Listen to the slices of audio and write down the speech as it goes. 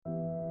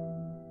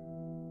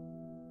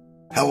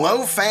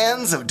Hello,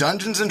 fans of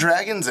Dungeons &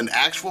 Dragons and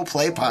actual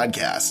play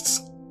podcasts.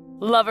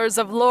 Lovers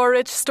of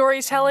lore-rich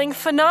storytelling,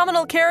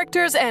 phenomenal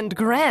characters, and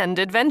grand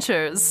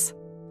adventures.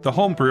 The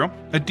Homebrew,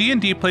 a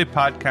D&D play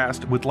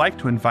podcast, would like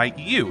to invite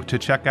you to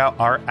check out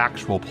our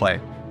actual play.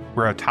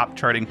 We're a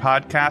top-charting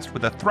podcast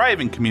with a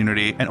thriving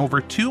community and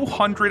over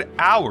 200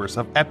 hours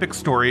of epic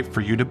story for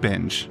you to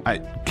binge.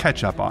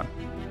 Catch up on.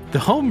 The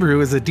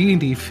Homebrew is a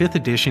D&D 5th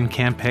edition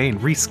campaign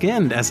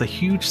reskinned as a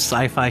huge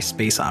sci-fi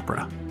space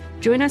opera.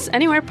 Join us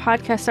anywhere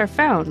podcasts are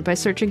found by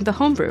searching The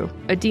Homebrew,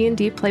 a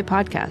D&D play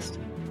podcast.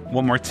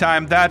 One more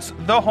time, that's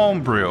The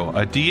Homebrew,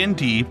 a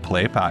D&D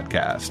play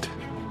podcast.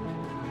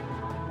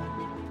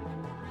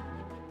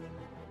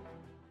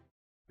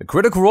 The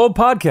Critical Role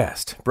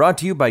Podcast, brought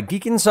to you by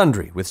Geek and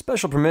Sundry, with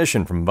special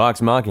permission from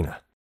Vox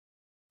Machina.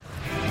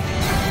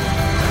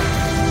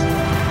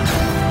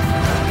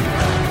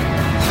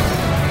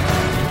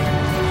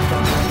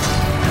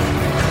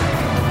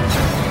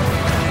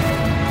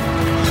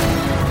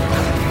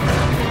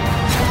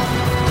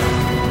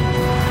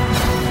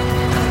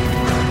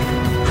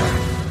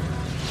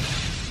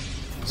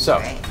 So,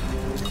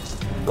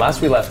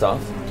 last we left off,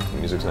 the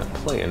music's not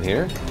playing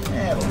here.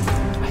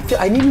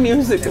 I need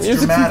music. The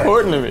music's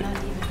important to me.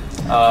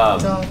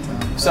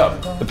 So,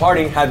 the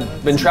party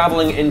had been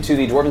traveling into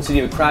the dwarven city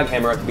of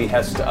Kraghammer at the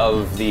behest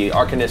of the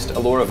arcanist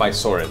Alora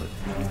Vysorin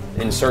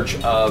in search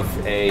of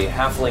a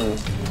halfling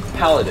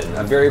paladin,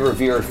 a very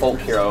revered folk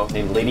hero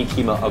named Lady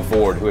Kima of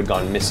Vord, who had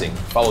gone missing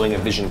following a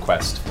vision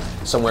quest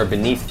somewhere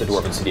beneath the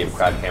dwarven city of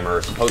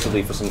Kraghammer,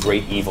 supposedly for some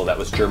great evil that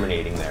was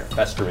germinating there,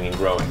 festering and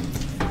growing.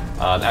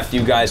 After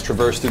you guys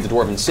traversed through the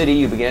dwarven city,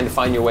 you began to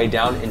find your way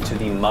down into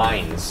the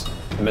mines,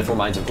 the mithril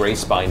mines of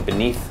Greyspine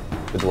beneath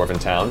the dwarven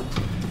town.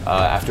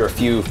 After a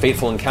few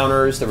fateful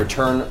encounters, the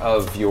return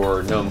of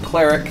your gnome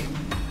cleric.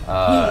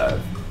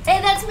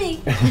 Hey, that's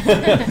me!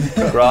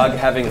 Grog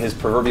having his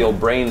proverbial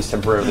brains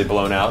temporarily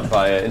blown out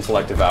by an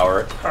intellect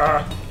devourer.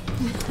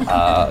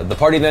 The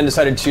party then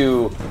decided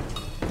to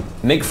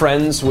make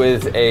friends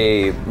with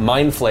a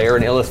mind flayer,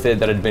 an illithid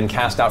that had been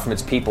cast out from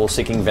its people,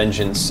 seeking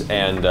vengeance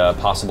and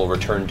possible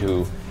return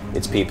to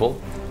its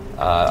people.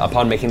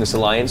 Upon making this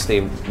alliance,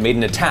 they made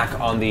an attack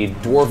on the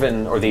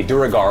Dwarven, or the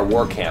Duergar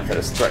war camp that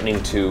is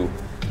threatening to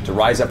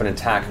rise up and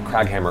attack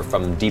Kraghammer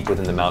from deep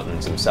within the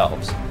mountains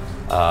themselves.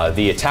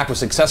 The attack was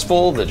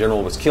successful, the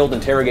general was killed,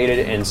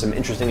 interrogated, and some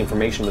interesting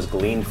information was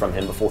gleaned from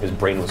him before his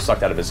brain was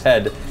sucked out of his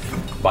head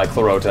by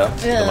Clarota,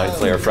 the mind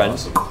flayer friend.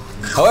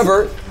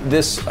 However,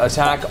 this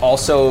attack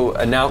also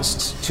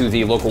announced to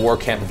the local war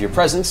camp of your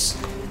presence.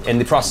 In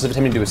the process of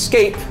attempting to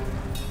escape,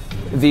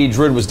 the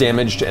druid was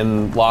damaged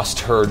and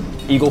lost her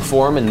eagle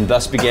form, and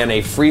thus began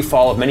a free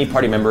fall of many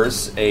party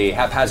members. A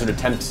haphazard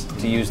attempt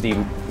to use the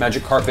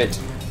magic carpet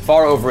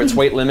far over its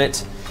weight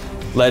limit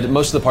led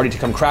most of the party to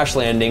come crash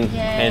landing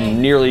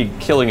and nearly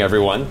killing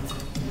everyone.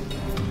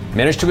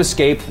 Managed to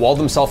escape, walled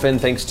himself in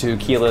thanks to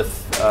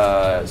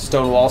Keyleth's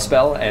stone wall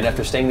spell, and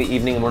after staying the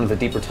evening in one of the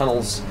deeper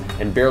tunnels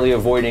and barely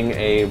avoiding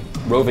a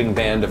roving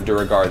band of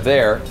Duergar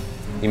there,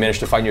 you managed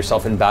to find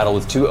yourself in battle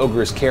with two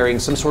ogres carrying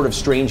some sort of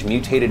strange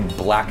mutated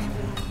black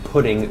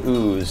pudding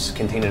ooze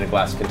contained in a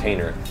glass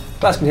container.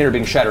 Glass container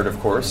being shattered, of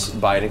course,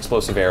 by an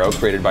explosive arrow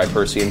created by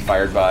Percy and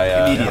fired by...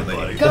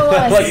 Immediately. Go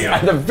on! Like,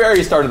 at the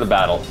very start of the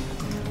battle.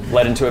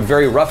 Led into a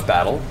very rough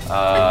battle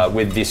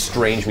with this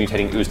strange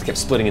mutating ooze that kept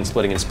splitting and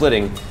splitting and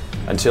splitting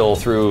until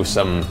through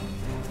some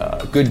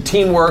good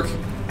teamwork,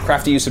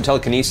 crafty use of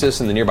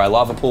telekinesis in the nearby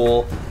lava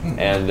pool,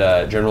 and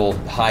general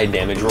high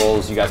damage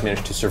rolls, you guys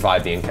managed to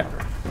survive the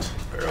encounter.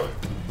 Barely.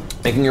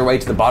 Making your way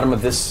to the bottom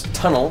of this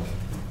tunnel,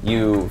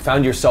 you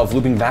found yourself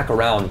looping back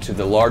around to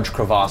the large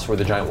crevasse where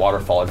the giant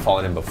waterfall had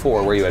fallen in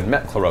before, where you had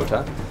met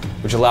Clarota,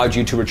 which allowed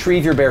you to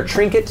retrieve your bear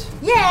trinket.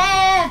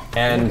 Yeah!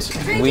 And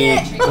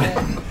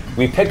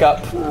we pick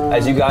up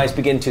as you guys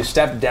begin to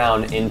step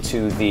down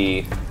into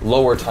the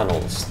lower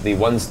tunnels, the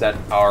ones that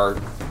are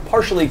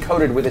partially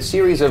coated with a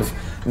series of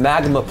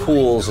magma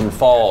pools and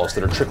falls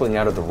that are trickling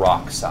out of the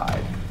rock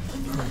side.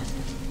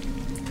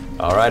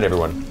 All right,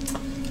 everyone.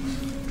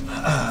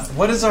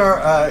 What is our?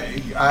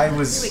 I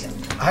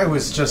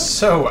was just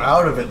so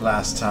out of it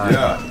last time.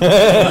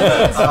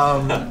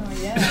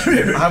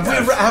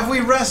 Have we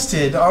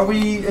rested? Are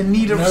we in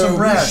need of some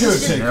rest? We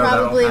should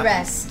probably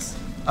rest.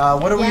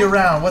 What are we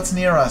around? What's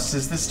near us?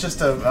 Is this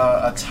just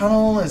a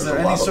tunnel? Is there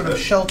any sort of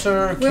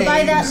shelter? We're caves?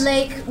 by that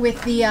lake with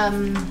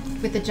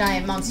the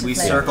giant monster We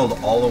player. circled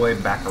all the way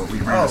back. We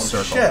ran a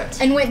circle.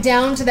 Shit. And went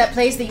down to that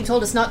place that you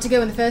told us not to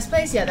go in the first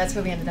place? Yeah, that's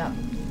where we ended up.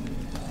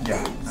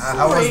 Yeah.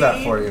 How was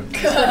that for you?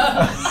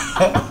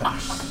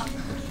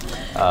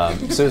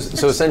 So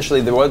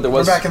essentially, there was.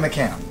 We're back in the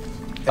camp.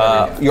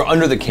 You're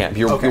under the camp.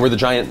 You're where the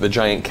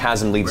giant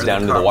chasm leads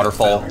down into the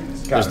waterfall.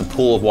 There's the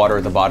pool of water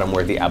at the bottom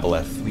where the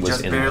aboleth We was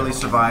just in. barely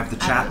survived the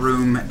chat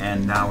room,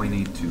 and now we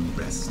need to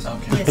rest.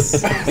 Okay.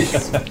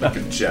 Yes.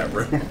 Fucking chat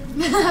room.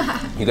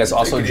 You guys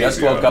also Take it just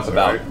easy woke on up us,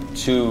 about alright?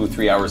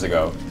 2-3 hours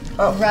ago.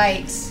 Oh.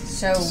 Right.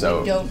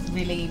 So we don't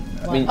really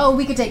want... mean-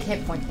 we could take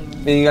hit point things. I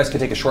mean, you guys could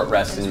take a short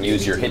rest and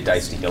use your hit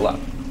dice to heal up.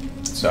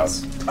 So.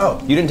 Oh.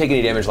 You didn't take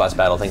any damage last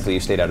battle. Thankfully,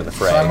 you stayed out of the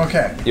fray. So I'm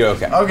okay. You're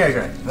okay. Okay,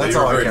 great. That's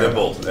all I very care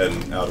about. nimble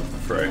and out of the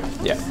fray.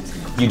 Yeah.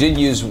 You did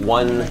use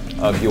one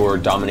of your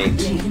dominate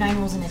 9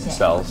 rolls in a day.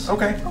 spells.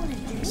 Okay.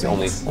 It's the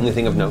only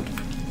thing of note.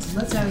 So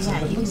yeah,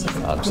 you can use it.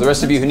 So the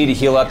rest of you who need to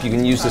heal up, you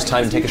can use this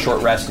time to take a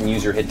short rest and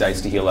use your hit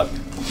dice to heal up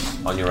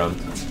on your own.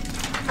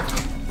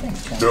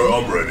 No,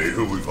 I'm ready.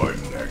 Who we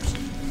fighting next?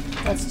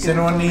 Does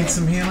anyone need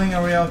some healing?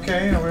 Are we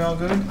okay? Are we all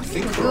good? I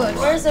think we're Good.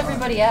 Where's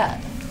everybody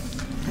at?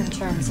 In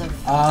terms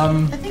of...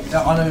 I'm fine.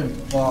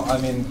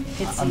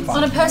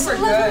 On a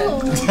personal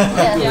level?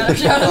 Yeah. Do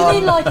you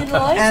mean like in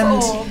life?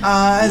 And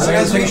as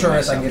Take we a short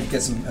rest, I can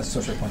get some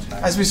social points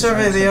back. as we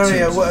survey the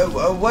area,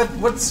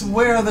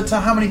 where are the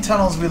how many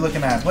tunnels are we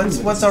looking at?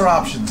 What's our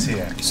options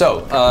here?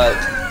 So,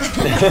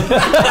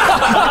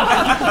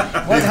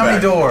 How many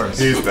doors?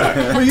 He's back.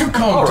 Will you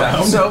calm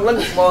down? so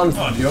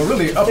You're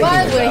really up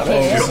Why we're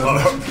here?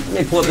 let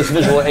me pull up this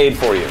visual aid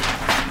for you.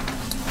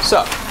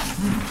 So,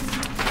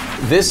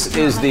 this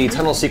is the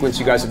tunnel sequence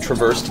you guys have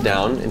traversed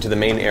down into the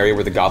main area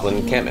where the goblin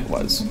encampment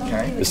was.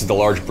 Okay. This is the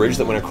large bridge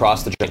that went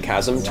across the giant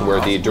chasm to where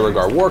the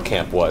Duergar war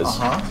camp was.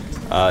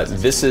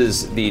 This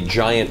is the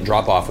giant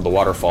drop-off of the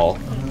waterfall.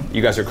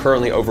 You guys are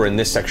currently over in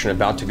this section,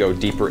 about to go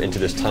deeper into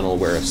this tunnel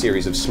where a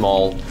series of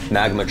small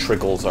magma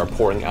trickles are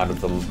pouring out of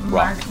the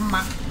rock.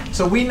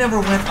 So we never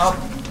went up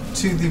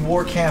to the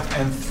war camp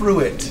and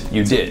through it.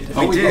 You did.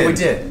 We did. we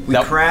did. We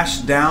Nope.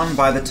 crashed down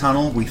by the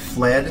tunnel. We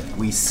fled.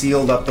 We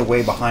sealed up the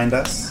way behind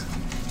us.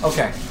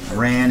 Okay.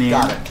 Ran in.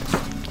 Got it.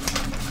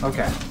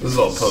 Okay. This is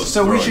all post.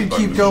 So we should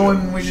keep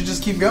going. We should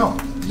just keep going.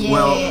 Yeah.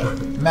 Well,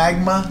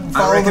 Magma. I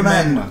Follow the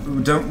magma.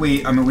 recommend, don't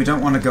we? I mean, we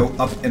don't want to go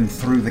up and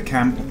through the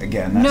camp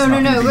again. That's No,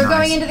 not gonna be we're nice.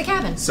 going into the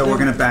cabin. So we're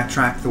going to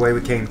backtrack the way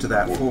we came to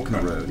that fork in the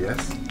road, yes?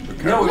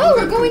 No,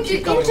 we're going into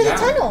the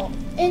tunnel.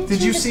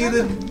 Did you see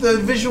the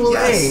visual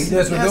Yes. aid?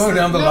 Yes, we're going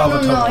down the lava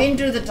tunnel. No,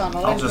 into the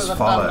tunnel. I'll into just the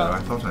follow. tunnel. I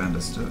thought I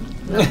understood.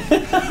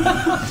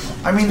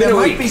 I mean, there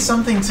might be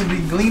something to be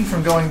gleaned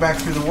from going back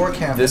through the war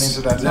camp This-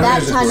 and into that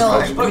That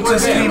tunnel. We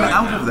just came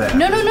out of there.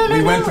 No.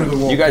 We went through the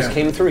wall. You guys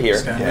came through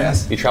here.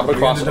 Yes. You traveled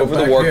across ended up over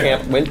the back war here.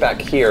 camp, went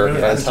back here, Went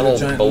and a into tunnel the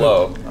giant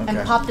below.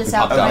 And popped us You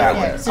out popped out right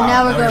that there. way. So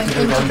now we're going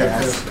into Okay.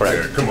 this.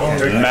 Here, come on,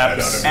 take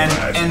Maps. that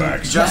out of And my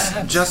bags.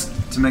 just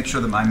to make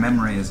sure that my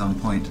memory is on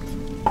point,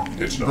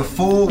 It's not.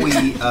 before we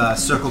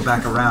circled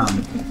back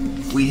around,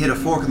 we hit a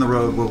fork in the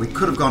road where we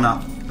could have gone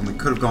up and we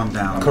could have gone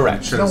down.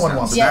 Correct. We chose No one down.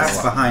 wants So to that's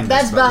go. behind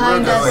That's us. but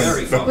behind we're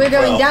us. going- We're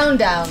going down,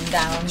 down.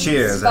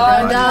 Cheers, Down,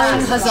 everybody.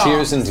 down, huzzah.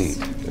 Cheers indeed.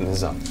 In the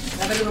zone.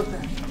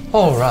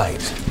 All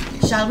right.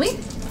 Shall we?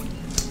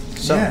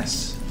 So,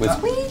 Yes. with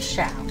We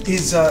shall.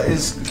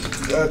 Is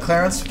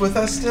Clarence with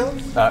us still?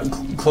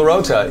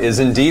 Clarota is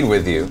indeed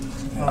with you.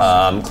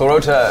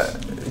 Clarota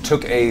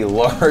took a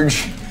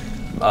large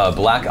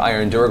black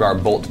iron Duergar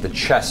bolt to the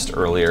chest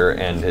earlier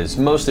and has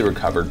mostly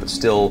recovered, but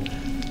still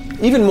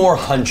even more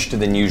hunched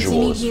than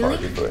usual need as far as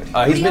healing? we put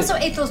it. He He's also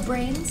ate those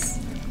brains.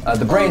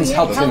 the brains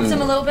helped Helped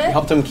him a little bit?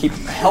 Helped him keep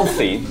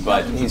healthy,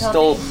 but he's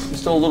still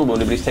a little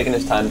wounded. But he's taking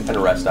his time to kind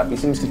of rest up. He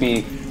seems to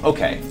be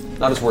okay,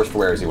 not as worse for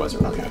wear as he was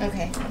earlier.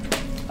 Okay.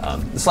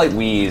 The slight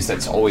wheeze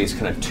that's always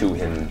kind of to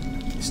him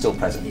is still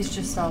present. He's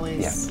just always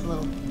Yeah. a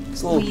little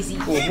It's a little, wheezy.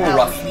 little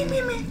rough,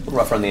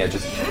 rough around the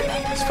edges,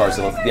 as far as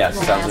it looks. Yeah, it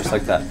sounds just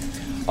like that.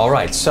 All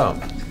right, so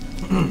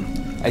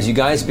as you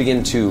guys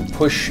begin to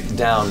push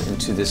down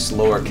into this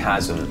lower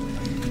chasm,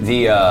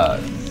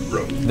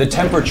 the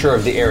temperature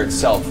of the air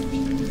itself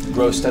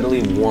grows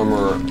steadily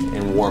warmer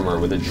and warmer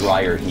with a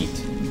drier heat.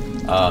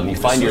 You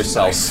find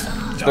yourself,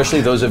 especially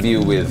those of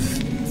you with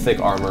thick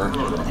armor,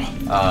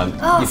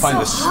 you find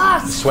the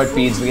sweat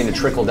beads begin to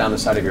trickle down the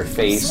side of your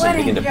face and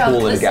begin to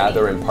pool and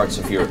gather in parts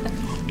of your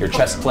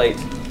chest plate.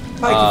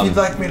 Mike, if you'd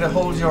like me to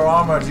hold your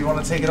armor, do you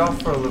want to take it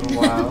off for a little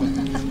while?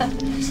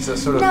 Just to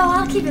sort of No,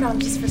 I'll keep it on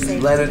just for safety.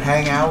 let it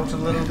hang out a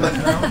little bit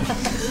now?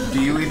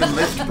 Do you even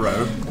lift,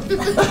 bro?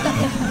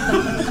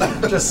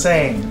 Just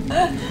saying.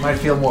 Might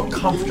feel more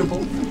comfortable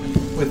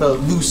with a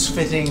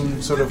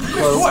loose-fitting sort of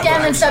cloak.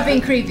 Scanlan, stop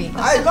being creepy.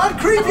 I'm not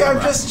creepy,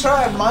 I'm just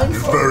trying,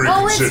 mindful. Very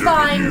Oh, it's considerate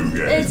fine. of you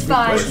guys. It's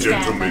fine, A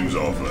Scanlan. gentleman's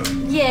offer.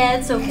 Yeah,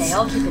 it's okay.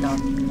 I'll keep it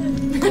on.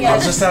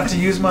 I'll just have to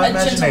use my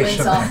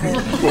imagination.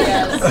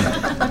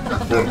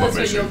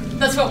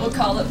 That's what we'll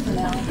call it for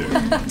now.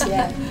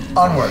 Yeah.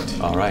 Onward.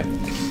 All right.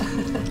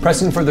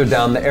 Pressing further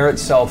down, the air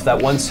itself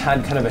that once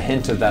had kind of a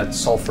hint of that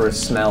sulfurous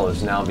smell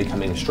is now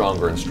becoming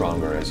stronger and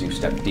stronger as you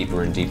step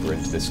deeper and deeper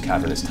into this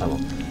cavernous tunnel.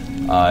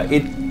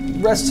 It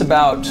rests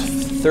about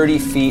 30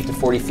 feet to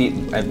 40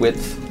 feet at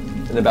width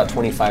and about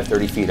 25,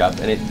 30 feet up,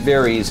 and it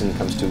varies and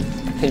comes to a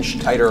pinch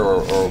tighter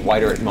or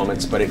wider at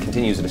moments, but it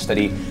continues at a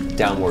steady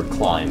downward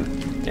climb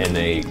in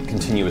a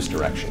continuous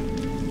direction.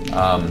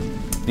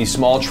 These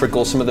small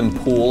trickles, some of them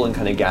pool and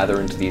kind of gather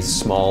into these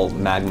small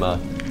magma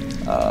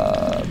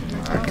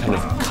kind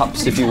of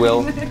cups, if you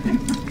will.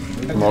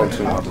 More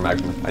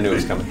magma. I knew it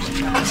was coming.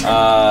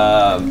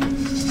 I'm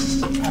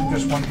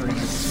just wondering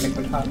if it's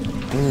liquid hot.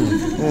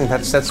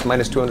 That's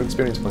minus 200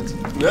 experience points.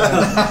 I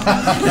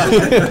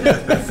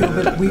feel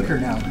a bit weaker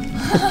now.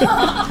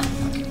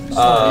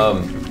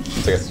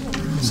 It's okay.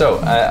 So,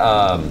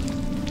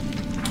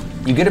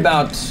 you get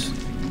about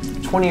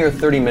 20 or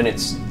 30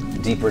 minutes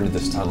deeper into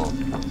this tunnel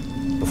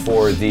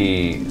before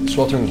the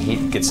sweltering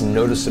heat gets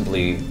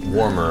noticeably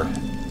warmer,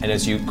 and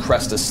as you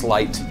crest a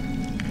slight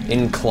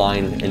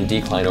incline and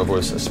decline over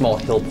a small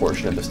hill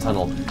portion of this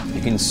tunnel,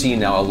 you can see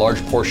now a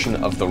large portion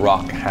of the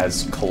rock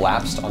has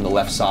collapsed on the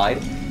left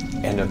side,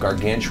 and a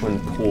gargantuan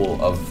pool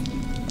of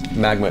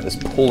magma is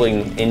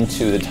pulling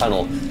into the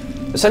tunnel,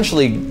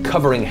 essentially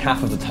covering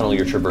half of the tunnel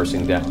you're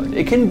traversing down.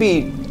 It can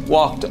be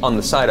walked on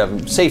the side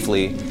of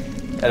safely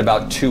at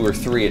about 2 or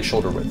 3 at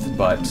shoulder width,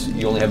 but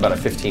you only have about a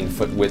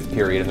 15-foot width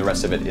period, and the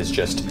rest of it is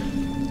just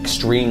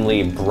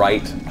extremely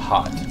bright,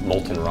 hot,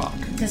 molten rock.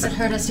 Does it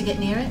hurt us to get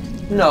near it?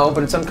 No,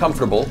 but it's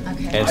uncomfortable,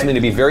 Okay. and something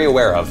to be very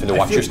aware of and to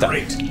watch your step.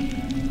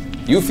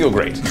 You feel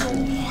great.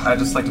 I'd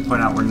just like to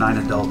point out we're 9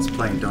 adults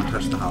playing Don't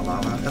Touch the Hot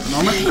Lava at the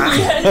moment.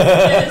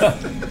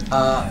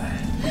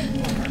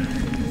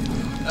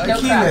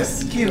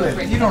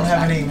 Keyleth, you don't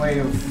have any way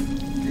of...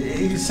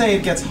 You say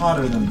it gets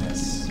hotter than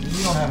this.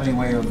 You don't have any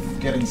way of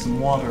getting some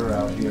water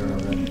out here or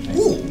anything.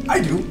 Ooh, I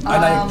do. And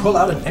I pull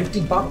out an empty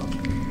bottle.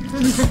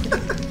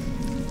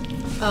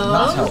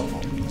 Not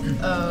helpful.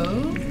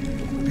 Oh.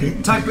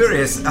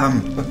 Tiberius,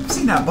 I've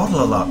seen that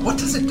bottle a lot. What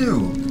does it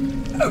do?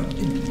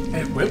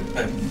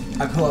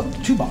 I pull out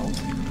 2 bottles.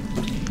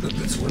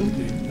 This one,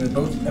 they're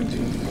both empty,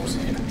 of course.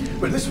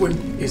 But this one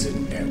is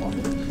an air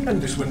bottle,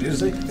 and this one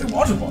is a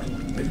water bottle.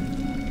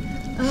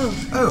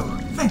 Oh,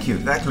 thank you.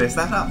 That clears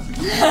that up.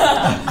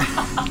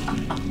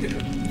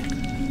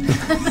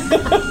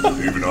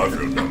 Even I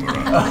feel dumb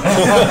around.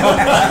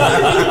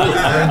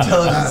 Your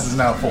intelligence is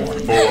now 4. 4.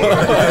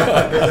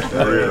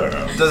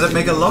 Does it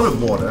make a lot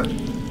of water?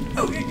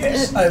 Oh,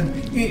 yes.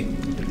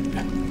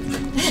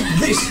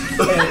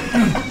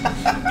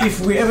 If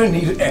we ever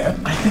need air...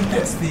 I think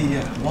that's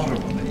the water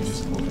one that you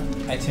just pulled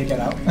out. I take it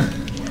out.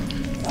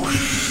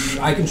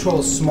 I control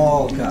a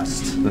small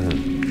gust.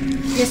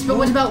 Mm-hmm. Yes, but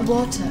what about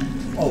water?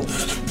 Oh.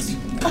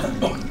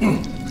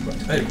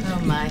 Oh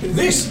my.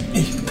 This,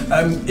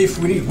 if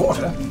we need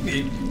water,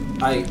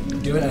 I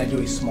do it and I do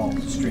a small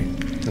stream.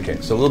 Okay,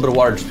 so a little bit of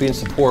water just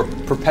begins to pour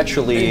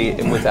perpetually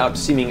and without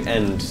seeming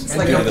end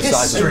like due to a the piss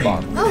size of the stream.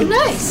 bottle. Oh,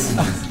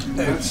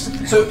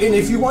 nice. So, and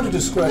if you wanted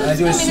to squirt, I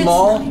do a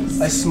small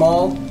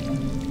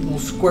little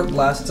squirt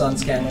blasts on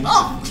Scanlan.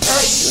 Oh,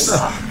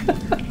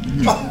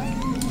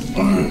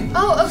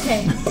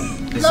 okay.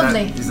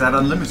 Lovely. Is that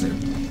unlimited?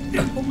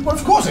 Yeah, well,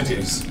 of course it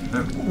is.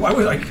 Why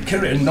would I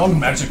carry a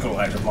non-magical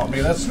item on me?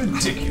 That's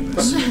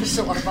ridiculous. Just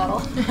a water bottle.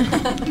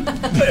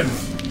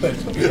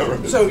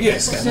 So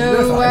yes,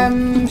 So,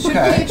 should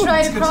we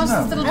try to cross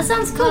this little... That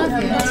sounds cool.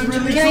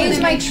 Can I use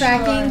my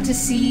tracking to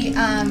see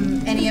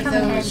any of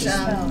those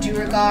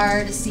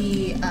Duergar, to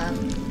see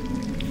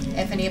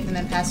if any of them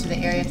have passed through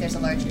the area, if there's a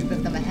large group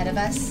of them ahead of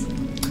us?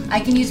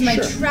 I can use my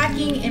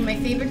tracking in my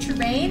favorite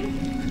terrain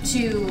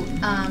to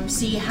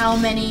see how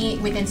many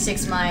within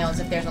 6 miles,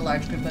 if there's a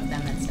large group of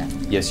them and stuff.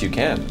 Yes, you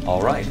can.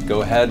 All right,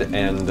 go ahead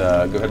and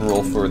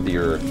roll for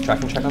your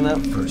tracking check on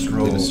that. First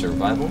roll. Do a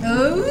survival.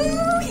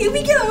 Oh, here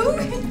we go.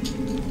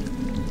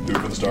 Do it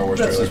for the Star Wars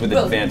This trailer. is with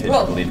advantage,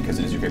 I believe, because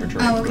it is your favorite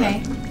terrain. Oh,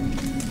 okay.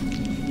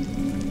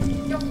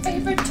 Your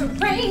favorite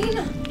terrain.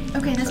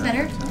 Okay, that's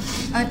better.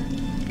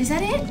 Is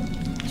that it?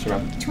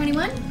 Survival.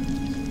 21?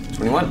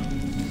 21.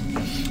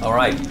 All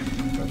right.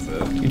 That's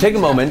it. You take a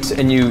moment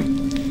and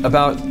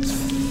about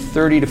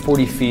 30 to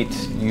 40 feet,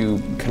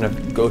 you kind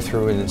of go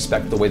through and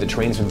inspect the way the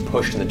terrain's been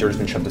pushed and the dirt has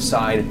been shoved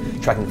aside,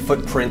 tracking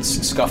footprints,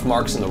 scuff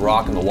marks in the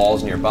rock and the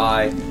walls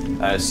nearby,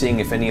 seeing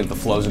if any of the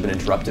flows have been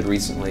interrupted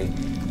recently,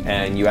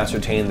 and you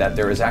ascertain that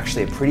there is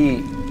actually a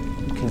pretty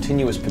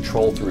continuous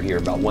patrol through here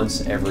about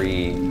once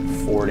every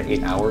 4 to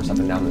 8 hours up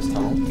and down this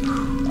tunnel.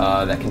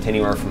 That can take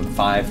anywhere from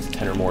 5 to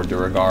 10 or more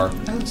Duergar,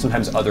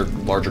 sometimes other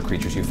larger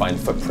creatures. You find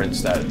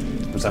footprints that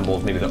resemble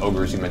maybe the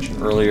ogres you mentioned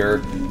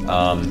earlier,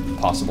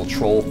 possible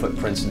troll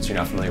footprints since you're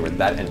not familiar with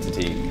that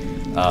entity.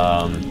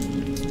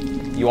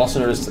 You also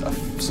notice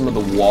some of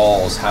the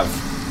walls have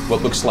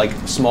what looks like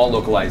small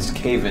localized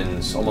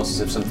cave-ins, almost as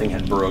if something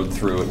had burrowed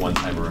through at one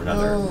time or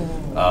another.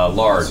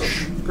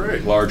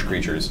 Large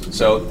creatures.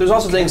 So there's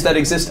also things that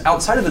exist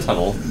outside of the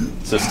tunnel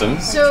system.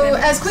 So,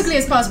 as quickly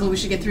as possible, we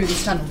should get through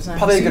these tunnels.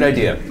 Probably a good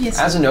idea. Yes.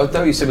 As a note,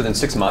 though, you said within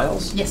 6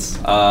 miles. Yes.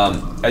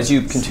 As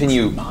you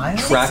continue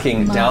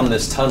tracking down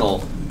this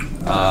tunnel,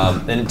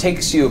 and it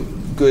takes you a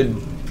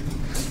good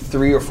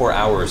 3 or 4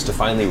 hours to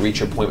finally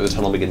reach a point where the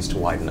tunnel begins to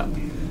widen up.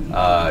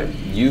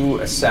 You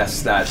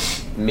assess that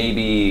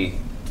maybe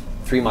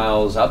 3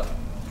 miles up,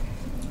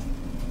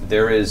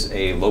 there is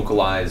a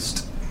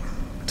localized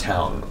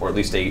town, or at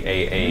least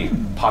a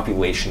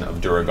population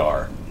of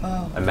Duergar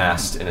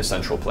amassed in a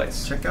central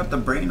place. Check out the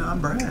brain on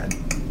Brad.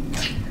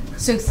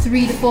 So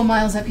 3 to 4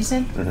 miles up, you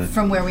said? Mhm.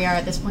 From where we are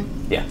at this point?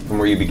 Yeah, from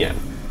where you began.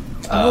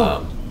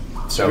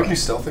 So would we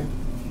stealthing?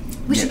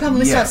 We should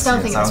probably start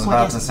stealthing I at was this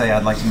about point. to say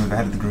I'd like to move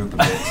ahead of the group a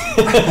bit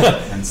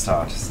and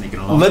start sneaking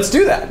along. Let's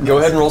do that. Go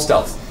ahead and roll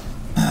stealth.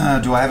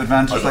 Do I have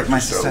advantage like my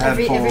sister had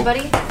for...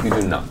 Everybody? You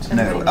do not.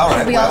 No. All right.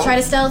 Should we all try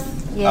to stealth?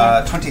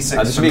 Yeah.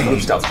 26. This would be a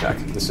group stealth check.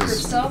 This Group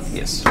is stealth?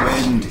 Yes.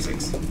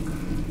 26.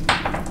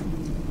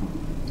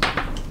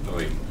 Oh,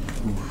 wait.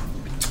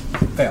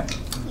 Fail.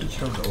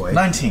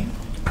 19.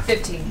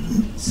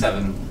 15.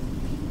 7.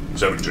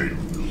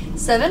 17.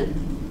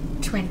 7.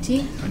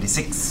 20.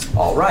 26.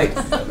 All right.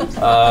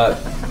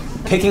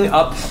 Picking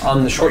up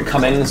on the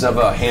shortcomings of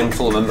a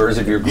handful of members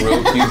of your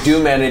group, you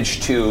do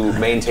manage to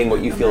maintain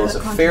what you feel is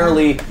a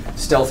fairly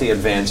stealthy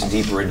advance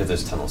deeper into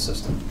this tunnel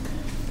system.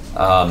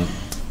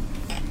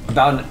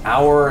 About an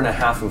hour and a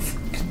half of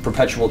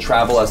perpetual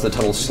travel as the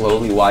tunnel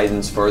slowly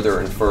widens further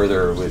and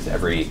further with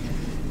every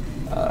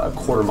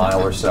quarter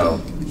mile or so.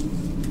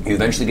 You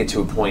eventually get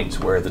to a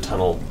point where the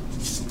tunnel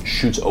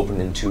shoots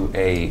open into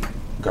a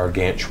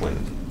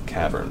gargantuan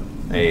cavern,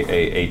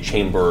 a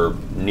chamber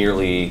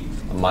nearly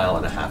a mile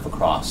and a half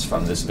across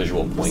from this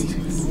visual point.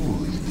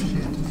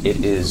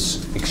 It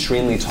is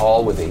extremely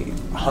tall with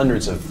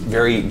hundreds of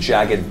very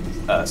jagged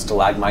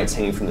stalagmites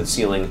hanging from the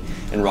ceiling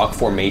and rock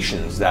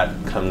formations that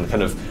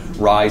kind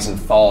of rise and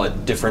fall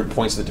at different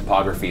points of the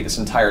topography. This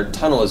entire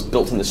tunnel is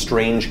built in this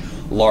strange,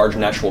 large,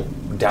 natural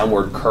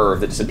downward curve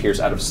that disappears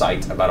out of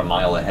sight about a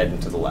mile ahead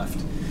and to the left.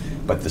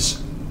 But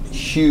this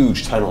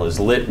huge tunnel is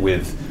lit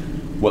with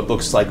what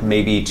looks like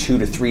maybe 2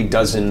 to 3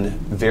 dozen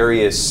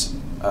various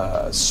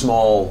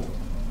small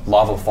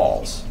lava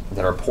falls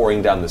that are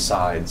pouring down the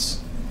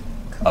sides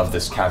of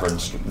this cavern,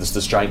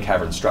 this giant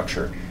cavern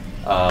structure.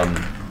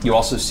 You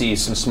also see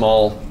some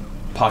small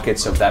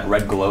pockets of that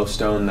red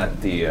glowstone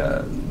that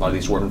a lot of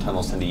these warden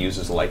tunnels tend to use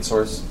as a light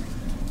source.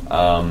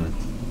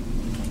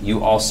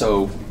 You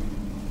also,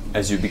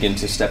 as you begin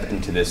to step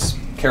into this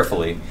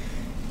carefully,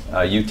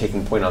 you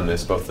taking point on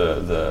this, both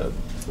the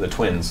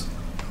twins,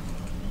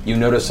 you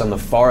notice on the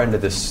far end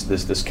of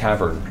this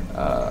cavern,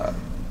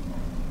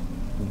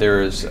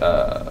 there's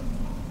let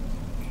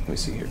me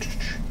see here.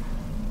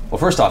 Well,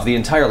 first off, the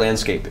entire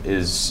landscape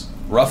is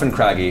rough and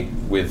craggy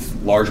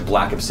with large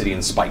black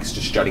obsidian spikes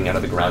just jutting out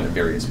of the ground at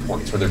various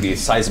points, whether it be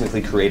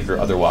seismically created or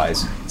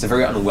otherwise. It's a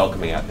very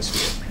unwelcoming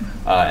atmosphere.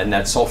 And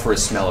that sulfurous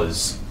smell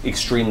is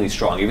extremely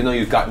strong. Even though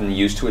you've gotten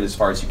used to it as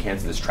far as you can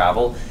through this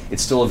travel,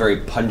 it's still a very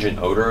pungent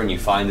odor, and you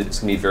find that it's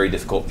going to be very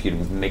difficult for you to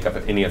make up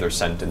any other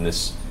scent in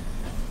this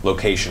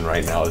location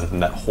right now other than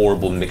that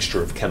horrible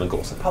mixture of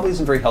chemicals. It probably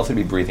isn't very healthy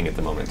to be breathing at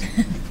the moment.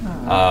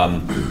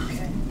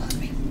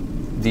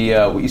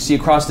 What you see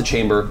across the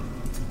chamber,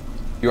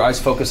 your eyes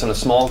focus on a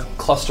small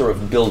cluster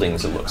of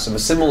buildings, it looks, of a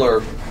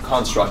similar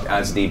construct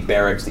as the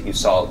barracks that you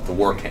saw at the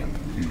war camp.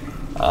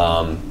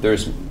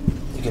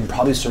 You can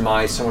probably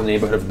surmise somewhere in the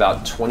neighborhood of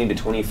about 20 to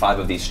 25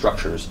 of these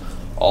structures,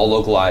 all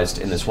localized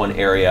in this one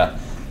area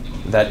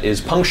that is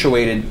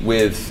punctuated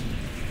with,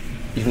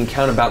 you can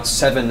count about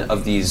 7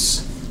 of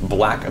these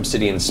black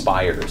obsidian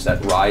spires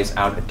that rise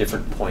out at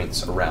different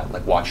points around,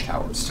 like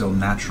watchtowers. Still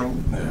natural?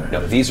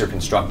 No, these are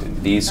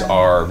constructed. These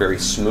are very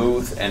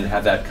smooth and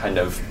have that kind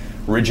of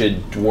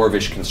rigid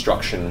dwarvish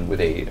construction with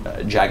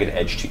a jagged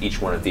edge to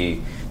each one of the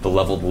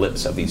leveled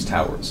lips of these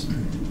towers.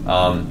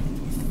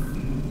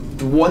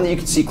 The one that you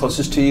can see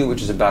closest to you,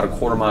 which is about a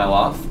quarter mile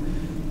off,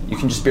 you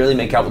can just barely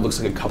make out what looks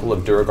like a couple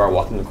of Duergar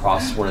walking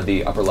across one of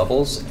the upper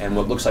levels, and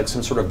what looks like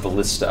some sort of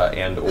ballista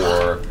and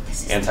or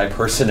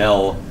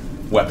anti-personnel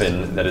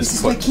weapon that is This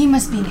is where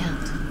Kima's being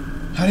held.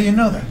 How do you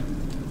know that?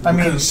 I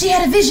mean, She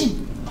had a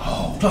vision.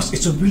 Oh, plus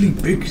it's a really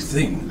big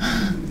thing.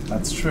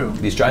 That's true.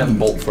 These giant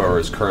bolt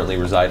throwers currently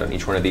reside on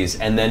each one of these,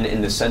 and then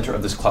in the center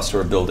of this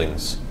cluster of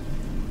buildings,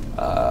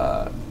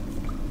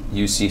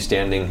 you see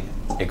standing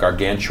a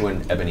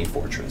gargantuan ebony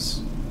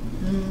fortress.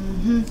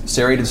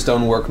 Serrated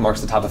stonework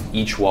marks the top of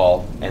each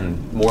wall,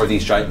 and more of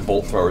these giant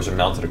bolt throwers are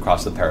mounted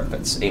across the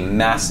parapets. A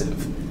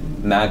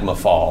massive magma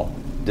fall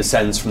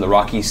descends from the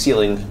rocky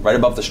ceiling right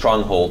above the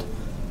stronghold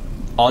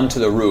onto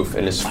the roof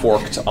and is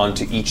forked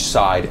onto each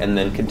side and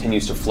then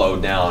continues to flow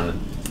down,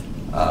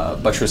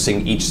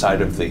 buttressing each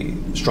side of the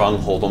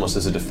stronghold almost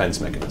as a defense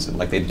mechanism.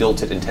 Like they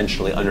built it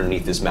intentionally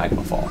underneath this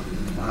magma fall.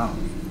 Wow.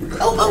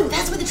 Oh,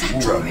 that's where the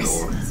trapdoor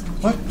is.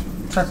 What?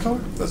 Trapdoor?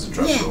 That's a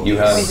trapdoor. You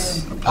have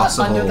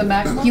Under the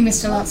magma? You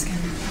missed a lot, Scan.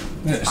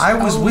 Yes. I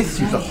was with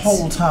you the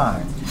whole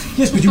time.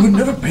 Yes, but you were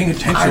never paying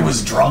attention. I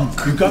was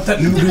drunk. You got that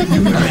new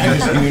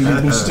magazine and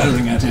you've been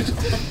staring at it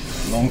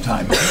a long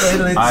time.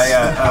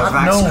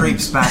 Vax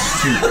creeps back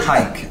to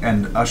Pike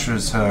and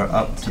ushers her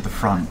up to the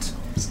front.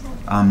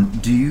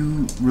 Do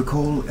you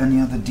recall any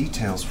other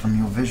details from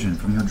your vision,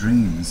 from your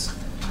dreams?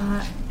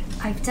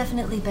 I've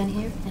definitely been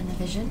here in a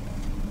vision.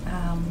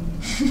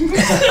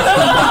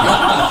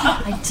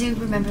 I do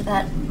remember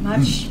that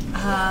much.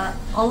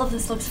 All of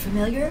this looks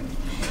familiar.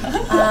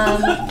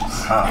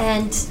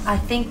 And I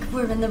think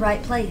we're in the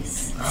right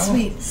place.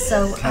 Sweet.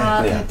 So,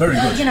 Very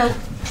good. you know,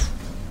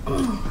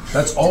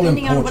 That's all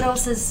depending on what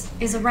important. else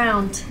is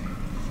around.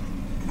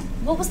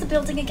 What was the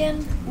building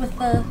again with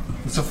the...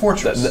 It's a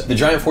fortress. the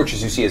giant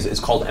fortress you see is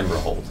called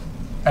Emberhold.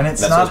 And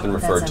it's That's not, what it's been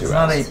referred to it's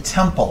not as. a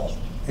temple.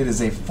 It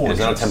is a fortress.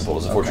 It is not a temple,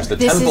 it's a fortress. The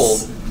This temple,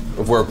 is-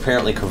 of where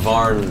apparently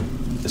Cavarn,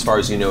 as far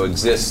as you know,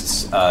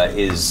 exists,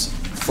 is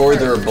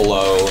further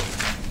below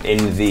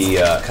in the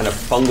kind of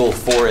fungal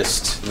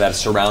forest that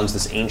surrounds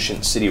this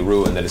ancient city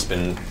ruin that has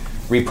been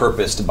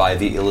repurposed by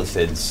the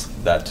Illithids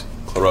that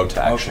Clarota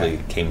actually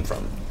came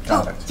from.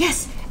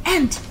 Yes,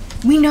 and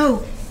we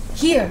know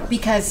here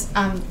because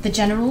the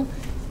general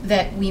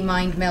that we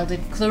mind melded,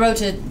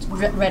 Clarota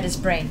read his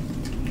brain.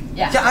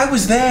 Yeah, I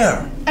was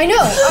there. I know.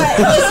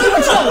 Just you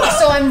were told,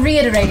 so I'm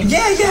reiterating.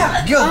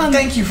 Yeah. Good.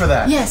 Thank you for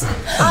that. Yes.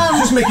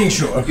 Just making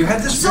sure. You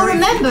had this. So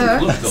remember,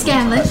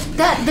 Scanlan,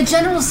 that the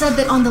general said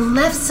that on the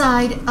left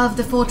side of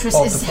the fortress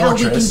is how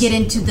we can get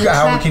into the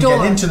how trap we can door.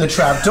 get into the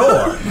trap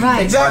door.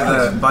 Right.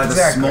 Exactly. By the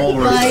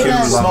smaller of By two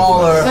the-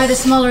 lava By the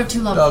smaller of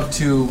two lava. Of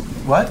two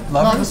what?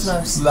 Lava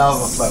flows.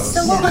 Lava flows.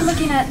 So what we're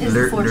looking at is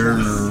the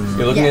fortress.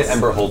 You're looking at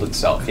Emberhold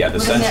itself, the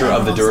center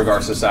of the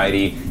Duergar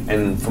Society,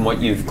 and from what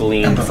you've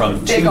gleaned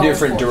from two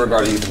different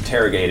Duergar that you've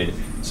interrogated,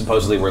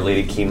 supposedly where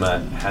Lady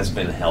Kima has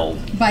been held.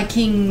 By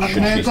King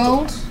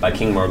Murgold. By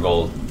King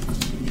Murgold.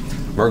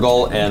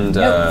 Murgold and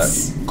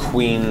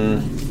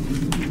Queen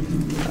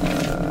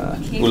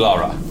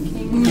Ulara.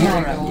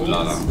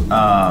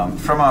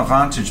 From our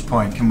vantage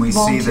point, can we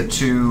see the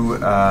two?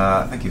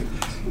 Thank you.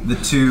 The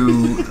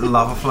two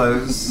lava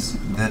flows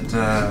that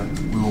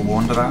we were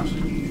warned about.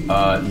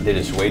 It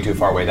is way too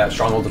far away. That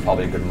stronghold is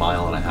probably a good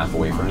mile and a half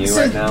away from you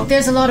right now.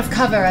 There's a lot of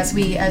cover as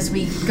we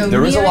go.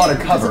 There is a lot of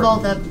because cover. of all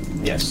the.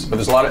 Yes, but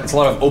it's a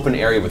lot of open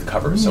area with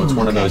cover, so it's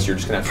one of those you're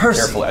just gonna have to be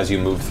careful as you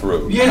move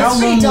through. How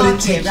long would it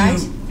take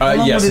you?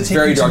 Yes, it's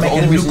very dark. The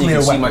only reason you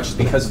can see much is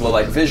because of the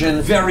light vision.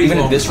 Even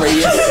at this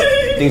radius,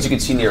 things you can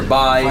see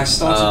nearby.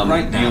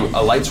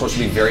 A light source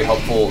will be very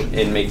helpful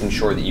in making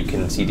sure that you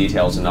can see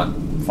details and not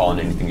fall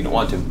into anything you don't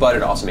want to, but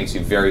it also makes you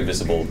very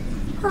visible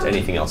to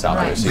anything else out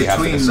there, so you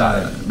have to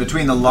decide.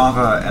 Between the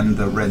lava and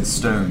the red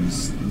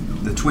stones,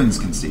 the twins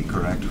can see,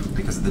 correct?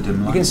 Because of the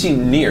dim light? You can see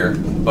near,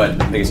 but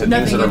like I said,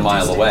 things that are a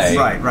mile away,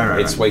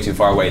 it's way too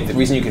far away. The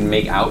reason you can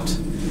make out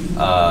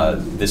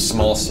this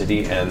small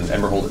city and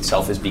Emberhold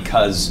itself is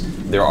because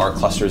there are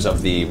clusters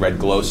of the red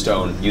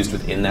glowstone used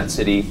within that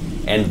city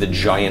and the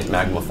giant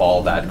magma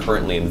fall that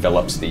currently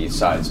envelops the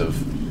sides of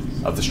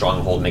the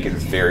stronghold, make it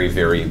very,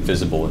 very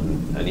visible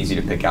and easy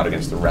to pick out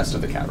against the rest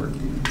of the cavern.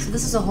 So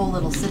this is a whole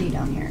little city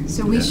down here.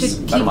 So we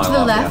should keep to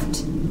the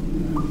left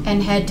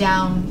and head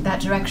down that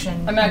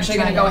direction. I'm actually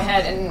going to go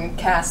ahead and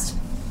cast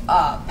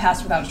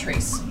Pass Without a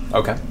Trace.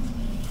 Okay.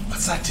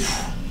 What's that do?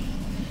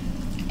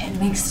 It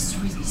makes us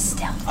really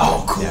stealthy.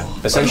 Oh, cool. Yeah.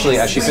 Essentially,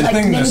 as she finishes...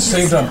 thing that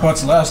saved on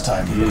butts last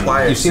time.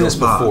 You've seen this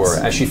before.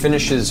 As she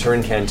finishes her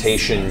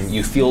incantation,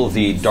 you feel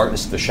the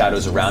darkness of the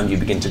shadows around you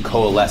begin to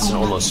coalesce and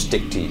almost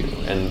stick to you.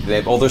 And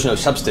there's no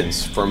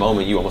substance, for a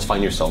moment you almost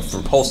find yourself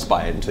repulsed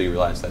by it until you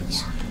realize that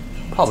it's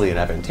probably an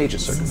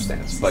advantageous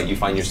circumstance. But you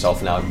find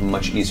yourself now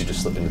much easier to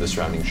slip into the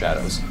surrounding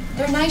shadows.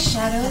 They're nice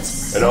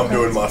shadows. And I'm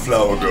doing my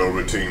flower girl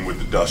routine with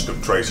the dust of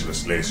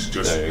tracelessness,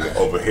 just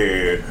over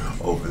here,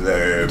 over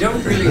there. We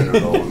don't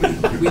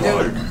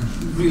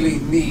really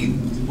need,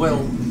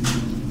 well...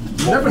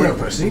 You never know,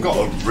 Percy. Got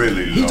a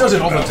really He does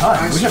it all the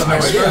time. We have no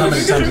idea how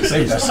many times it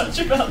saved us.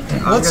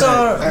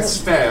 That's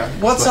fair.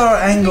 What's our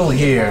angle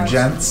here,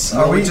 gents?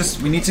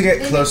 We need to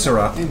get closer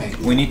up.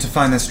 We need to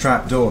find this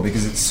trap door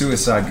because it's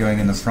suicide going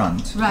in the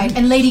front. Right,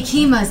 and Lady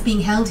Kima is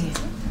being held here.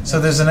 So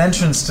there's an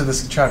entrance to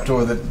this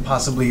trapdoor that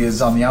possibly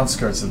is on the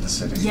outskirts of the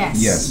city.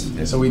 Yes.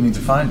 Yes. So we need to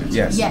find it.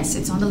 Yes. Yes,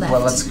 it's on the left.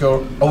 Well, let's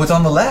go. Oh, it's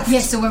on the left.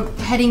 Yes, so we're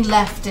heading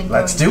left and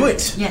Let's going. do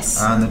it.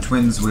 Yes. And the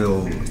twins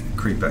will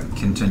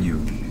continue.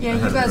 Yeah,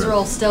 ahead you of guys the are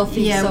all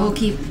stealthy, Yeah, so we'll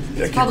keep.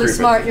 it's probably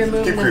smart you're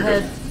moving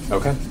ahead.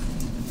 Okay.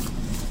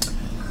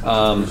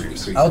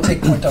 I'll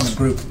take point on the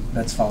group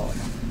that's following.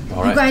 All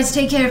You right. guys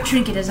take care of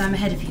Trinket as I'm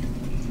ahead of you.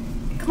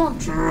 Come on.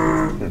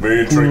 Me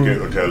and Trinket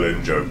are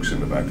telling jokes in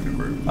the back of the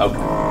group.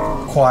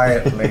 Okay.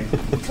 Quietly.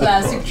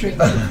 Classic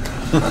Trinket.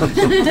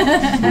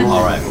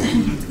 All right.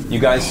 You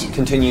guys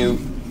continue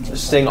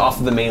staying off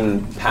of the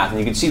main path, and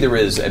you can see there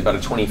is about a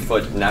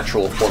 20-foot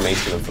natural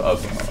formation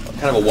of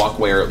kind of a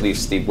walkway, or at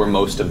least where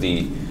most of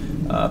the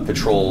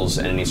patrols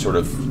and any sort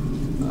of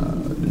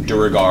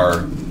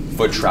Duergar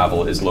foot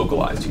travel is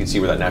localized. You can see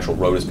where that natural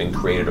road has been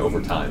created over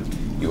time.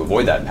 You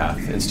avoid that path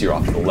and steer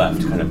off to the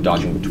left, kind of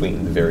dodging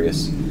between the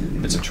various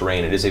bits of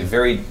terrain. It is a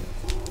very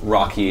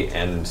rocky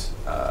and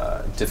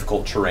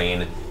difficult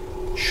terrain.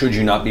 Should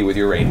you not be with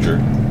your ranger,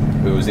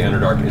 who is the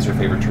Underdark, is her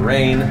favorite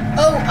terrain.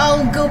 Oh,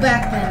 I'll go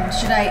back then.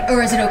 Should I?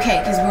 Or is it okay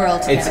because we're all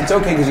together? It's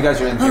okay because you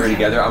guys are in theory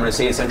together. I'm going to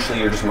say essentially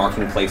you're just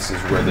marking places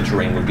where the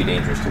terrain would be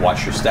dangerous, to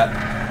watch your step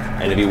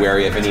and to be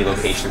wary of any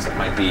locations that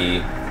might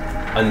be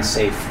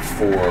unsafe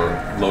for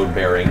load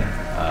bearing,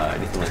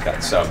 anything like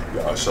that. So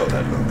yeah, I saw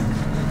that look.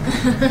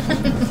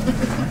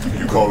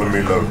 You calling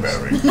me load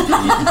bearing?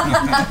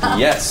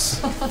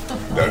 Yes.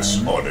 That's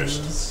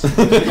honest.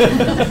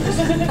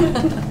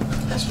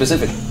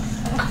 Specific.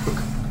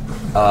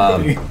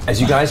 As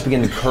you guys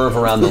begin to curve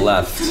around the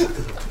left,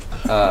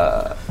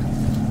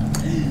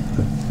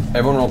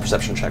 everyone roll a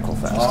perception check real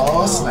fast.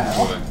 Oh, snap.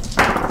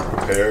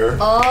 Prepare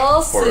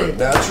for a sick.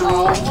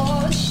 natural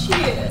Oh,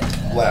 shit.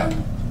 lap.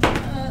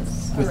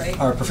 That's With great.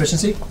 our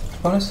proficiency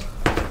bonus?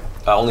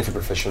 Only if you're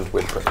proficient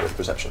with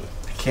perception.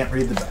 I can't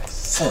read the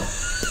dice.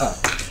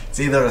 It's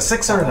either a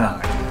 6 or a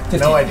 9. 15.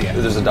 No idea.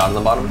 There's a dot on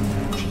the bottom.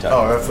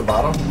 Oh, that's the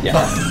bottom?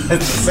 Yeah.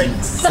 It's a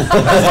 6.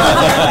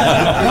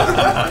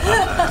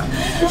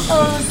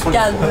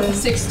 Yeah,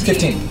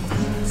 16.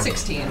 15.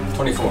 16.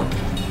 24.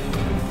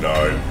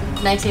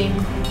 9.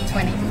 19.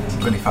 20.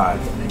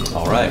 25.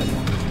 All right.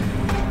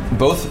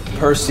 Both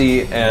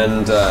Percy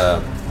and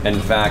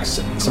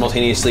Vax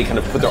simultaneously kind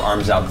of put their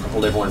arms out,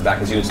 hold everyone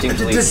back as you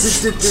instinctively.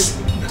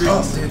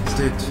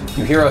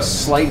 You hear a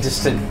slight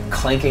distant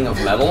clanking of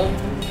metal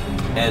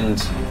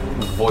and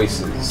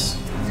voices.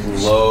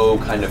 Low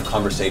kind of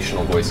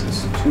conversational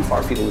voices. Too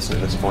far for you to listen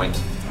at this point.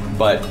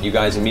 But you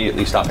guys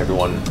immediately stop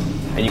everyone.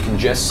 And you can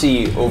just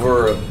see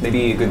over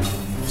maybe a good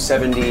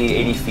 70,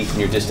 80 feet from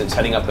your distance,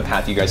 heading up the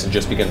path you guys have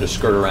just begun to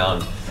skirt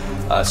around,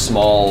 a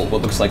small,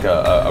 what looks like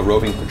a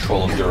roving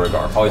patrol of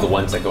Duergar, probably the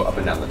ones that go up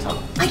and down the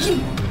tunnel. I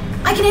can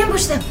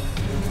ambush them.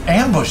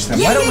 Ambush them?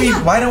 Yeah,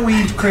 Why don't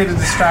we create a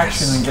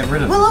distraction and get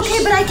rid of them? Well,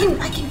 okay, but I can be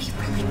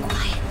really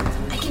quiet.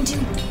 I can do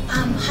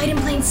hide in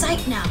plain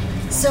sight now.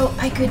 So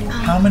I could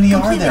How many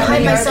are there?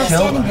 hide myself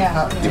standing there.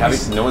 You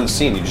haven't, no one's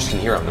seen, you just can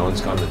hear them, no one's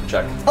gone to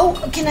check. Oh,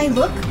 can I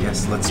look?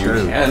 Yes, let's You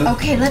go. can.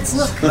 Okay, let's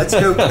look. Let's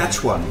go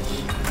catch one.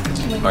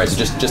 All right, so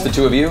just the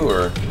two of you,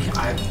 or?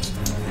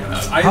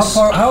 How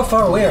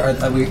far away are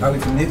we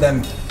from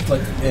them,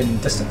 like in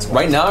distance?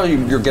 Right now,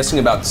 you're guessing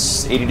about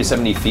 80 to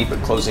 70 feet,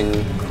 but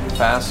closing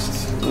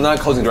fast. Not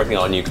closing directly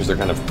on you because they're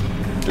kind of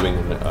doing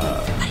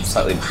a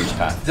slightly increased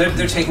path.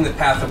 They're taking the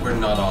path that we're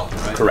not on,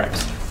 right?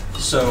 Correct.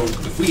 So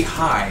if we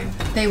hide,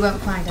 They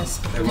won't find us,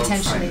 they won't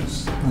potentially. find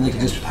us. And they can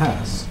just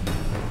pass.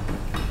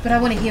 But I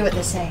want to hear what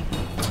they're saying.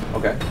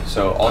 Okay,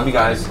 so all of you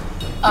guys.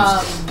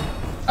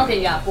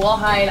 Okay, yeah, we'll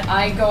hide.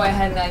 I go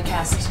ahead and I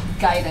cast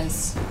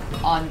guidance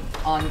on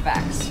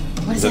Vax.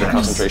 What Is does it a that mean?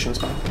 concentration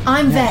spell?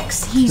 I'm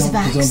Vex, he's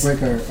Don't Vex.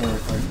 break our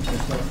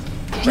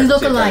We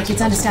look Check alike, guidance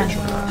it's and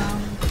understandable.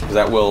 Because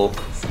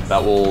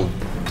that will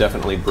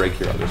definitely break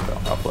your other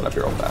spell. I'll pull it up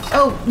here real fast.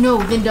 Oh, no,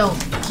 then don't.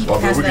 Keep Well,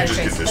 past we that can just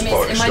get trace. this I mean,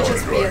 party it might started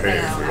just be right a thing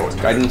here if we now. want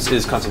to. Guidance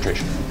is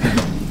concentration.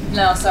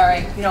 No,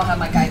 sorry, we don't have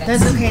my guidance.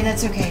 That's okay,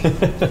 that's okay.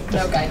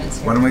 No guidance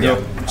here. Why don't we go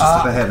just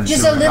up ahead and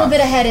Just see a what we little got? bit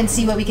ahead and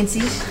see what we can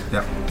see.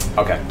 Yep.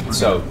 Okay,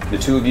 so the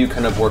two of you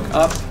kind of work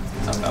up.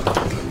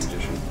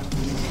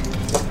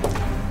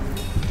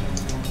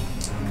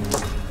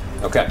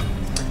 Okay.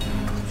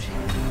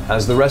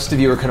 As the rest of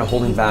you are kind of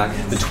holding back,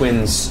 the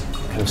twins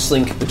kind of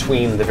slink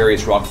between the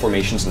various rock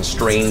formations and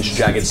strange,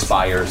 jagged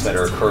spires that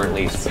are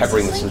currently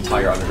peppering this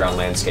entire underground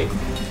landscape.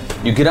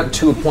 You get up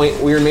to a point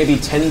where you're maybe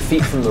 10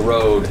 feet from the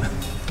road,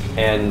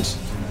 and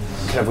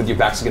kind of with your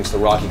backs against the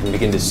rock, you can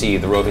begin to see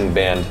the roving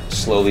band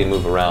slowly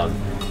move around.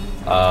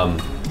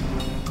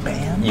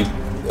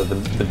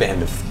 The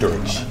band of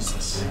Duergar.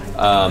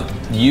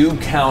 You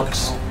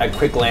count at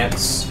quick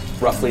glance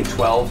roughly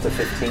 12 to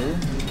 15.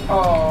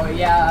 Oh,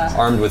 yeah.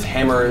 Armed with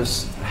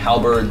hammers,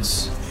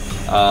 halberds.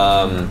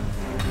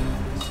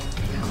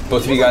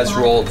 Both of you guys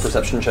roll a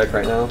perception check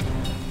right now.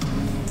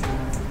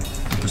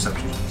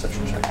 Perception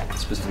check,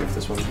 specifically for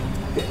this one.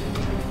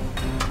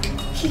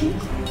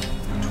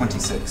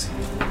 26.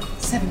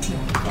 17.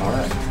 All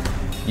right.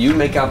 You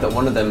make out that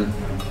one of them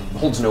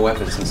holds no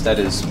weapons, instead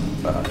is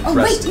Oh,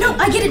 dressed wait, no,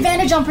 I get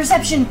advantage on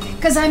perception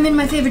because I'm in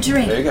my favorite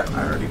terrain. There you go.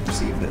 I already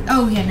perceived it.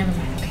 Oh, yeah, never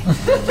mind.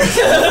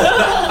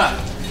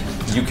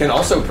 Okay. You can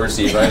also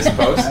perceive, I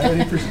suppose.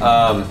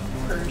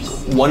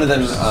 One of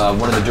them,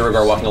 one of the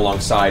Duergar walking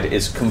alongside,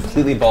 is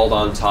completely bald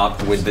on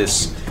top with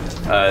this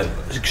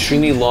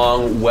extremely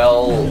long,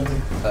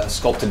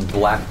 sculpted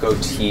black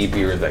goatee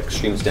beard that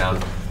streams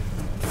down.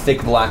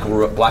 Thick black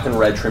and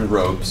red trimmed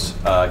robes,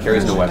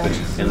 carries no weapon,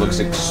 and looks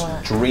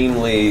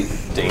extremely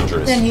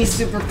dangerous. Then he's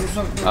super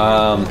perceptive.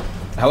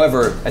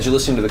 However, as you're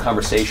listening to the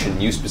conversation,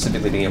 you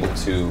specifically being able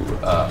to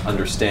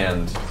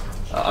understand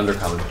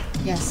Undercommon.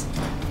 Yes.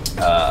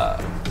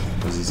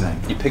 What is he saying?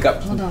 You pick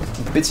up Hold on.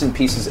 bits and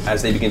pieces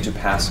as they begin to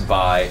pass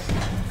by,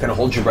 kind of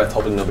hold your breath,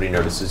 hoping nobody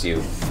notices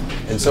you.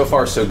 And so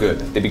far, so good.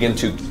 They begin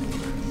to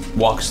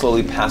walk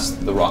slowly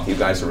past the rock you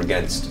guys are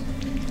against.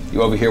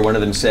 You overhear one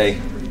of them say,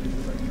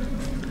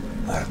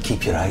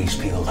 "Keep your eyes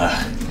peeled.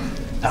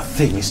 That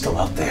thing is still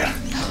out there."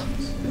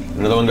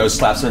 Another one goes,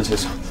 slaps him and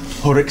says,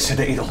 "Horik said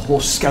to eat a whole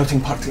scouting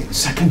party in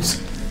seconds."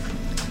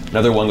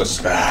 Another one goes,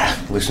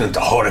 "Listening to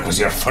Horik was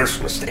your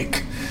first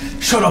mistake.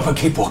 Shut up and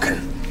keep walking."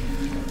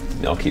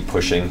 And they'll keep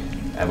pushing,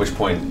 at which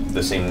point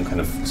the same kind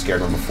of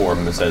scared one before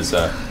him says,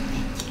 "Well,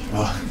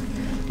 I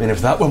mean,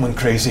 if that one went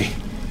crazy,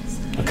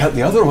 look at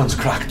the other one's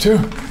cracked too.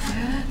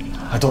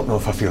 I don't know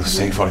if I feel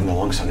safe running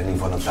alongside any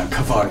one of that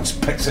caverns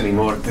picks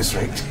anymore at this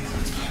rate."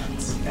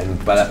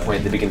 And by that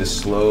point, they begin to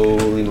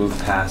slowly move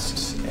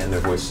past, and their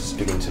voices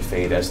begin to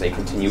fade as they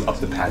continue up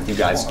the path you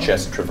guys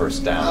just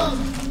traversed down,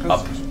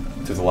 up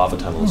through the lava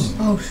tunnels.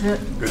 Oh, shit.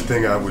 Good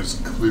thing I was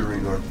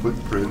clearing our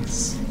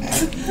footprints.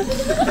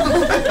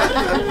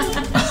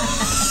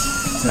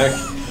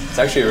 It's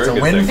actually a very It's a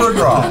good win thing. for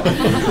Grog.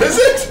 Is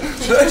it?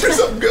 Did I do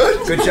something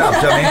good? Good job,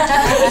 dummy. Did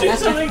I do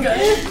something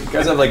good? You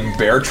guys have like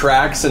bear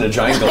tracks and a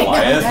giant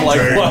Goliath.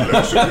 Like what?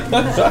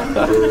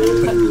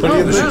 Look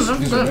at this.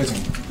 These are amazing.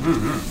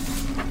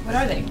 What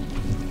are they?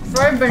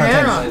 Fried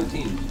banana.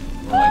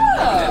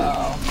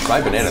 Oh.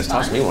 Fried bananas.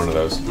 Toss me one of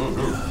those.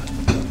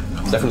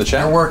 Is that from the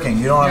chat? You're working.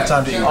 You don't have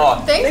time to eat.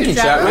 Oh, thank you,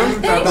 chat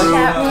room. Thanks,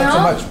 chat room. Thanks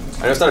so much.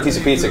 I know it's not a piece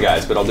of pizza,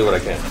 guys, but I'll do what I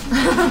can.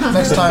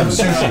 Next time,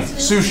 sushi.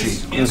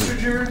 Sushi.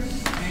 Integer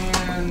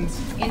and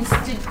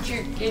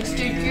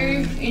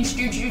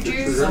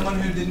someone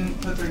who didn't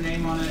put their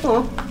name on it.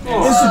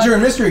 Integer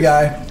mystery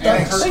guy. And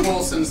Thanks. Kurt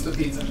Colson's the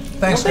pizza.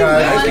 Thanks,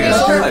 guys. Thank you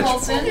so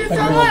much. Thank you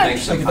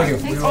so Thank you.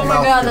 Thank you. Oh my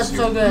god, that's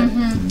so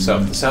good. So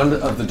the sound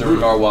of the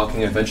Duergar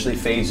walking eventually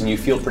fades, and you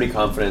feel pretty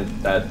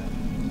confident that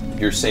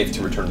you're safe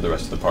to return to the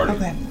rest of the party.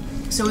 Okay.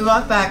 So we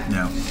walk back.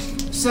 No.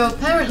 So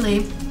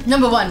apparently,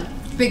 number one,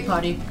 big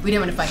party. We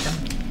didn't want to fight them.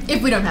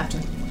 If we don't have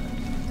to.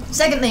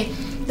 Secondly,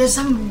 there's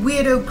some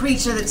weirdo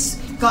creature that's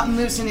gotten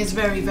loose and is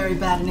very, very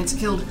bad, and it's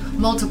killed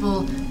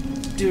multiple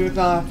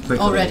Duergar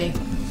already.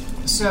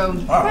 So,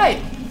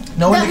 right.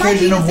 No That might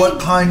indication be of the what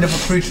thing- kind of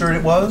a creature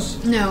it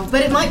was? No,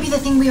 but it might be the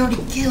thing we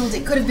already killed.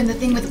 It could have been the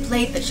thing with the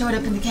plate that showed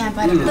up in the camp.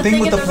 I don't know. The thing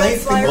with the plate?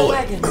 Flyer Bullet.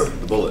 wagon.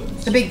 The bullet.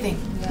 The big thing.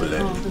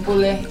 The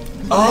bullet.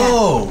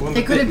 Oh!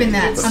 It could have been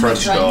that. The I'm not French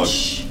sure. dog.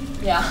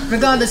 Yeah.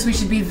 Regardless, we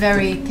should be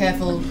very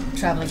careful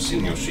traveling. I've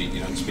seen your sheet,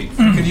 you don't speak.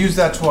 We could use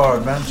that to our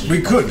advantage.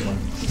 We could.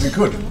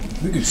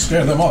 We could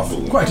scare them off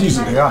quite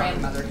easily. Yeah.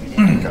 Grandmother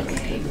who did.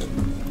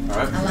 All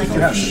right. I like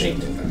Yes.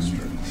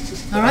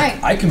 it. All right.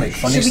 I can make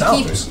funny Should we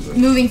sounds. keep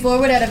moving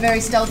forward at a very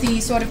stealthy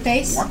sort of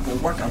pace?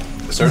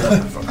 Certainly.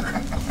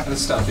 At a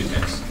stealthy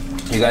pace.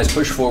 You guys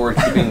push forward,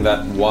 keeping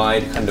that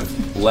wide kind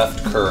of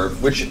left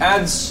curve, which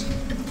adds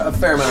a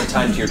fair amount of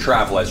time to your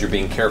travel as you're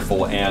being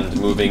careful and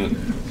moving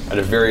at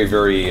a very,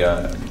 very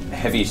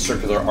heavy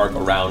circular arc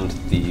around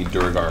the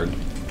Duergar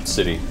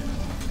city.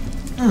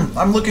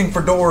 I'm looking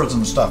for doors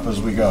and stuff as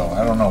we go.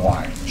 I don't know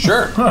why.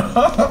 Sure.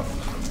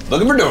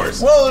 Looking for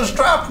doors. Well, there's a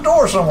trap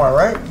door somewhere,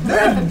 right?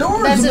 There's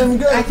doors That's in them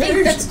good I think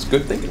caves. that's It's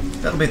good thinking.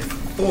 That'll be the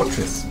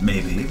fortress,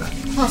 maybe. But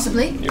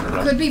possibly. You don't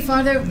know. Could be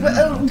farther.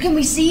 Can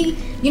we see,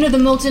 the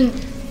molten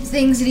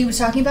things that he was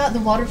talking about? The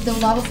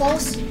lava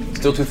falls?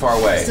 Still too far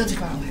away. Still too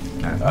far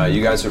away.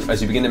 You guys,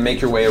 as you begin to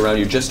make your way around,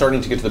 you're just starting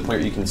to get to the point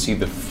where you can see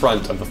the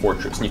front of the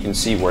fortress, and you can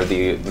see where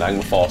the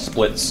magma fall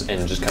splits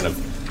and just kind of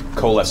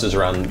coalesces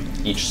around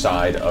each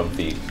side of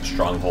the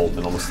stronghold,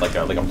 and almost like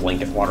a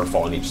blanket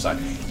waterfall on each side.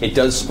 It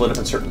does split up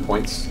at certain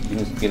points. You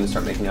can begin to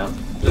start making out.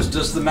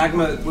 Does the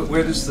magma?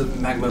 Where does the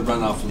magma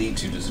runoff lead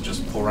to? Does it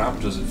just pour out?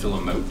 Does it fill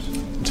a moat?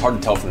 It's hard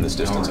to tell from this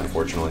distance,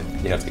 unfortunately.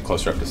 You have to get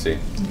closer up to see.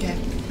 Okay.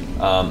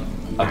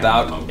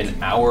 About an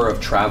hour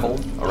of travel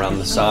around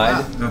the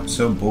side. I'm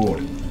so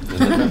bored.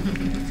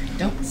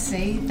 Don't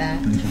say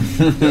that.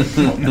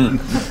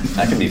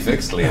 That can be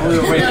fixed, Leah.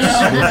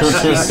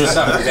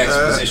 Stop the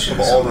exposition. Of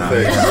all the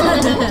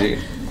things. Indeed.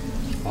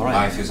 All right.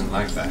 Life isn't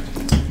like that.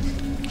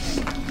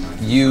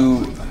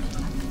 You.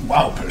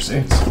 Wow,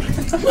 Percy.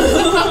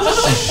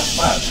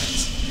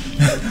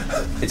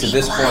 It's at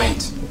this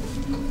point,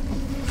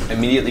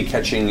 immediately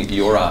catching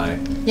your eye,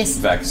 Yes.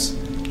 Vex,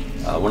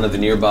 one of the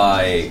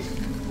nearby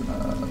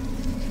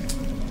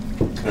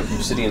kind of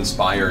obsidian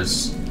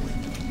spires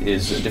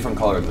is a different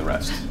color than the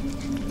rest.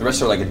 The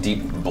rest are like a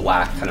deep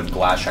black, kind of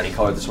glass shiny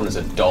color. This one is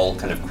a dull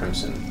kind of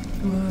crimson.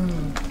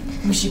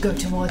 We should go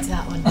towards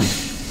that one.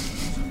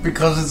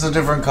 Because it's a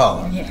different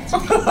color. Yeah.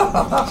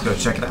 Let's go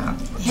check it out.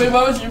 Wait,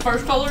 what was your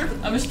first color?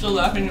 I'm still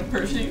laughing at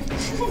Percy.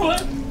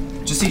 What?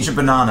 Just eat your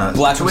banana.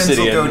 Black Twins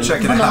obsidian. will go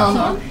check it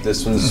out.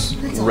 This one's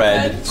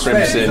red, Because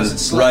crimson,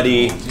 it's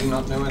ruddy. Do you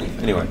not know anything?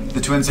 Anyway, The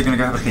twins are gonna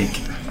go have a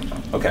peek.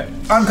 okay.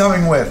 I'm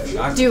coming with.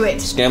 Do it.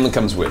 Scanlan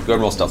comes with. Go ahead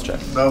and roll stealth check.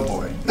 Oh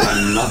boy.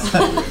 I'm not.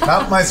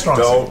 Not my strong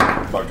Don't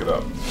suit. fuck it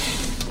up.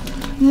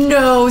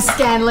 No,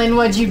 Scanlan,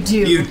 what'd you do?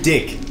 You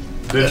dick.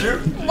 Did you?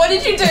 What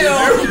did you do? You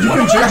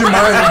can change your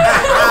mind.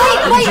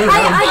 Wait,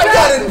 I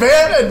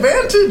got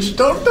advantage,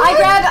 don't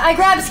I? I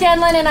grab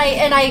Scanlan and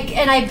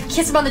I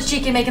kiss him on the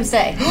cheek and make him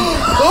stay.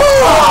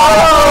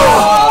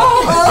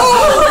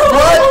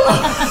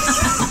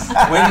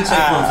 When to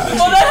take one for the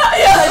Well, team?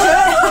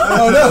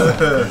 Oh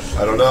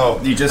no. I don't know.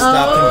 You just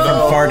stopped him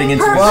from farting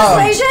into his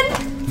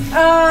Persuasion?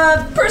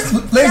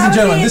 Ladies and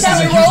gentlemen, this is a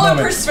That huge we roll a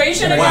moment.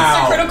 persuasion Wow.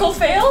 against a critical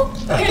fail?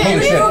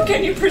 Holy shit.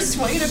 Can you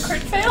persuade a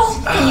crit fail?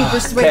 Can you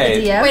persuade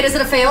Okay. the DM? Wait, is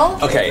it a fail?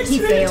 Okay. He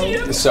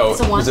failed. So,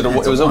 It's a one. it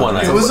was a one.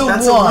 It was a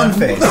That's one. a one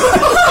face.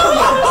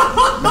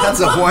 That's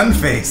a one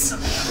face.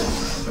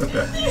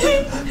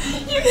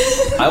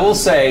 I will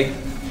say,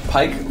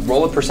 Pike,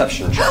 roll a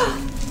perception check.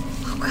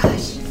 Oh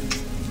gosh.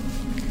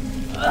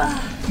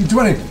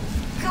 20.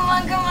 Come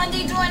on,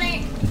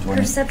 D20.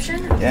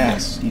 Perception?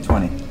 Yes,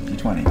 D20.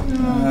 D20.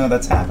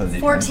 That's half of the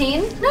D20.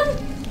 14?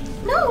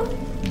 No.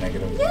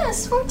 Negative.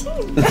 Yes,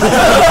 14.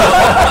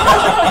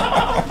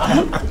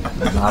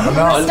 Not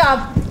enough.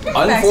 Stop.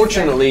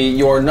 Unfortunately,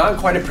 you're not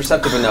quite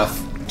perceptive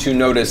enough to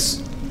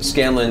notice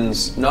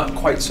Scanlan's not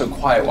quite so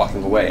quiet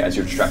walking away as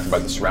you're distracted by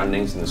the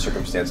surroundings and the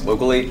circumstance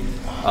locally.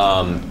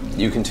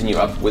 You continue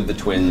up with the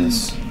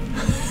twins,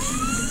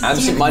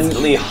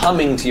 absent-mindedly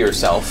humming to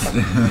yourself.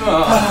 The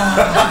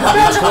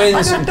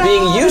twins,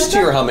 being used to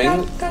your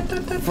humming,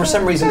 for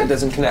some reason it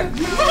doesn't connect.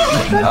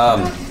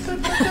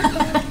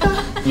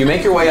 You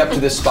make your way up to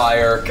this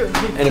spire,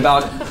 and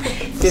about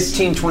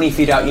 15, 20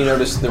 feet out, you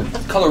notice the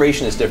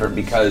coloration is different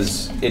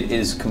because it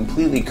is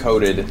completely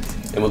coated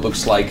in what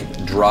looks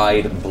like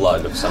dried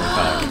blood of some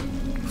kind.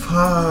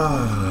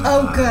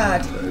 Oh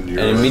God. And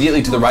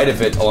immediately to the right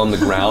of it, along the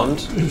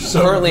ground,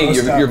 currently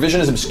your vision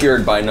is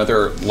obscured by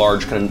another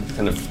large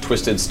kind of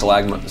twisted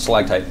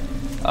stalactite,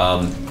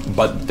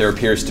 but there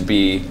appears to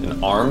be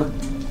an arm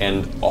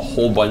and a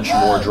whole bunch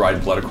more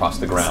dried blood across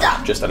the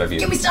ground, just out of view.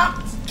 Can we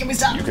stop? Can we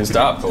stop? You can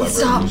stop.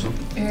 Stop.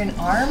 You're an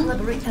arm?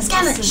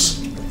 Scanlan.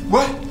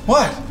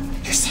 What?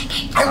 You're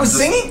singing. I was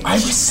singing? I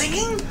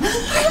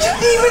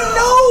didn't even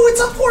know!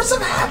 It's a force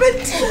of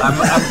habit!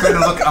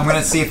 I'm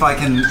gonna see if I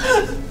can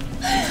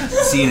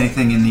see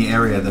anything in the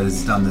area that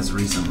has done this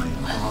recently.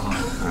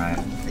 Alright.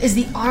 Is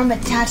the arm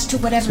attached to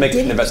whatever Let's make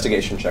did an it?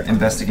 investigation check.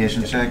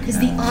 Investigation check? Is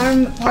the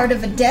arm part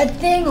of a dead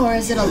thing or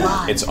is it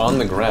alive? It's on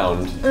the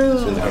ground.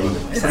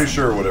 Pretty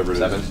sure whatever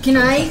it is. Can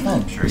I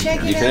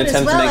check You it can out as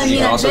attempt well? to make. You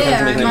can also attempt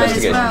to make an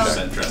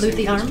investigation check. Loot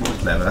the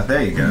arm.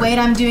 There you go. Wait,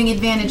 I'm doing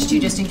advantage too,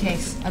 just in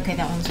case. Okay,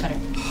 that one's better.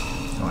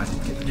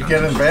 You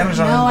get advantage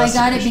on No, I investigation.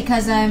 got it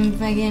because I'm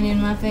fucking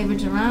in my favorite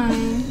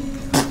terrain.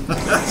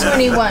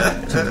 21.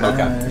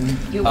 Okay.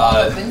 You walk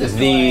up in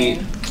the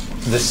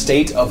The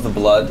state of the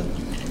blood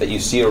that you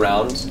see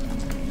around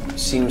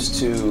seems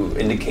to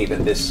indicate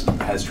that this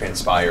has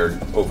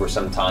transpired over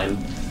some time.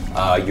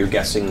 You're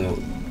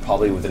guessing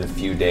probably within a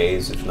few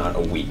days, if not a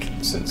week,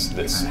 since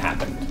this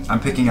happened. I'm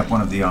picking up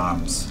one of the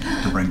arms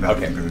to bring back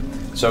to the group.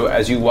 So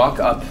as you walk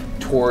up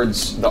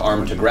towards the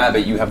arm to grab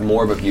it, you have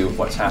more of a view of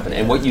what's happened.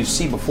 And what you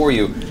see before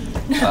you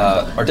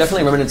are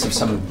definitely remnants of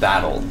some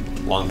battle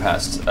long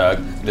past.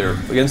 They're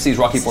against these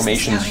rocky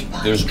formations.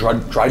 There's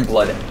dried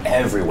blood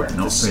everywhere.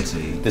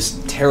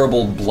 This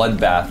terrible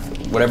bloodbath,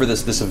 whatever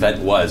this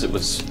event was, it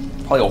was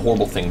probably a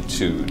horrible thing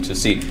to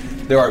see.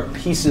 There are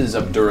pieces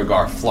of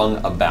Duergar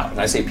flung about.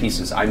 And I say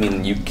pieces, I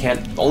mean you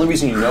can't, the only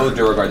reason you know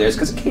Duergar there is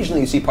because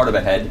occasionally you see part of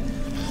a head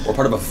or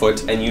part of a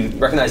foot, and you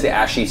recognize the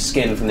ashy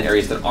skin from the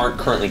areas that aren't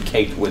currently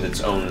caked with its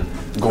own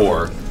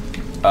gore.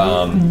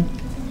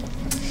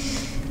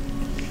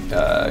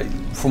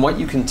 From what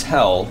you can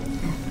tell,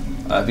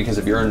 because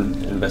of your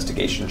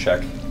investigation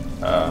check,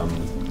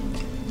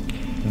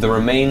 the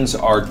remains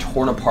are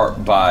torn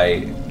apart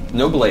by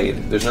no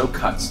blade, there's no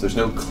cuts, there's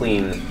no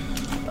clean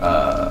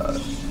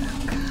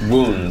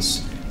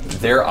wounds.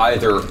 They're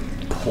either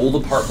pulled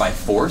apart by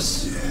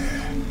force,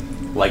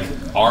 like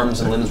arms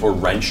and limbs were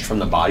wrenched from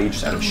the body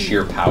just out of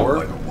sheer power.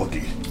 Like a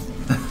Wookiee.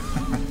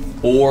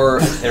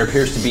 Or there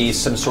appears to be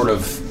some sort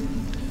of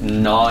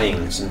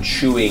gnawing, some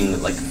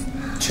chewing, like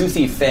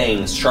toothy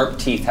fangs, sharp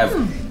teeth have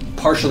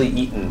partially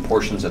eaten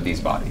portions of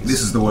these bodies. This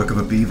is the work of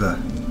a beaver.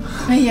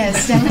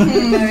 Yes,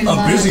 definitely very A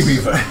busy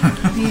beaver.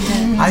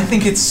 Beaver. I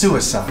think it's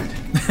suicide.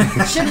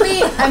 Should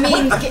we? I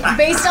mean,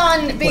 based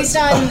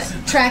on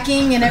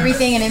tracking and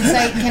everything and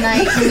insight,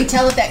 can we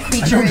tell if that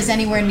creature is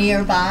anywhere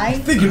nearby? I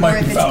think it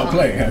might be foul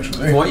play,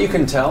 actually. From what you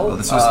can tell,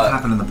 this was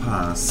happened in the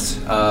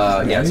past.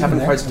 Yeah, it's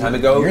happened quite some time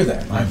ago. You're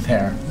there. I'm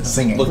there,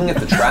 singing. Looking at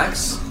the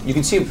tracks, you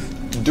can see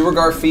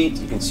Duergar feet.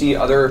 You can see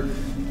other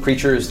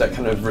creatures that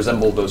kind of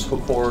resemble those hook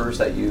horrors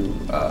that you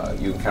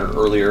encountered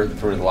earlier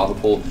through the lava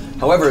pool.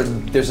 However,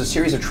 there's a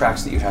series of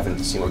tracks that you haven't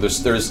seen.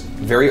 There's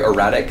very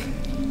erratic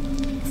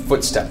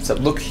footsteps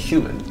that look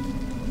human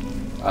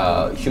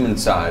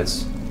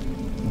size,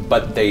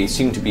 but they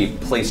seem to be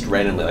placed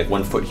randomly, like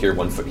 1 foot here,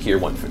 1 foot here,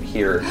 1 foot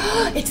here.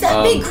 It's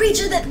that big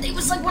creature that it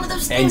was like one of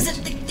those things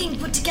that the thing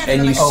put together.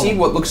 And you like, see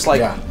what looks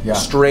like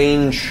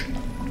strange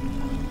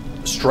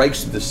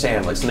strikes through the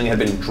sand, like something had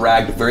been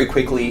dragged very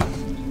quickly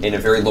in a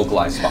very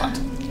localized spot,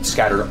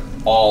 scattered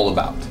all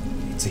about.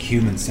 It's a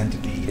human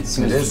centipede. It's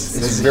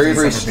very,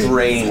 very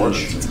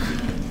strange.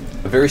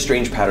 A very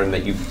strange pattern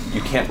that you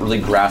can't really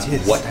grasp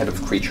what type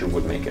of creature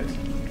would make it.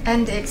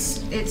 And it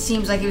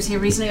seems like it was here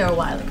recently or a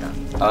while ago.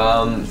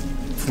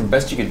 From the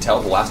best you can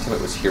tell, the last time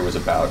it was here was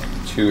about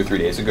 2 or 3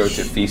 days ago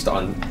to feast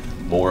on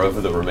more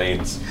of the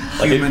remains.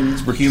 Like human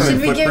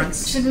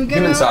footprints? Should we get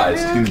human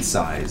sized. Human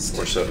sized.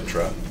 Or set a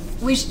trap.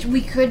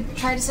 We could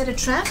try to set a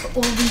trap,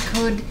 or we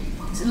could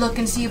look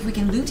and see if we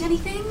can loot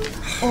anything,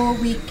 or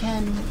we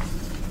can.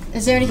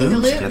 Is there anything to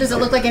loot? Does it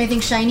look like anything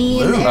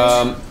shiny in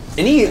there?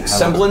 Any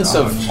semblance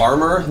of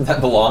armor that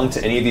belonged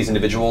to any of these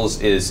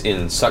individuals is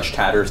in such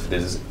tatters that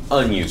it is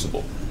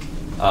unusable.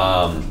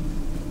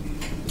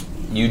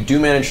 You do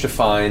manage to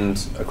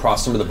find,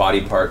 across some of the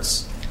body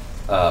parts,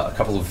 a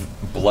couple of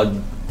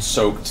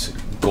blood-soaked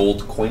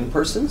gold coin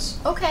purses.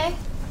 Okay.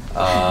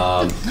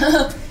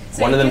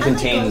 One of them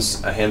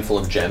contains a handful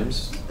of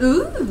gems.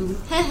 Ooh.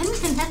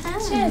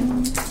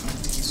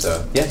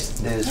 So, yes,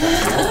 it is.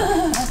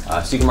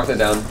 So you can mark that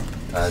down.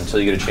 until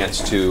you get a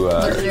chance to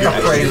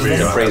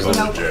appraise them.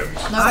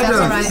 I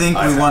don't think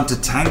we want to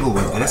tangle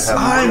with this. What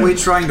are we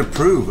trying to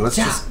prove? Let's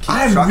just keep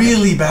I'm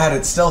really bad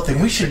at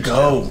stealthing. We should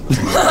go.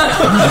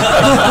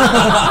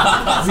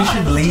 We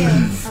should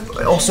leave.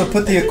 Also,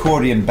 put the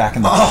accordion back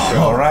in the pocket,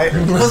 all right?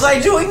 Was I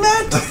doing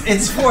that?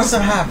 It's force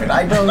of habit.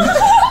 I don't...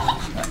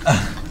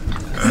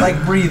 It's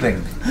like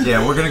breathing.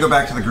 Yeah, we're going to go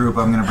back to the group.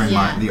 I'm going to bring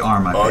the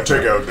arm. I'll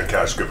take out the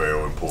cask of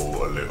ale and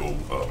pour a little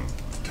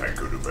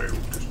tankard of ale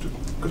just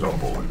because I'm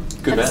bored.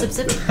 Good man.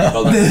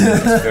 Well,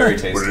 that's very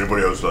tasty. Would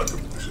anybody else like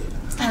them?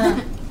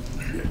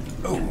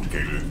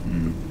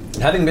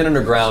 Having been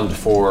underground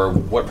for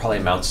what probably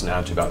amounts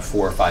now to about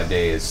 4 or 5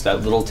 days,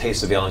 that little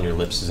taste of ale on your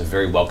lips is a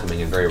very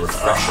welcoming and very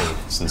refreshing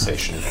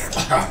sensation.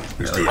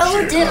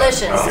 Oh,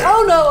 delicious.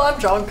 Oh no, I'm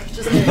drunk.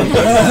 Just kidding.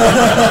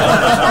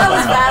 That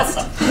was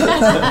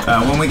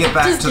fast. When we get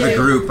back to the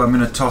group, I'm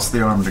going to toss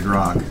the arm to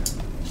Grog.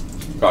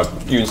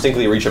 You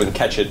instinctively reach up and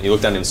catch it, and you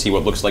look down and see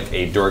what looks like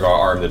a Duergar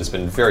arm that has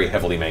been very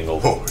heavily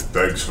mangled. Oh,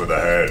 thanks for the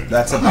hand.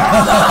 That's a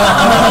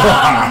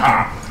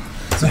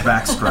It's a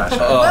back scratch.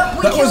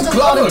 That was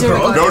clever,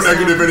 Grog. No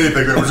negative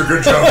anything. That was a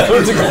good job.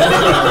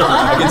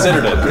 I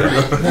considered it.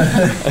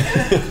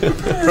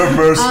 Have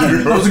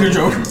mercy. That was a good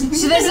joke.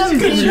 So there's some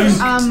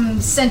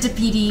big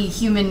centipede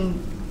human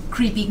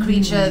creepy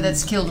creature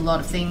that's killed a lot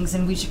of things,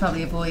 and we should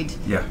probably avoid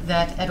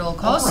that at all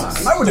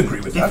costs. I would agree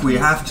with that. If we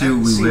have to,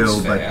 we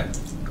will, but...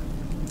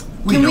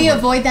 Can we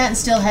avoid that and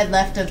still head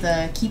left of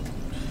the keep?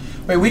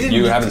 Wait, we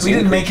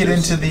didn't make it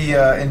into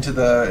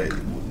the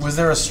was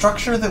there a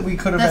structure that we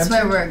could have That's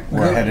entered? where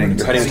we're heading.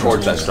 You're heading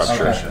towards that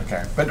structure.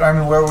 Okay. But I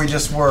mean, where we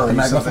just were. The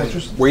magma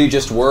fortress? Where you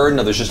just were?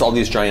 No, there's just all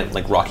these giant,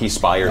 like, rocky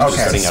spires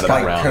just sitting out of the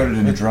ground. Coated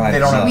in dry. They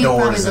don't have We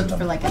doors. probably looked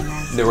for like a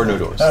nest. There were no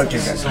doors. Okay,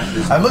 good.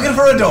 I'm looking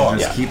for a door.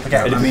 Yeah.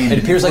 Okay. It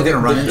appears like there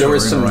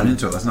was some,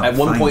 Let's not at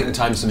one find point it. in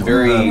time, some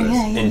very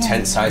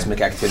intense seismic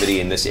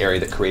activity in this area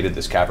that created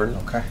this cavern.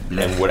 Okay.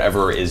 And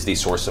whatever is the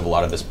source of a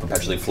lot of this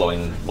perpetually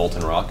flowing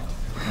molten rock.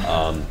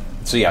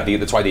 So yeah,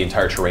 that's why the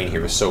entire terrain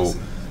here is so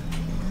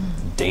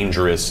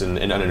dangerous and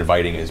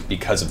uninviting, is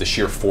because of the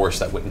sheer force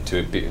that went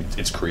into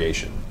its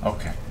creation.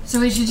 Okay. So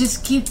we should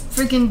just keep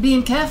freaking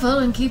being careful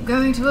and keep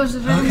going towards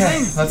the very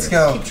thing. Let's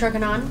go. Keep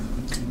trucking on.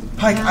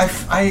 Pike,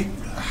 I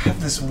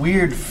have this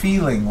weird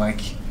feeling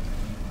like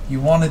you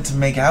wanted to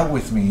make out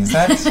with me. Is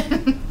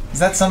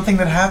that something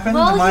that happened?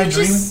 Well, Am I you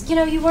dreaming? just,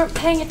 you weren't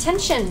paying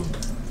attention.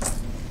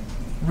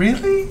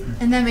 Really?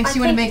 And that makes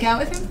you want to make out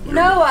with him?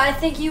 No, I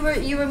think you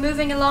were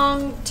moving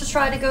along to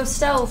try to go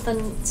stealth,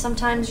 and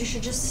sometimes you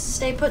should just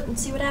stay put and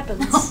see what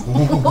happens.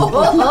 Well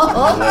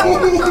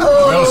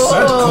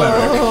said,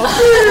 cleric.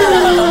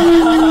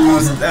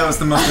 That was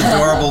the most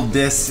adorable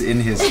diss in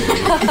history.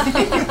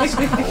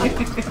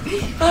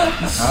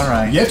 All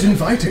right. Yet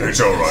inviting.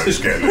 It's all right,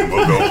 Scanlan.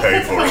 We'll go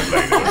pay for it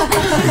later.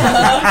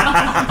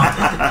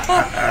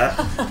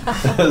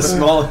 A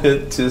small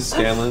hit to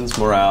Scanlan's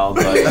morale,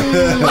 but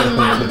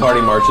the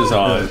party marches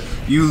on.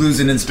 You lose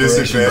an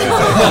inspiration.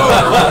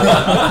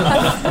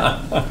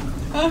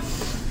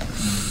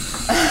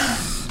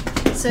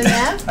 So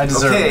yeah? I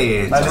deserve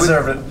it. I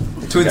deserve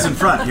it. Twins in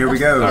front. Here we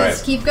go. All right.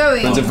 Let's keep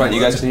going. Twins in front.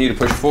 You guys continue to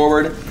push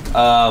forward.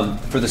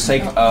 For the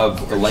sake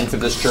of the length of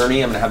this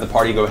journey, I'm going to have the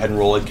party go ahead and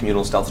roll a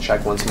communal stealth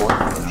check once more. All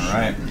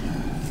right.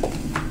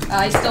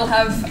 I still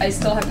have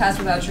pass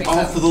without trace.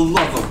 Oh, for the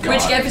love of God!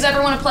 Which gives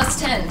everyone a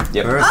 +10.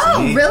 Yep.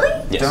 Oh, really?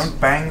 Yes. Don't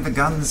bang the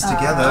guns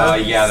together.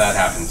 Yeah, that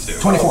happened too.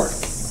 24.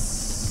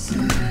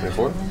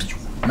 24?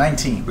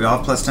 19. We all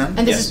have +10?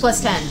 And this is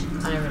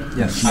 +10 on everything.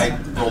 Yes. I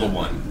rolled a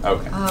 1.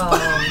 Okay.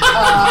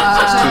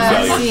 That's 2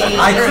 failures. see.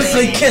 I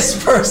quickly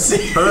kiss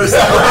Percy. Percy.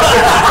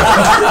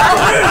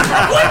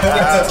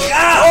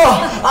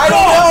 I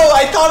don't know.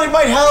 I thought it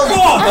might help. You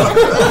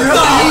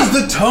have to use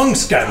the tongue,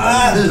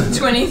 Scanlan.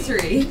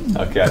 23.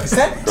 Okay. Is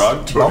that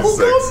Grog?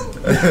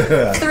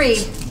 26.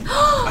 3.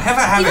 I have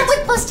a habit. Even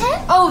with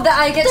 +10? Oh,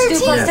 I get to do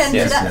 13. +10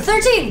 Yes, for that. yes.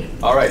 13.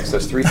 All right, so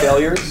that's 3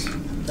 failures.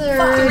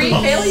 3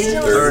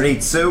 failures?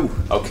 32.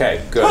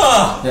 Okay, good.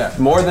 Yeah.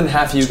 More than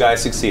half of you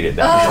guys succeeded.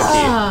 That was the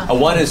key. A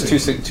 1 is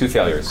two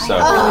failures. So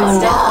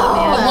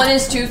A 1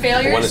 is 2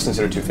 failures? 1 is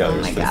considered 2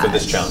 failures for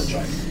this challenge.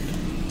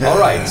 All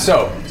right,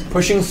 so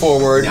pushing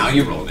forward,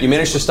 you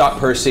managed to stop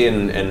Percy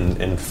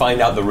and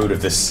find out the root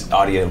of this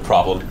audio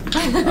problem.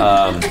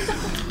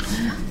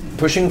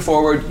 Pushing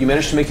forward, you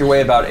managed to make your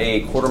way about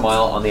a quarter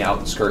mile on the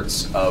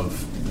outskirts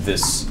of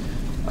this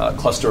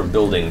cluster of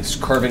buildings.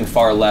 Curving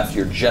far left,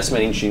 you're just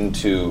managing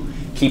to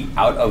keep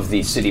out of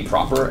the city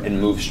proper and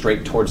move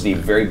straight towards the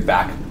very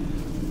back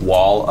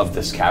wall of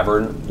this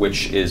cavern,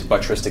 which is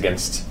buttressed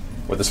against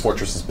what this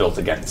fortress is built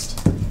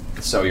against.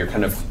 So you're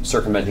kind of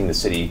circumventing the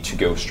city to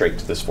go straight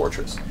to this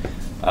fortress.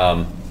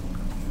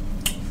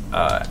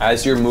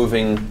 As you're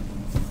moving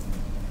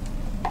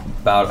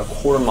about a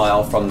quarter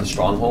mile from the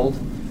stronghold,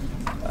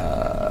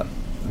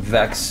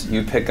 Vex,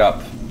 you pick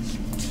up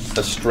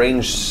a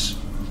strange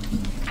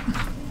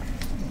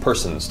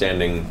person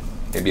standing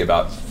maybe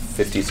about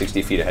 50,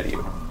 60 feet ahead of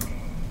you.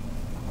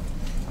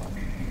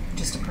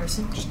 Just a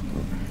person? Just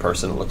a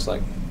person, it looks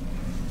like.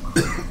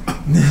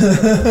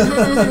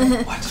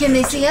 Can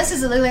they see us?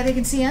 Does it look like they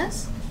can see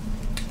us?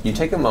 You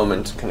take a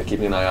moment, kind of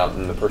keeping an eye out,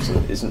 and the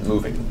person isn't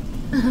moving.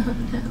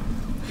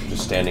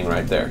 Just standing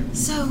right there.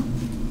 So,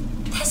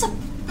 there's a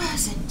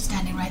person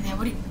standing right there.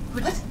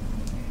 What?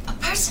 A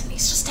person?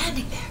 He's just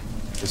standing there.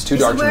 It's too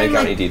dark to make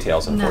out any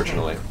details,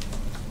 unfortunately.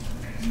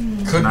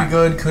 Could be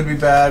good, could be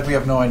bad. We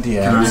have no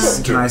idea.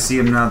 Can I see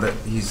him now that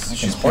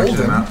she's pointed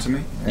him out to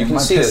me? You can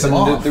see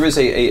that there is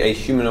a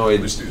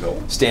humanoid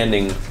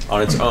standing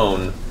on its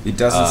own. It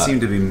doesn't seem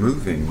to be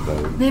moving,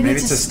 though. Maybe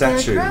it's a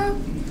statue.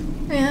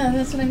 Yeah,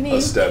 that's what I mean.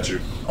 A statue.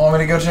 Want me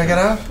to go check it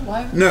out?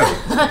 Why? No,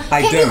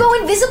 I Can you go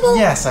invisible?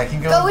 Yes, I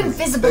can go. Go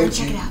invisible and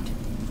check it out.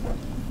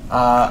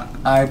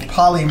 I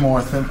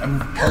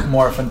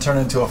polymorph and turn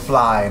into a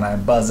fly, and I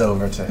buzz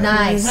over to him.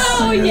 Nice.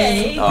 Oh,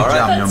 yay. All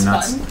right.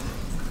 That's fun.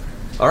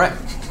 All right.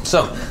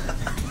 So.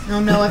 I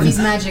don't know if he's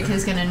magic.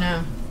 Who's gonna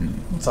know?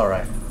 It's all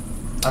right.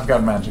 I've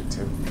got magic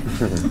too.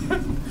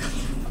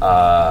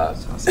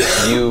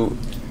 You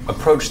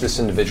approach this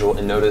individual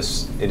and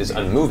notice it is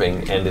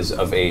unmoving and is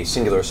of a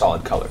singular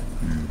solid color.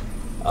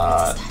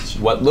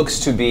 What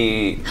looks to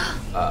be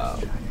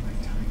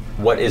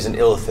what is an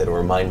illithid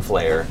or mind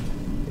flayer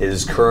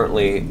is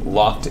currently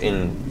locked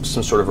in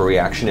some sort of a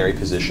reactionary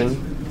position,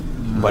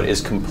 but is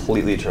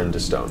completely turned to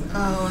stone.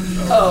 Oh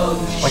no.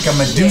 Like a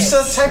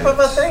Medusa type of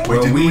a thing?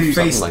 Well, we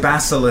faced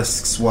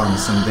basilisks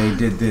once, and they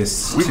did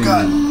this. We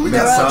got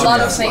There are a lot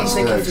of things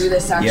that can do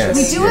this, actually. Yes.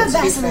 We do have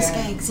basilisk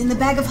eggs in the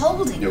bag of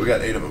holding. Yeah, we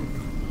got 8 of them.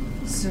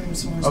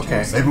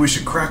 Okay. Maybe we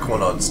should crack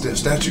one on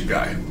statue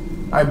guy.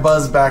 I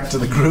buzz back to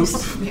the group.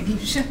 Maybe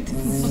you should.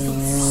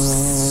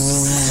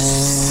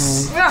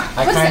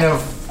 I kind of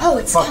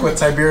fuck with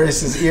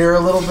Tiberius's ear a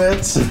little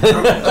bit.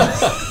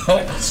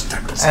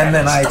 And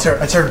then I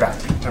turn back.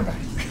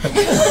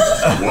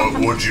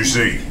 What'd you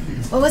see?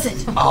 What was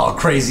it? Oh, a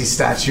crazy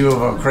statue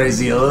of a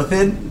crazy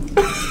illithid.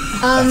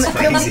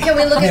 Can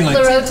we look at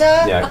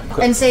Clarota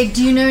and say,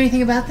 do you know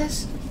anything about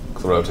this?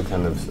 Clarota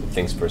kind of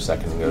thinks for a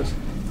second and goes,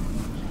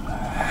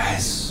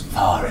 as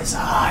far as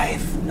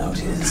I've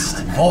noticed,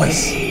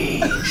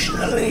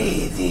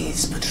 occasionally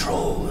these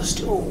patrols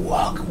do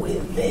walk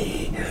with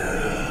a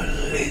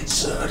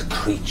lizard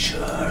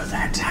creature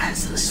that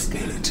has this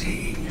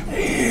ability.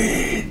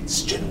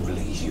 It's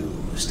generally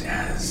used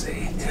as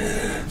a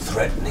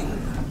threatening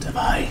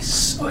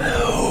device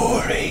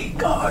or a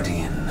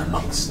guardian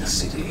amongst the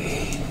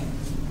city.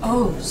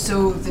 Oh,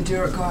 so the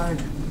Duergar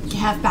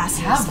have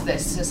basilisks. Have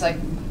this. It's like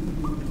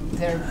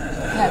their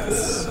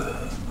pets.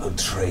 A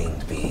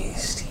trained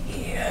beast,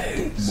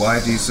 yes.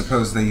 Why do you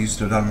suppose they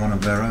used it on one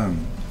of their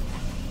own?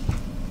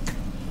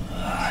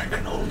 I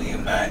can only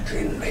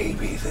imagine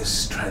maybe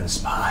this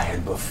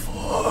transpired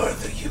before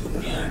the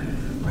Union.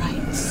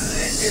 Right.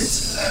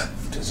 It's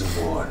left as a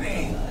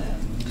warning.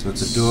 So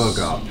it's a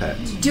Duergar pet.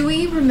 Do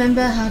we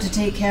remember how to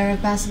take care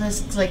of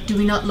basilisks? Like, do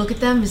we not look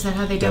at them? Is that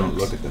how they don't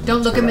look at them?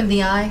 Don't look That's them in correct.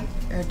 the eye?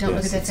 Or don't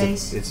look at their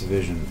face? It's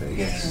vision based.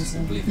 Yes, I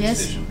believe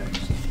Yes? it's vision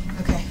based.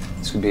 Okay.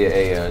 this could be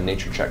a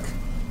nature check.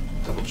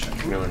 Double check.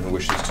 Anyone who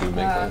wishes to make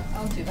that.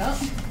 I'll do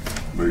that.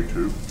 Me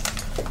too.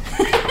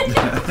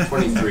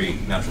 23,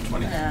 natural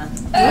 20. Yeah.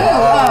 Oh,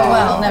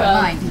 well, never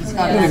mind. He's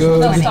got Yeah, it.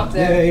 let's stop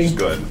there. Just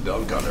go ahead and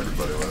dunk on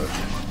everybody with it.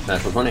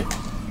 Natural 20.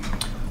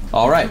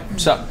 All right,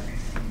 so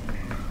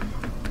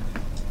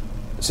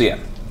yeah,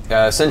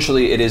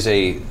 essentially it is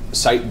a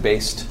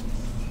site-based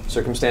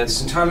circumstance.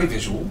 It's entirely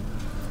visual.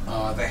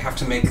 They have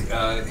to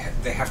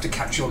they have to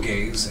catch your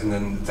gaze, and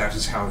then that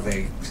is how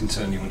they can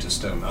turn you into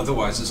stone.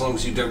 Otherwise, as long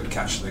as you don't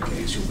catch their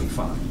gaze, you'll be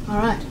fine. All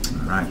right.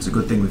 All right, it's a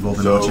good thing we've all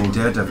been watching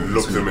Daredevil.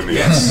 Look them in the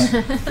Yes.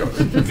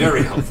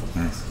 Very helpful.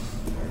 Yes.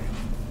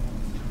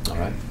 All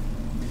right.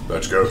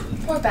 Let's go.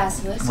 Poor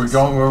basilisk. We're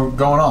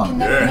going on.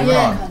 Moving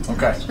on.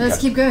 Okay. Let's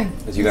keep going.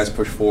 As you guys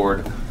push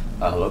forward,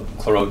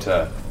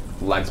 Clarota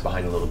lags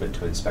behind a little bit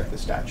to inspect the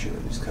statue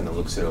and just kind of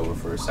looks it over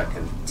for a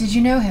second. Did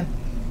you know him?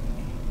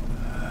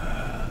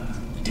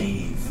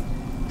 Dave.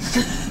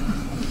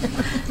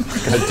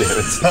 God damn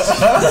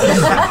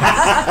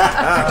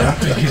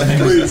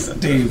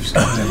it. Dave's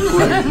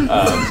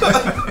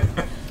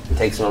It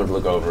takes a moment to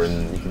look over,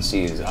 and you can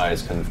see his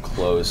eyes kind of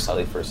close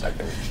slightly for a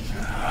second.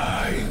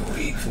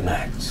 We've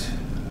met.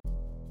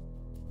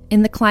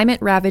 In the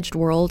climate-ravaged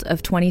world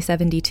of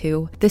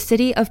 2072, the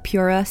city of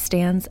Pura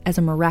stands as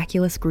a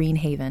miraculous green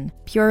haven.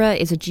 Pura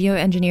is a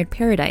geoengineered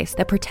paradise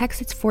that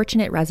protects its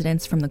fortunate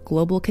residents from the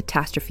global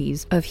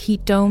catastrophes of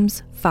heat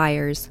domes,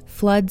 fires,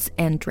 floods,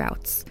 and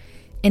droughts.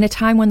 In a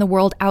time when the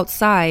world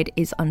outside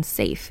is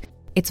unsafe,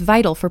 it's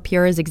vital for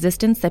Pura's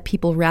existence that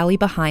people rally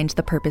behind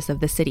the purpose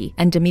of the city,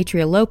 and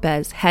Demetria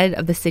Lopez, head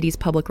of the city's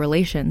public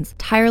relations,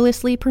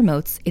 tirelessly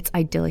promotes its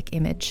idyllic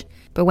image.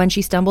 But when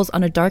she stumbles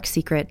on a dark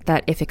secret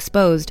that, if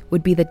exposed,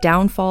 would be the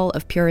downfall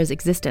of Pura's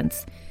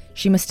existence,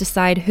 she must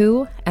decide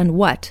who and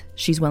what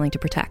she's willing to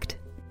protect.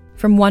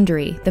 From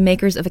Wondery, the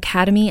makers of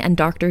Academy and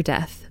Dr.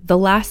 Death, The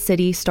Last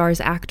City stars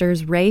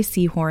actors Ray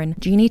Seahorn,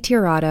 Jeannie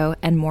Tirado,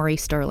 and Maury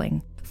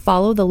Sterling.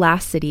 Follow The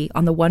Last City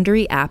on the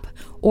Wondery app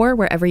or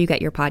wherever you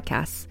get your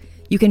podcasts.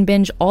 You can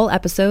binge all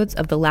episodes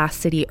of The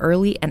Last City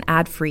early and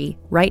ad-free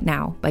right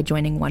now by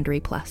joining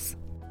Wondery Plus.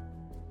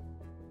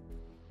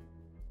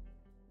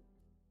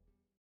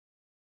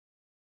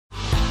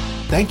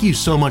 Thank you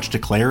so much to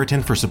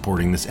Claritin for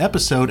supporting this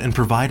episode and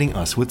providing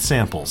us with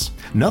samples.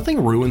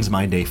 Nothing ruins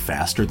my day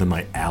faster than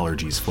my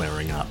allergies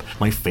flaring up.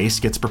 My face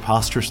gets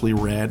preposterously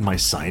red, my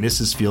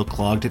sinuses feel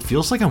clogged, it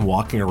feels like I'm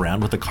walking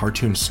around with a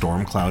cartoon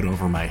storm cloud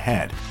over my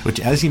head, which,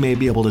 as you may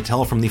be able to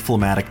tell from the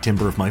phlegmatic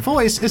timbre of my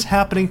voice, is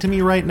happening to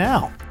me right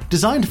now.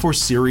 Designed for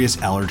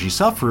serious allergy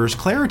sufferers,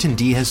 Claritin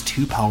D has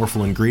 2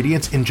 powerful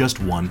ingredients in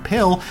just 1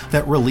 pill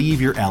that relieve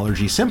your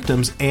allergy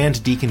symptoms and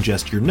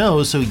decongest your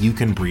nose so you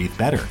can breathe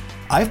better.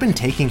 I've been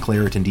taking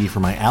Claritin D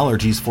for my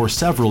allergies for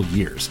several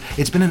years.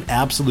 It's been an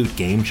absolute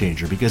game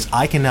changer because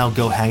I can now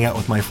go hang out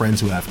with my friends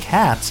who have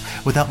cats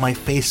without my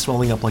face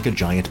swelling up like a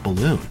giant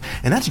balloon.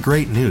 And that's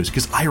great news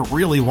because I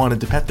really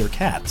wanted to pet their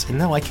cats, and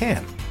now I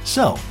can.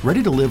 So,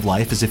 ready to live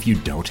life as if you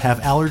don't have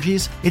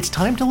allergies? It's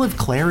time to live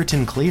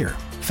Claritin Clear.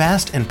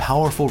 Fast and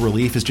powerful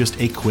relief is just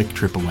a quick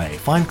trip away.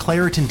 Find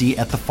Claritin D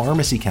at the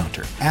pharmacy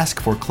counter. Ask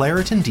for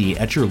Claritin D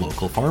at your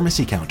local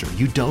pharmacy counter.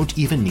 You don't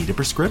even need a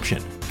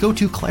prescription. Go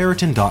to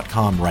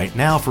Claritin.com right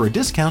now for a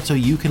discount so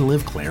you can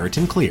live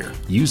Claritin Clear.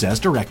 Use as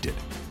directed.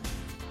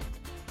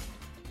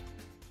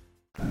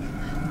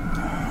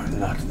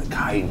 Not the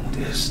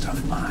kindest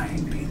of my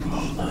people,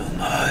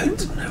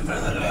 but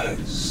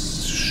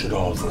nevertheless, should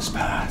all this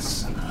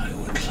pass, I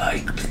would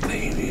like to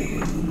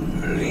maybe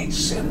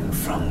release him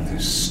from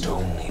this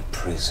stony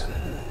prison.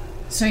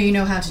 So you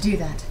know how to do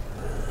that?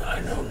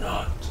 I know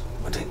not,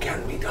 but it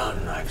can be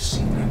done. I've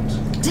seen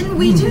it. Didn't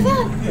we do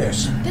that?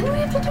 Yes. Didn't we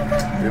have to do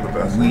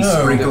that? We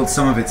sprinkled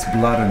some of its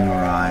blood on your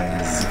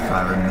eyes, if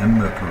I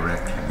remember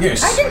correctly.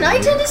 Yes. I didn't. I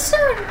turned to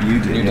stone. You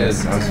did. You did.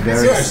 I was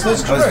very, Yes,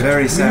 that's I was correct.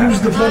 very sad. We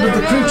used the blood of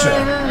the creature.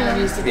 Yeah,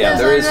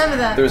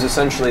 Yes, there is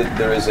essentially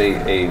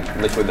a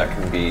liquid that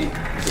can be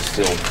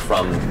distilled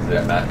from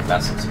the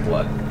vessels of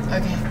blood.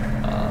 Okay.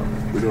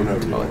 We don't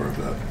have any more of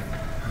that.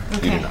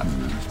 Okay.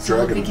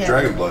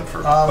 Dragon blood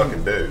for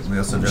fucking days. We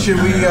also Should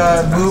we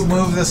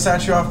move the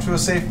statue off to a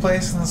safe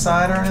place on the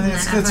side or anything?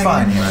 It's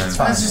fine. It's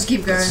fine. Let's just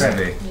keep going. It's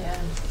heavy. Yeah.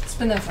 It's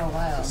been there for a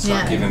while. Let's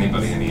not give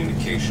anybody any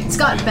indication. It's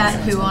got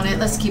bat poo on it.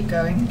 Let's keep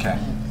going.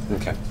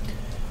 Okay.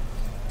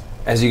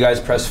 As you guys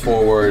press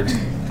forward,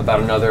 about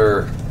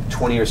another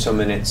 20 or so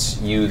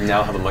minutes, you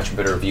now have a much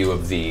better view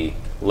of the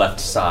left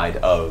side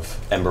of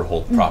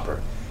Emberhold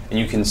proper. And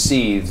you can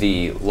see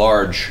the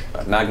large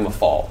magma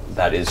fall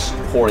that is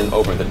pouring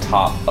over the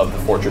top of the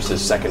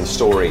fortress's second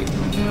story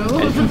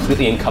and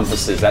completely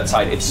encompasses that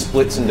side. It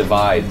splits and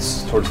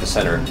divides towards the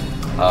center.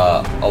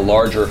 A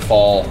larger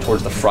fall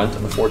towards the front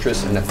of the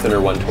fortress and a thinner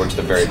one towards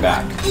the very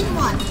back. In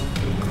one.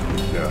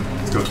 Yeah,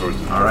 let's go towards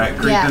the... All right,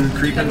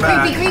 creeping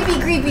back.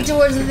 Creepy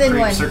towards the thin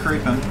one. Creeps are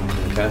creeping.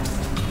 Okay.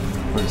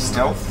 We're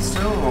stealth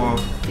still, or?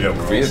 Yeah,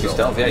 we're For you to be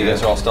stealth. Yeah, you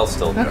guys are all stealth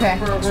still. Okay.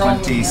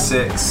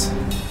 26.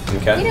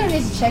 Okay. You don't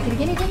need to check it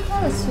again. You didn't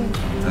tell us to.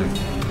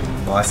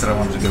 Well, I said I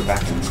wanted to go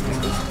back and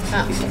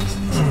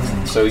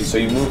Oh. So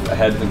you move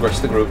ahead, the rest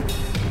of the group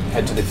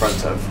head to the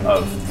front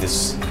of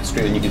this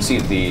screen, and you can see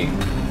the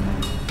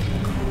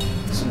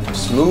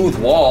smooth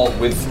wall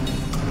with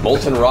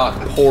molten rock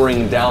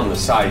pouring down the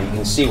side. You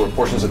can see where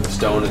portions of the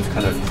stone have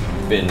kind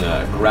of been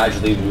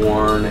gradually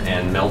worn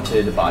and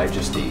melted by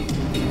just the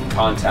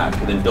contact,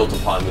 and then built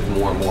upon with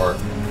more and more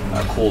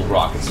cooled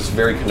rock. It's this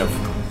very kind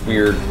of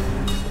weird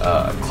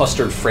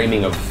clustered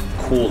framing of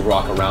cooled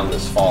rock around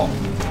this fall.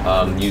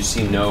 You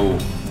see no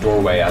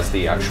doorway as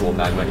the actual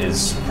magma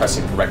is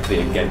pressing directly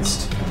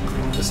against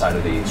the side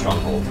of the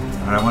stronghold.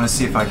 All right, I want to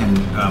see if I can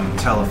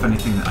tell if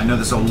anything. I know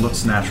this all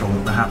looks natural,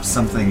 but perhaps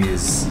something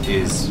is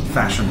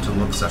fashioned to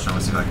look such. I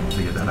want to see if I can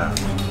figure that out.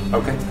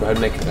 Okay, go ahead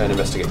and make an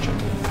investigate check.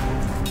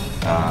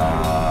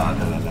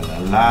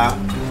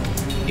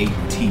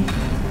 18.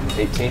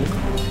 18.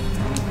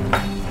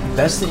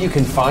 Best that you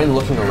can find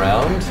looking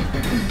around.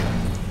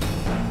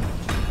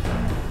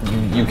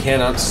 You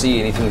cannot see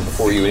anything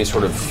before you, any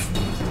sort of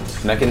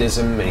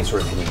mechanism, any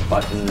sort of hidden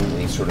button,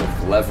 any sort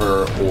of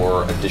lever,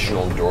 or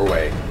additional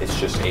doorway. It's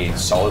just a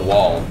solid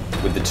wall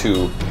with the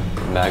two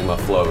magma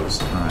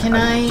flows. Right, Can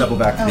I double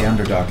back to the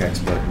Underdog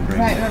expert and bring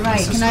Right. the Can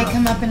sister I up?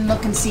 come up and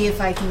look and see if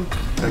I can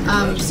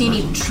see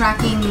any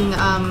tracking,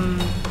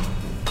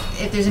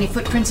 if there's any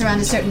footprints around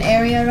a certain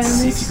area around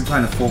See if this? you can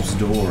find a false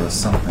door or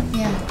something.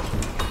 Yeah.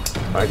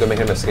 All right, go make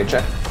an investigate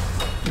check.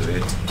 Do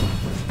it.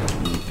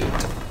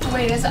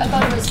 Wait, I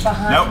thought it was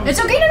behind. Nope. It's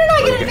okay. No,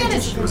 I get an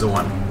advantage. It was a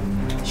 1.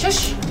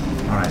 Shush.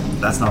 All right,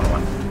 that's not a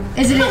 1.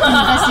 Is it an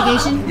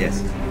investigation?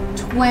 Yes.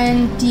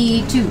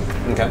 22.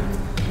 Okay.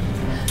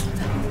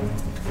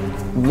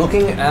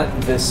 Looking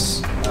at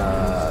this,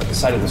 the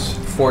side of this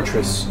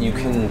fortress, you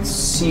can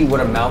see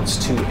what amounts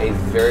to a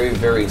very,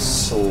 very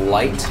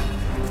slight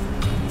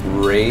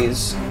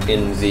raise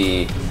in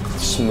the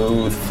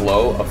smooth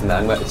flow of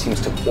magma. It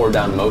seems to pour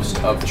down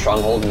most of the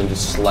stronghold and then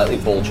just slightly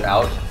bulge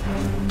out,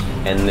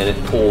 and then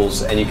it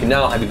pulls. And you can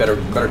now have a better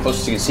close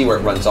so you can see where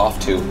it runs off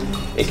to.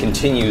 It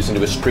continues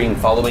into a stream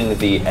following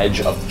the edge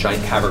of the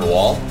giant cavern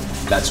wall,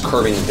 that's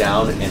curving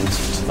down and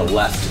to the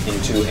left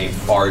into a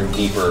far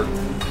deeper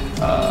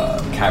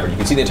cavern. You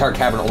can see the entire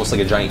cavern almost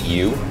like a giant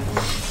U.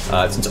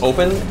 It's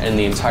open, and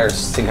the entire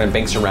thing kind of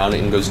banks around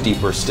it and goes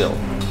deeper still.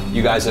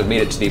 You guys have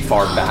made it to the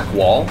far back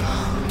wall.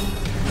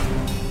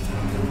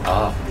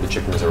 Ah, the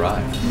chicken has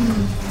arrived.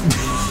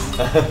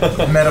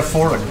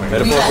 Metaphorically.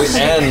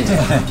 And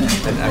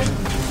actually.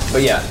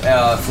 But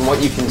yeah, from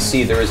what you can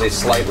see, there is a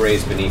slight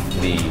raise beneath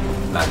the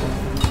magma.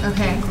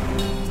 Okay.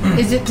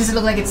 Does it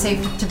look like it's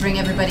safe to bring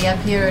everybody up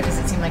here, or does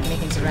it seem like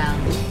anything's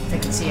around that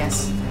can see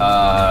us?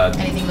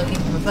 Anything looking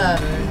from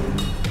above? Or?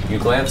 You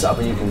glance up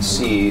and you can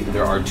see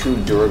there are 2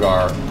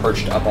 Duergar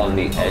perched up on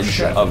the edge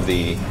of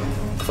the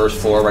first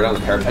floor, right on the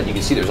parapet. You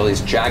can see there's all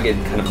these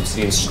jagged, kind of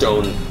obsidian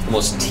stone,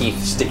 almost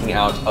teeth sticking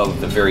out of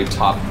the very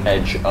top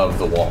edge of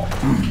the wall.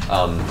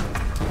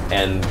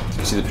 And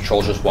you see the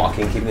patrols just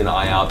walking, keeping an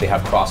eye out. They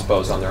have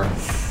crossbows on their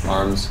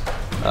arms.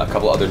 A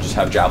couple others just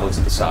have javelins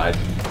at the side.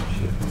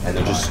 And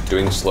they're just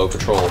doing slow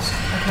patrols.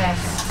 Okay.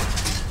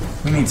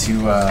 We need to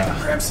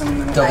grab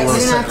some.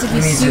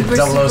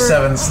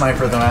 007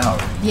 sniper them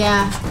out.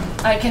 Yeah.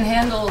 I can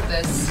handle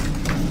this,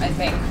 I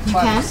think. You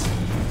can?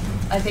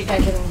 I think I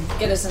can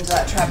get us into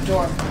that trap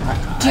door.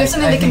 Do you have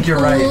something that can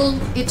pull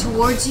it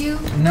towards you?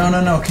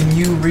 No. Can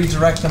you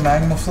redirect the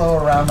magma flow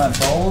around that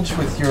bulge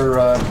with your?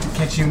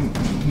 Can't you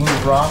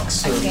move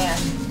rocks? I can.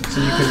 So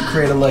you could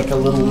create a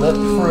little lip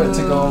for it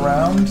to go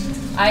around.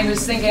 I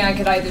was thinking I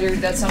could either.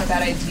 That's not a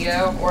bad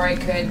idea, or I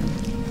could.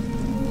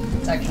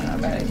 It's actually not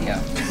a bad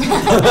idea.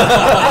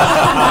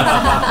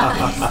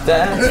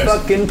 That's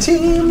fucking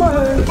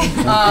teamwork.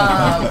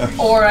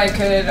 Or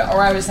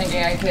I was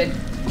thinking I could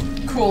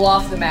cool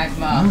off the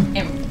magma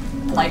and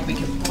we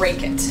could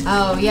break it.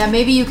 Oh yeah,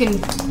 maybe you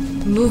can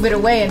move it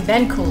away and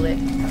then cool it.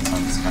 That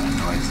sounds kind of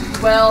noisy.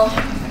 Well,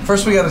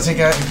 first we got to take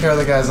care of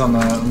the guys on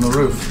the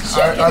roof.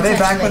 Are they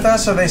back with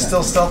us? Are they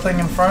still stealthing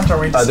in front? Are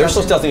we? They're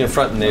still stealthing in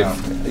front, and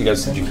you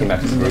guys said you came back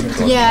to the group.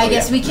 Yeah, I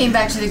guess we came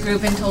back to the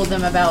group and told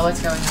them about what's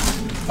going on.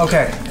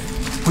 Okay,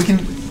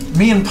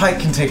 me and Pike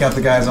can take out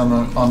the guys on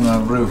the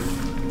roof.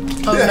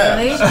 Oh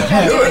really?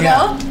 There we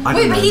go.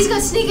 Wait, but he's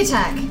got sneak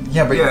attack.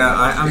 Yeah, but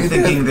I'm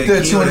thinking that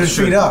they're 200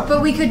 feet up.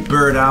 But we could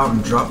bird out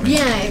and drop me.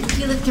 Yeah, if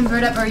Keyleth can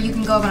bird up, or you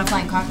can go up on a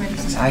flying cockpit or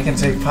something. I can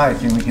take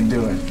Pike, and we can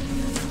do it.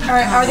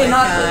 Are they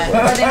not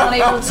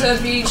able to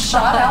be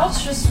shot out?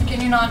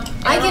 Can you not?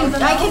 I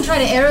can try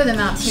to arrow them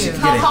out too.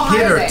 Get a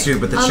hit or two,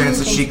 but the chance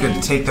that she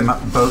could take them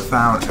both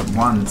out at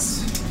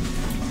once.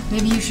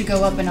 Maybe you should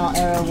go up and I'll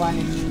arrow one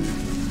and you.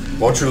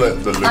 Why don't you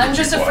let the I'm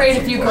just afraid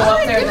if you go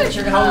up there that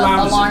you're going to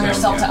alarm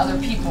yourself to other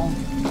people.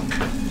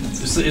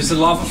 Is the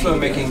lava flow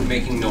making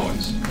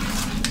noise?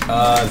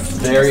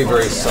 Very,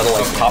 very subtle,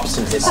 like pops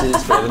and hisses,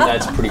 but other than that,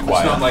 it's pretty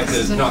quiet. It's not like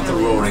not the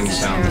roaring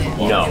sound of the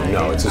water.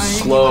 No, it's a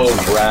slow,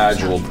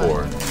 gradual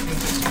pour.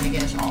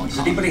 Does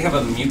anybody have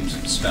a mute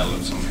spell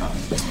of some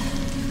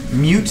kind?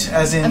 Mute,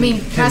 as in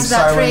cast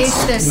that phrase,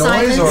 there's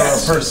noise, silence.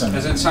 or a person?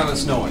 As in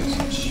silence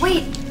noise.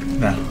 Wait.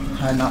 No,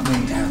 not me.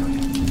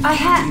 I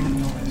had.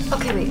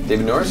 Okay, wait.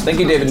 David Norris? Thank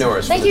you, David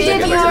Norris. Thank you,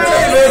 David Norris.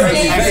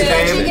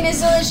 Chicken is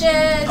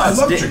delicious. I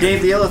love chicken.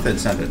 Dave the elephant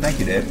sent it. Thank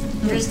you, Dave.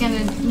 We're just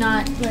gonna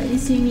not let you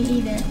see me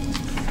eat it.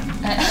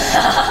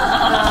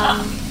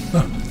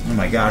 Oh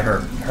my god,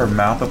 her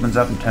mouth opens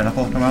up and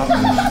tentacles come out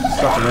and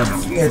stuff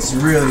it in. It's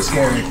really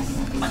scary.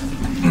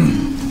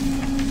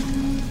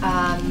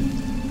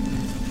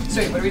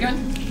 So wait, what are we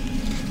doing?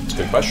 It's a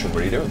good question.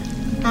 What are you doing?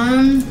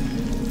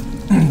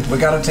 We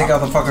gotta take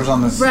out the fuckers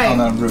on this Right. on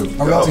that roof.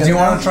 Do you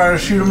want to try to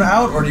shoot them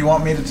out, or do you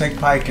want me to take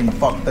Pike and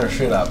fuck their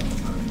shit up?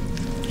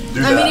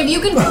 I mean, if you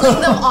can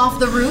fling them off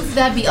the roof,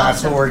 that'd be That's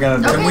awesome. what we're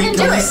gonna do. Okay,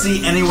 Can we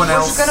see anyone We're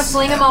else? just gonna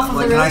fling them off of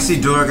the Can I roof. see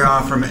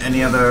Duergar from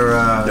any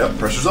other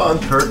pressure's on.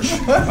 perch?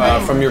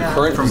 From your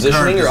current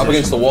positioning, you're up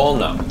against the wall?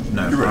 No.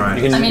 No, You alright.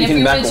 can, I mean, you if can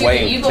we back went to away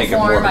the and eagle take more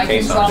form, of a I can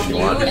case on drop if you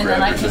you, want. and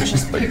then I can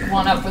just pick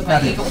one up with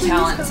my eagle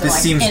talents, and This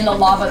seems- in the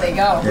lava they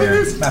go.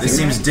 This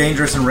seems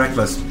dangerous and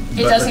reckless.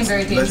 It does seem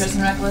very dangerous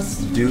and reckless.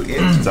 Do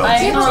it.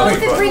 What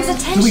if it brings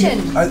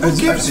attention?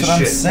 That's what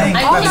I'm saying.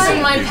 I'm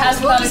keeping my pass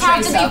We'll without a just have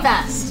trace to be up.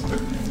 fast.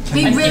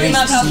 Be really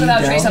my pass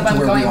without a trace up. I'm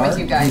going with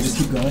you guys. Just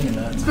keep going and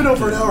It's been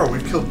over an hour.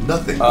 We've killed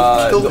nothing.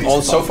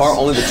 So far,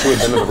 only the two of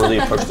them have really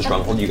approached the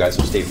stronghold. You guys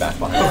have stayed back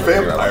behind. A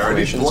vampire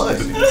needs blood.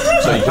 So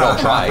you can all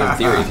try, in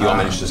theory, if you all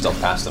manage to stealth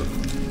past them.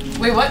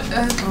 Wait, what?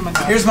 Oh my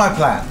god. Here's my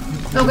plan.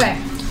 Okay.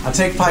 I'll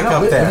take Pike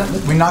up there.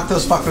 We knock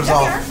those fuckers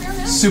off.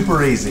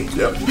 Super easy.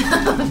 Yep.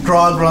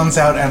 Grog runs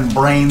out and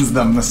brains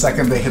them the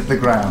second they hit the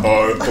ground.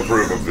 I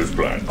approve of this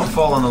plan. I'll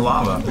fall in the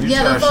lava.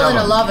 Yeah, they'll fall in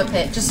a lava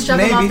pit. Just shove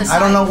them off Maybe. the side. I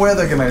don't know where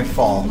they're gonna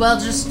fall. Well,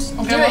 just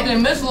Okay, well,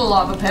 in this little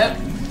lava pit,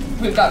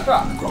 we've got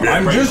Grog.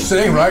 I'm just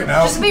saying right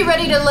now. Just be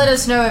ready to let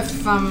us know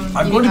if I'm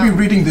going to be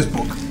reading this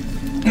book.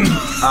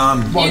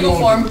 Eagle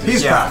form.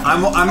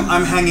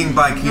 I'm hanging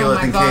by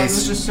Keyleth in God, case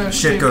this is so shit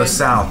stupid. goes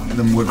south.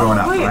 Then we're going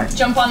up, right?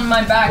 Jump on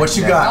my back. What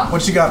you got?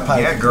 What you got,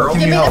 Pike? Yeah, girl. Can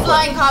Give you me the help?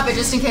 flying carpet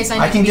just in case I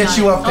need I can to be get on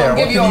you it. up there. I'll What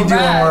give can you you a do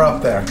when ride. we're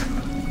up there?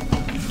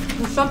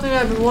 It's something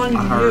I've been wanting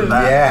to do.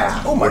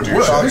 Yeah. Oh my What do you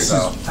word, say? this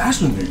is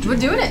fascinating. We're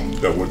doing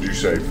it. Now, what do you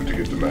say to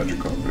get the magic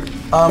copy?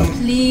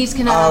 Please,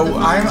 can I have the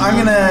I'm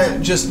gonna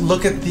just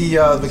look at the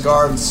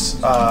guards'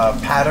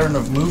 pattern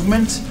of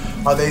movement.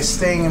 Are they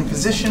staying in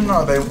position?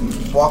 Are they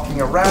walking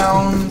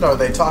around? Are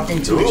they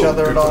talking to each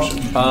other at all?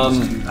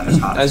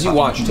 As you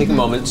watch, take a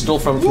moment, still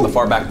from the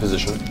far back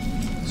position.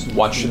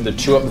 Watch the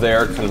two up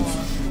there kind of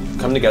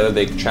come together.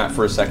 They chat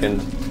for a second.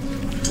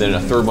 Then a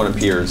third one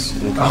appears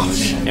and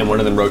comes, and one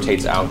of them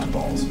rotates out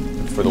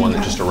for the one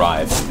that just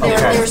arrived. They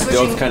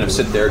They'll kind of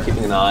sit there,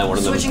 keeping an eye. One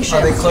of them. Are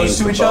they close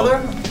to each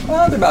other?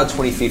 They're about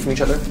 20 feet from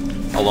each other,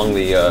 along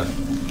the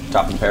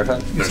top of the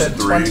parapet. You said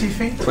 20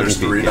 feet? 20 There's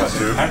feet, three, not yes.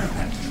 two.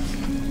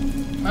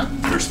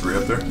 There's three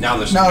up there? Now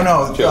there's No.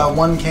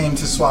 One came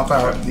to swap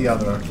out the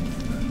other.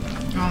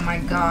 Oh my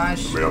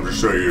gosh. I mean, I'm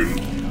just saying,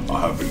 I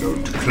have been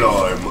known to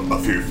climb a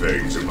few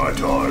things in my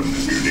time.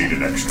 You need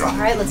an extra. All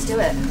right, let's do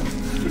it.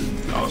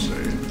 I'll say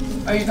it.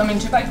 Are you coming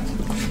too, Pike?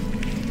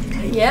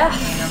 Yeah.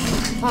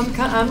 I'm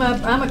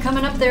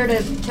coming up there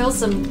to kill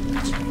some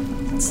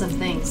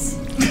things.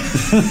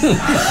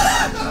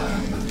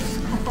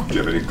 Do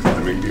you have any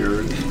climbing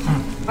gear?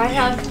 I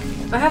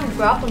have a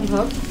grappling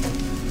hook.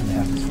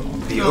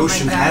 The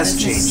ocean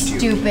has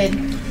changed you. Stupid.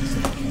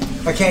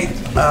 Okay,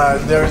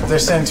 they're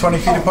standing 20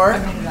 feet apart.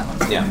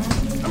 Yeah.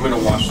 I'm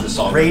gonna watch this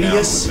all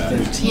Radius? go down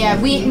with that. Yeah,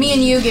 me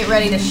and you get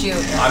ready to shoot.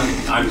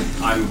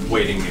 I'm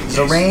waiting. In Is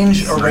a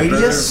range or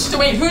radius? So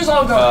wait, who's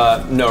all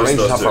going? No, range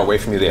is how far away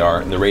from you they are,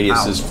 and the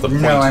radius is the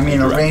point. No, I mean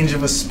a direct. range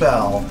of a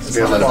spell. It's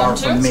Scale it far up.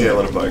 from me. Scale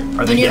it up, Mike.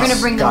 Are Then you're yes.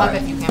 gonna bring them got up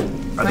it. if you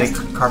can. Are they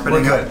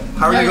carpeting We're up? good.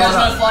 How are Yeah, you you guys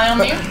going want to up? fly on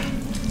me?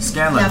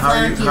 Scanlan, Yeah, how fly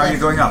are on you Keyleth.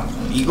 going up?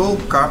 Eagle?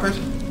 Carpet?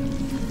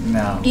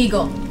 No.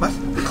 Eagle. What?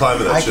 You're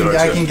climbing that I shit, can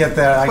aren't you? get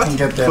there. I can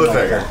get there. like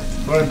Cliffhanger.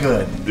 that. We're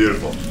good.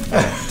 Beautiful. Do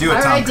it,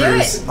 All Tom right, do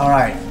Cruise. it. All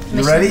right. You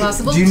Mission ready?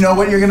 Impossible? Do you know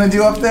what you're gonna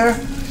do up there?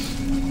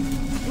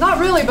 Not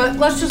really, but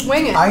let's just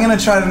wing it. I'm gonna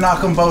try to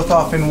knock them both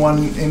off in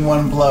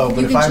one blow. But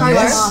You if can I try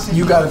miss, one off.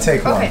 you gotta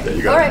take one. Okay.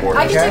 you got All right. a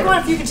morning I can star. take one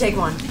if you can take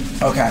one.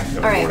 Okay. Got All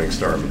a right. morning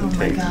star with the Oh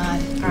my pink. god.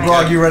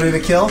 Grog, you ready to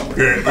kill?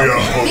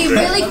 Yeah. Be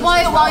really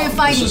quiet while you're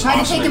fighting. Try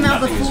to take them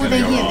out Nothing is before gonna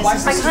they go hit. wrong.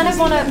 This I is kind of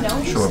want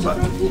to. Sure, but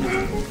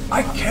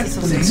I can't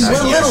believe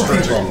We're little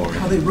people.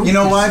 how they wrote You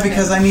know this. why?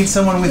 Because I need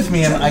someone with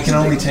me, and I can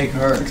only take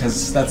her,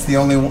 because that's the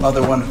only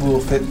other one who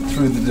will fit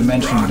through the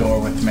dimension door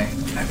with me.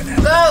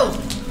 Go.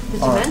 The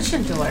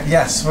dimension door.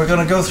 Yes, we're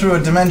gonna go through a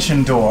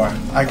dimension door.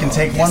 I can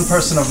take one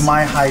person of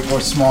my height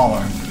or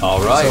smaller.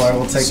 All right. So I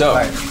will take So,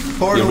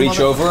 Pike. you reach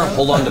over,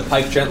 hold on to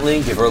Pike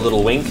gently, give her a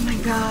little wink, Oh my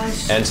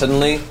gosh. and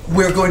suddenly,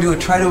 We're going to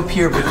try to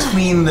appear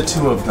between the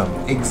two of them.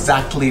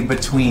 Exactly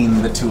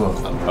between the two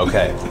of them.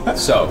 okay.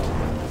 So,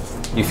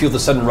 you feel the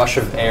sudden rush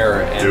of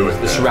air, and Do it, the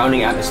man.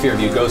 surrounding atmosphere of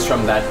you goes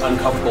from that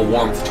uncomfortable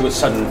warmth to a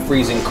sudden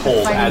freezing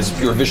cold as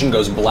your vision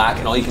goes black,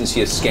 and all you can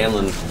see is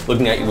Scanlan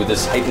looking at you with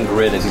this heightened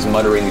grin as he's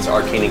muttering these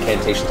arcane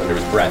incantations under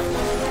his breath.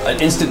 An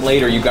instant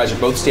later, you guys are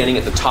both standing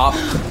at the top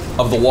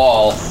of the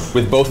wall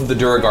with both of the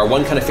Duergar,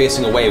 one kind of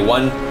facing away,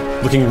 one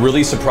looking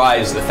really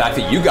surprised at the fact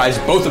that you guys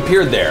both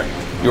appeared there.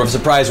 You have a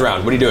surprise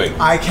round. What are you doing?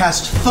 I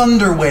cast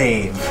Thunder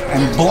Wave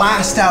and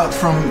blast out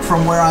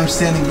from where I'm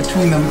standing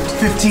between them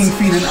 15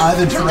 feet in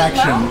either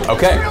direction.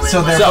 Okay.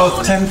 So they're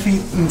both 10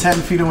 feet and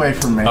 10 feet away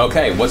from me.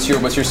 Okay, what's your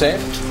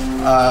save?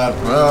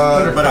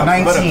 but a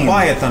 19.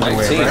 quiet thunder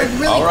 19. wave, right?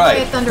 Really All right.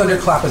 quiet thunder.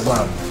 Thunderclap is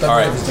loud. Thunder All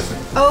right. wave is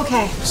different.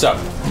 Okay. So,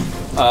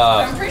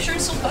 I'm pretty sure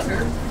it's still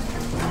thunder.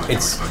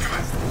 it's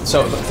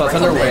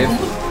Thunder Wave.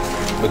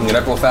 Looking it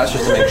up real fast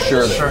just to make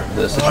sure that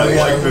this is I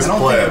like this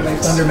plan.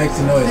 Thunder makes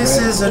a noise. This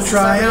right? is a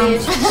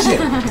triumph.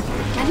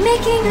 I'm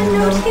making a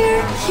note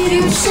here.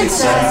 Huge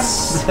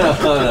success. no.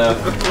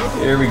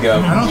 Here we go.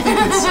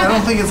 I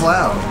don't think it's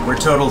loud. We're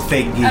total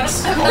fake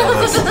geeks, all of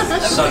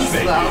us. Such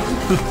fake.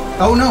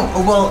 Oh no.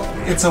 Oh,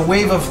 well, it's a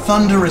wave of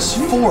thunderous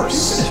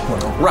force.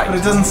 Right. But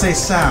it doesn't say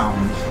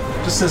sound.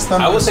 It just says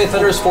thunderous. I will say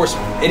Thunderous Force.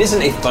 It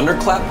isn't a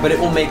thunderclap, but it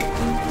will make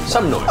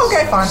some noise.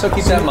 Okay, fine. So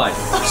keep that in mind.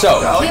 So,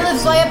 Caleb,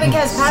 fly up and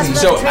cast pass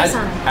so without a trace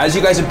on him. as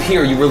you guys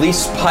appear, you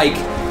release Pike.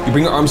 You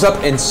bring your arms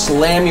up and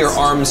slam your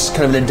arms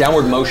kind of in a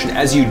downward motion.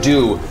 As you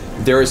do,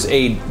 there is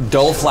a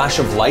dull flash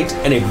of light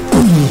and a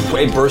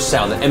burst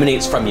sound that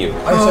emanates from you.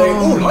 I say,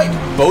 ooh, light.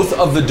 Both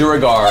of the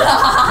Duergar,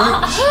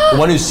 the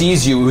one who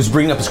sees you, who's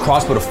bringing up his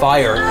crossbow to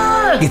fire,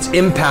 gets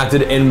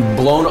impacted and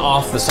blown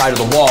off the side of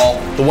the wall.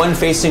 The one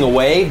facing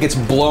away gets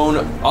blown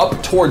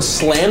up towards,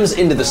 slams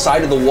into the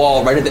side of the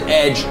wall right at the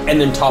edge, and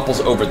then topples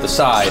over at the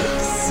side.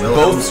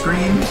 Wilhelm Both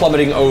scream.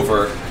 plummeting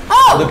over.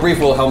 The brief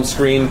Wilhelm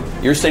scream.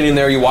 You're standing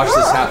there, you watch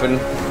this happen.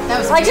 That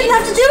was I didn't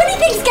have to do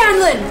anything,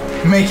 Scanlan.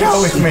 Make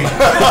out with me.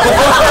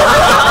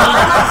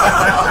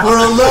 We're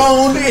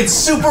alone. It's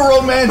super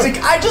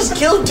romantic. I just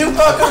killed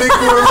Tupac. I think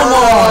we're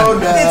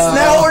alone. It's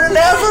now or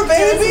never,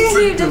 baby.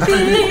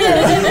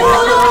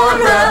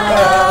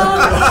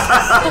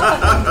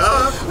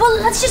 Well,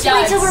 let's just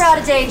wait till we're out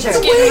of danger. It's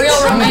getting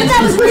real romantic.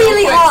 That was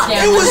really hot.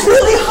 It was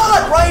really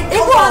hot, right? It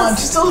Come was. on,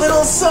 just a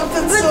little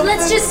something, But something.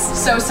 let's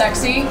just. So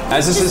sexy.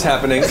 As this is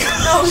happening,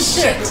 Oh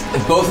shit.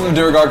 both of the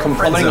Duergar come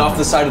plummeting off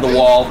the side of the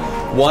wall.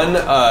 One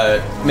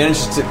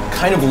manages to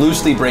kind of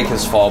loosely break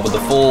his fall, but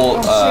the full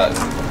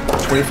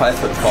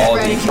 25-foot fall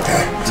takes.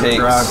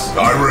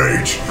 I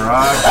rage.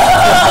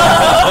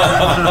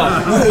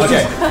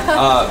 Okay,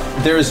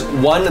 there's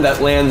one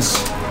that lands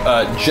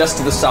just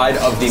to the side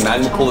of the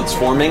magma pool that's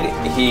forming.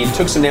 He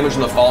took some damage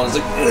from the fall and is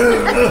like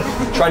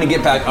trying to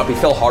get back up. He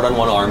fell hard on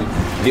one arm.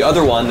 The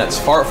other one that's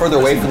further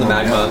away from the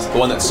magma, the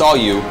one that saw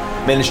you,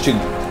 managed to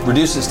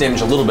reduce its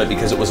damage a little bit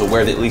because it was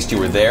aware that at least you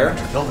were there.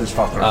 Looks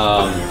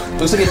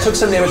like it took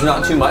some damage,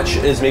 not too much.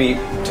 It is maybe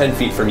 10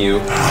 feet from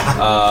you.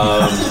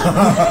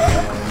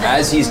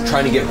 As he's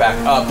trying to get back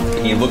up,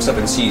 he looks up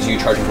and sees you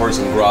charging towards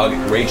him, Grog,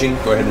 raging.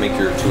 Go ahead and make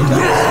your 2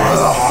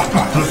 attacks.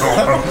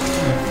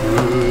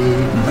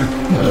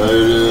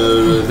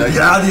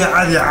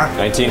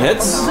 19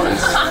 hits.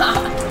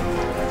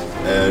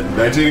 And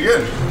 19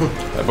 again.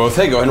 Both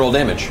hit. Go ahead and roll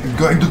damage.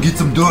 Going to get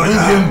some door.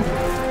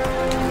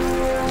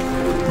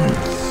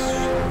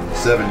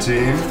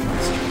 17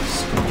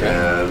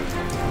 and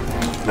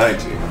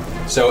 19.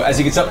 So as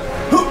he gets up,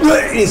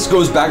 he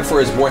goes back for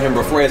his warhammer.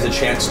 Before he has a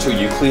chance to,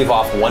 you cleave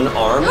off one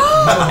arm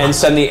and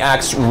send the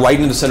axe right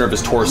into the center of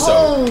his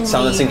torso,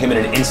 silencing him in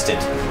an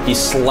instant. He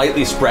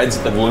slightly spreads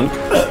the wound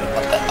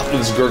with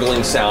this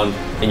gurgling sound,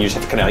 and you just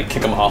have to kind of like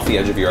kick him off the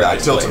edge of your I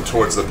tilt him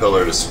towards the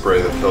pillar to spray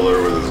the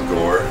pillar with his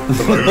gore.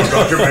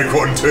 I can make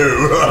one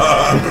too.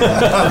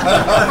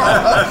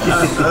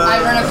 I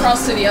run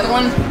across to the other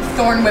one,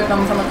 thorn whip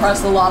him from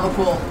across the lava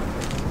pool.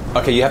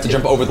 Okay, you have to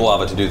jump over the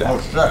lava to do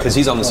that, because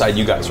he's on the side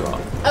you guys are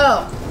on.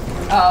 Oh.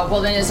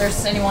 Well then, is there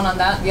anyone on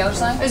the other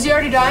side? Is he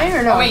already dying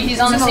or no? Oh wait, he's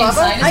on the same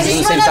side as He's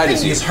on the same side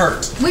as you. He's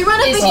hurt. We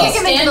run up and Is kick he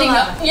him into the standing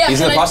lava. up? Yeah. He's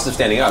in the process of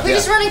standing up. We Yeah.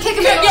 just run and kick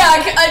him into the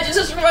Yeah, I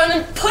just run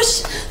and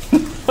push.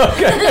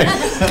 Okay.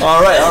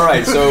 All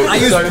right. So I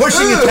use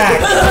pushing attack.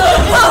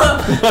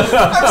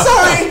 I'm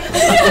sorry.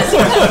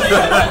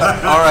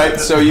 All right.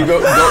 So you go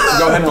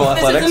ahead and roll This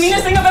is athletics. the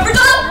meanest thing I've ever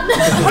done.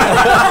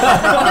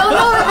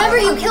 No, remember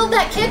you killed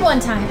that kid one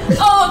time.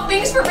 Oh,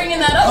 thanks for bringing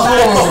that up.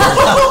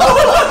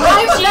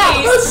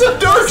 That's some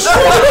dark shit.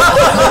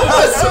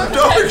 That's some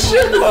dark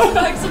shit.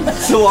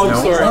 It's a long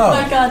story. Oh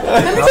my god.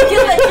 Remember you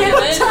killed that kid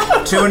one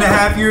time.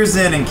 2.5 years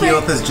in, and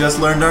Keyleth has just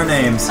learned our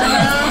names. I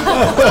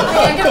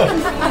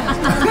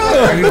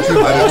do too.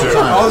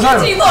 All the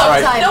time. All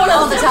right. No,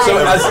 all the time. So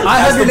as I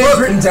have your names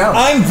written down.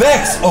 I'm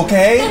Vex,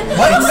 okay?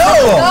 What?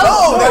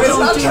 No, that is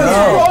not true.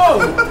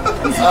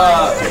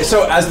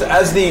 So as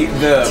the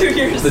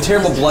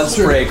terrible blood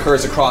spray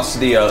occurs across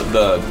the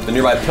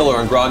nearby pillar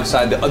on Grog's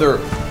side, the other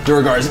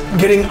Duergar is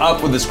getting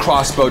up with his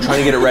crossbow, trying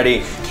to get it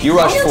ready. You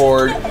rush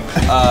forward. Go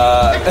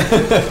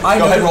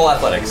ahead and roll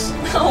athletics.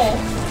 No.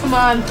 Come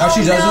on. How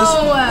she does this,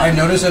 I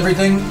notice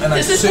everything and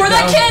This I is sit for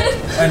that down kid.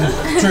 and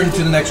turn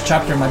to the next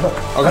chapter in my book.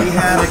 Okay. We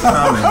had it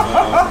coming.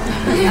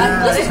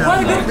 This is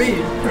one good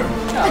read.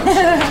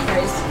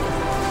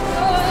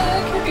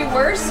 Could be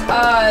worse.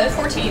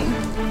 14.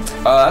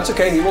 That's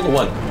okay. He rolled a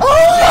 1.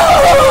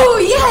 Oh,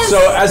 yes. So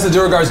as the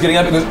Duergar is getting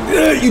up, it goes.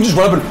 You just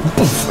run up and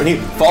poof, and he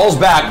falls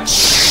back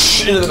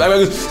into the magma.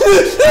 Goes,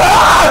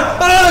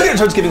 and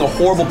starts giving a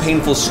horrible,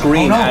 painful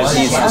scream as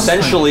he's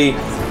essentially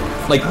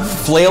like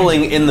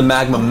flailing in the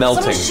magma,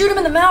 melting. Someone shoot him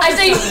in the mouth. I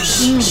say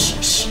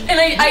shh, and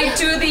I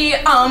do the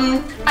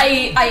I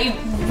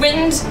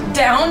wind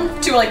down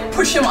to like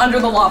push him under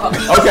the lava.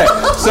 Okay,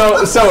 so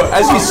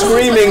as he's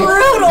screaming,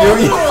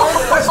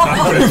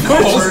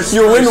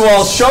 your wind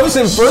wall shoves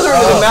him further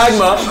into the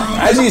magma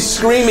as he's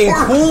screaming,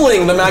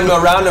 cooling the magma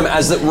around him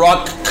as the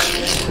rock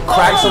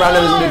cracks around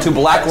him into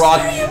black rock.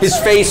 His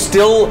face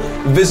still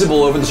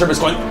visible over the surface,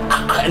 going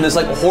and this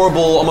like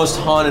horrible, almost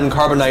Han and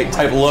Carbonite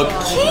type look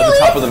at the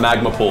top of the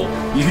magma pool.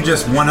 You could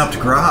just one-upped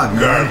Grog.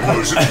 That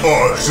was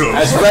awesome.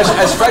 As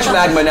fresh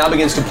magma now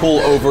begins to pool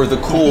over the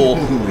cool,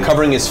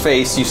 covering his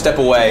face, you step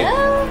away.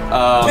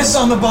 Piss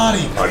on the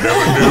body.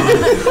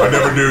 I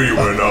never knew you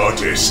were an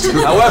artist.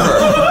 However,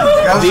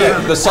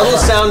 the subtle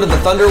sound of the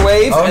thunder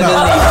wave and then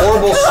the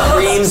horrible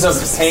screams of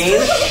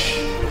pain,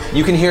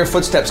 you can hear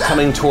footsteps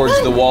coming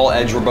towards the wall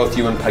edge where both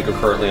you and Pike are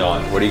currently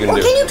on. What are you going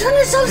to do? Can you turn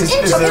yourselves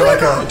into Is there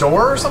like a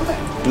door or something?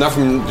 Not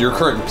from your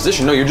current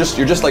position. No, you're just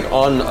like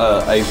on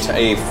a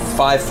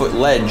 5-foot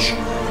ledge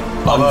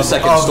on the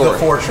second story. Of the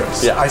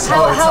fortress. Yeah. I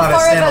saw it's not a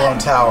standalone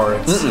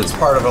tower. It's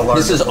part of a larger.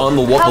 This is on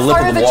the, How the lip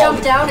far of of the a wall.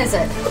 jump down is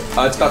it?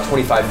 It's about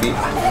 25 feet.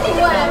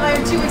 What, am I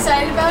too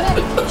excited about it?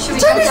 Should we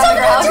Turn jump yourself down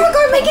the into a ground?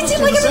 guard, make it seem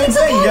like everything's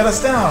Same thing, okay. get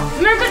us down.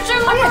 Oh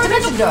yeah,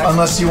 dimension door.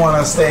 Unless you want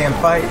to stay and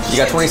fight. You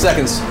got 20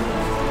 seconds.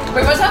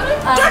 Wait, what's happening?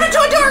 Turn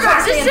into a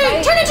Duergar!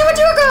 Turn into a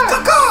Duergar!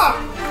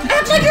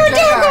 Act like you're a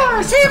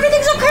Duergar! Say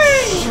everything's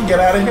okay! Get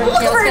out of here.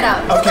 Look for it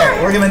out.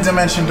 Okay, we're gonna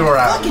dimension door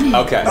out.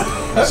 Okay.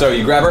 So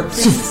you grab her,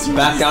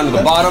 back down to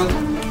the bottom.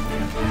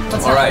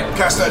 All right.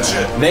 Cast that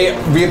shit. They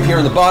reappear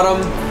in the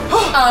bottom.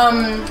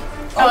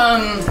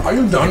 Are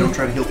you done?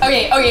 Try to heal.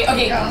 Okay.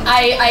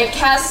 I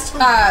cast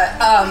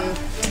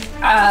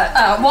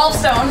wall of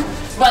stone,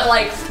 but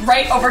like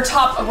right over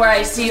top of where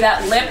I see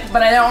that lip.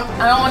 But I don't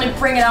want to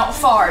bring it out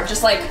far.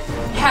 Just like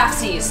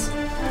half-seas.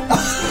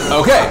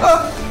 Okay.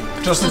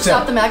 Just the tip.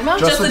 Stop the magma.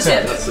 Just the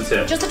tip. That's the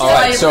tip. Just the tip. All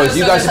right. So as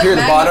you guys appear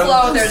at the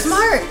bottom, There's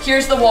smart.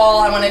 Here's the wall.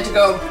 I wanted to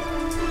go.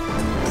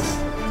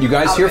 you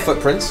guys hear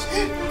footprints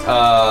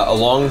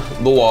along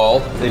the wall.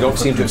 They don't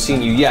seem to have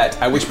seen you yet.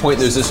 At which point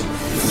there's this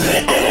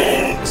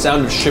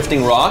sound of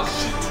shifting rock.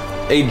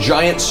 A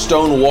giant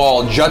stone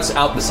wall juts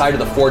out the side of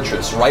the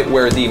fortress, right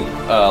where the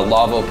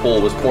lava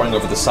pool was pouring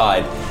over the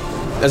side.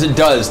 As it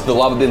does, the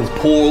lava bin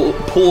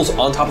pulls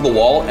on top of the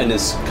wall and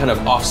is kind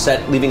of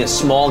offset, leaving a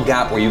small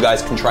gap where you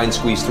guys can try and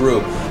squeeze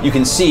through. You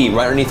can see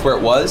right underneath where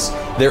it was,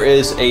 there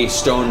is a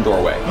stone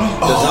doorway.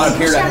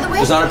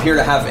 Does not appear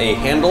to have a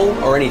handle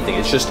or anything.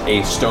 It's just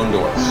a stone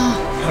door.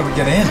 How do we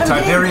get in?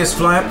 Tiberius,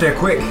 fly up there,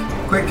 quick.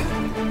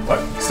 What?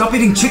 Stop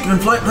eating chicken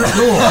and fly up that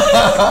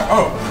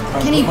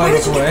door. Kenny, where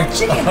did you get that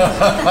chicken?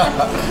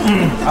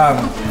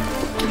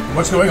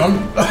 What's going on?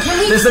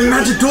 There's a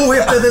magic doorway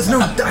up there.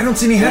 I don't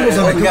see any handles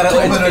on it. We gotta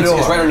open the door.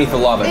 It's right underneath the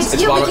lava. It's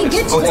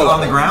on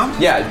the ground?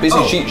 Yeah,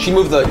 basically she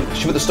moved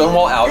the stone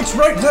wall out. It's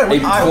right there.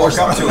 I walk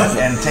up to it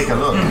and take a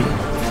look.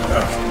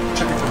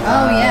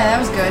 Oh yeah, that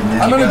was good.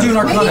 I'm gonna do an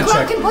Arcana Maybe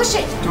check. Grog can push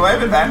it. Do I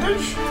have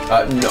advantage?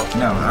 No.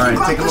 No. All right,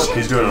 take a look.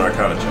 He's doing an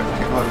Arcana check.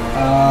 Take a look.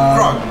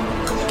 Grog,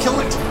 kill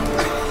it.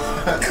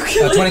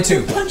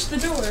 22. Punch the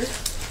door.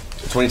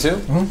 22?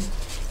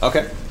 Mm-hmm.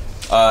 Okay.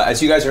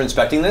 As you guys are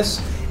inspecting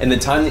this, in the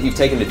time that you've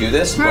taken to do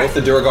this, both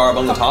the Duergar up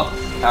on the top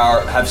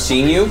have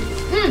seen you,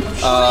 seen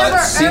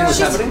what's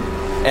happening,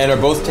 and are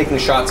both taking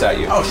shots at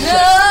you. Oh shit!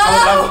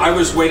 I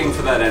was waiting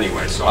for that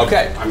anyway, so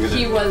okay. I'm gonna.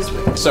 He was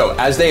waiting. So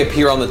as they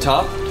appear on the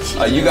top,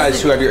 you guys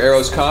who have your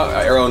arrow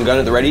and gun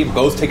at the ready,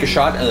 both take a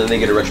shot, and then they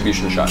get a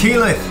retribution shot.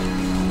 Keyleth,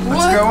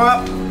 let's go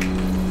up.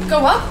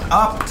 Go up?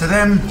 Up to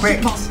them,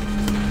 quick.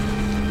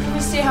 Let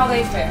me see how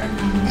they fare.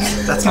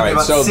 That's all right.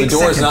 So the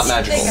door is not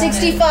magical.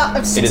 65.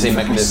 It is a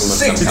mechanism of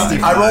some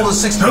kind. I rolled a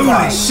 65.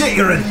 Holy shit,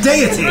 you're a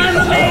deity! I'm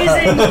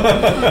amazing.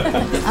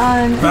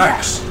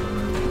 Max.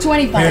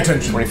 25. Pay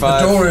attention.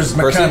 25. The door is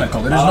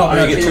mechanical. It is not You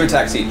magic. get 2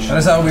 attacks each. That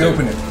is how we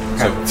open it.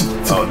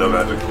 Oh, no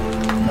magic.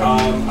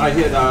 I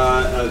hit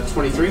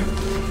 23.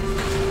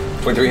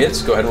 23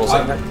 hits. Go ahead and roll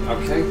second attack.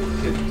 Okay.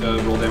 Hit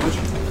roll damage.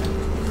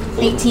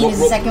 18 is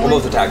the second one?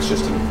 Both attacks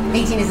just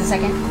 18 is the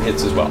second?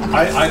 hits as well.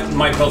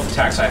 My both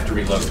attacks, I have to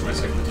reload for my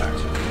second attack.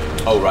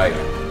 Oh, right.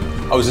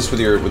 Oh, is this with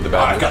the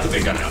bad I've got the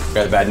big gun out.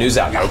 Got the bad news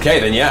out. Okay,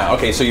 then yeah.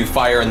 Okay, so you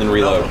fire and then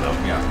reload.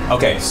 Yeah.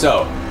 Okay,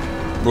 so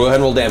go ahead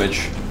and roll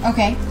damage.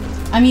 Okay.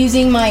 I'm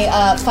using my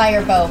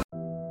fire bow.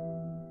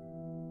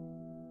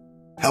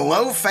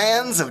 Hello,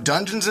 fans of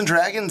Dungeons &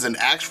 Dragons and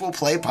actual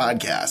play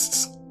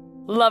podcasts.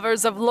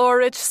 Lovers of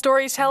lore-rich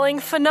storytelling,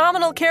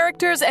 phenomenal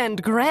characters,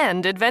 and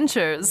grand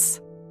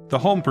adventures. The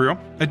Homebrew,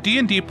 a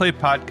D&D play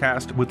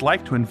podcast, would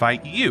like to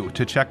invite you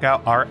to check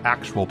out our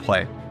actual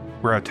play.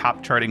 We're a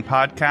top-charting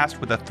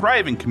podcast with a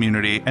thriving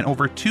community and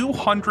over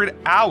 200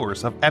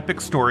 hours of epic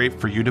story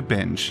for you to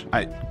binge.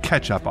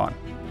 Catch up on.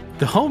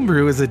 The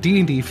Homebrew is a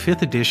D&D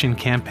 5th edition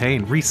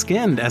campaign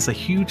reskinned as a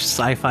huge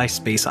sci-fi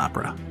space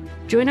opera.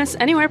 Join us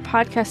anywhere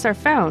podcasts are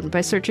found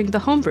by searching The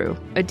Homebrew,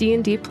 a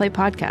D&D play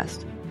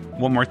podcast.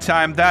 One more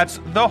time,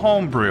 that's The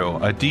Homebrew,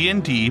 a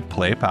D&D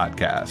play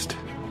podcast.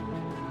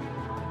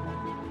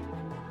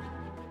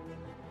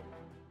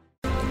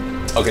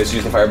 Okay, so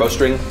use the firebow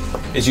string.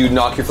 As you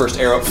knock your first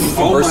arrow,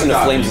 bursts into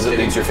flames as it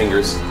leaves your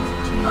fingers.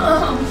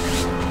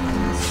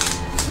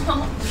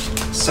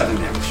 7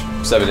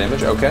 damage. 7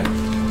 damage, okay.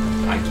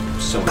 I'm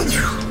so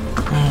injured.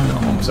 No,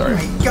 I'm sorry.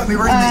 You got me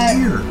right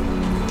in the ear.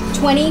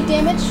 20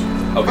 damage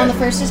Okay. on the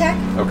first attack.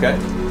 Okay.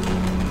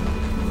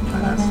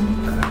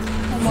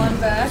 Come on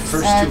back.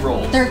 First 2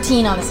 rolls.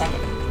 13 on the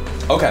second.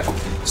 Okay.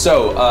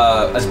 So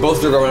as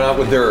both are going out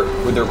with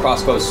their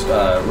crossbows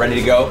ready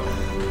to go,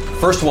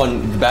 first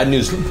one, the bad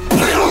news,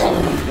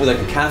 with like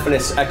a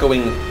cacophonous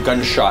echoing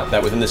gunshot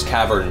that within this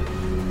cavern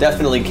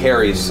definitely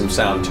carries some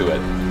sound to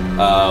it.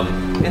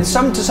 And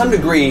to some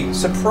degree,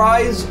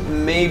 surprise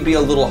may be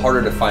a little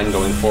harder to find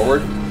going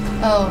forward.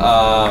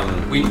 Oh.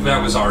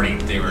 That was already,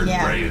 they were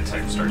Yeah. ready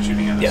to start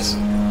shooting at us. Yes.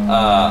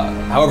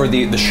 However,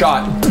 the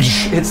shot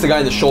hits the guy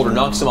in the shoulder,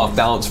 knocks him off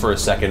balance for a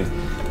second.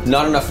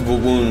 Not enough of a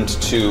wound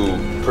to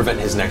prevent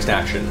his next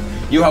action.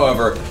 You,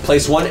 however,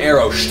 place one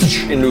arrow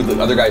into the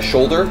other guy's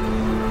shoulder,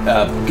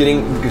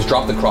 he's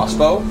dropped the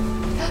crossbow.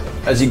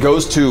 As he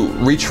goes to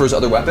reach for his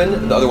other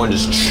weapon, the other one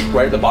just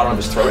right at the bottom of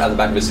his throat, out the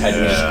back of his head,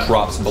 and he just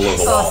drops below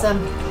the wall.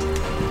 Awesome.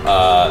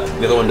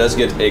 The other one does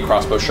get a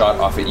crossbow shot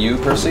off at you,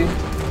 Percy.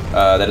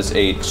 That is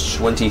a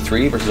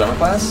 23 versus armor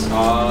class.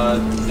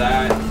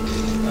 That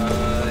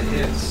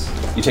hits.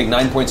 You take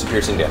 9 points of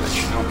piercing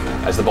damage.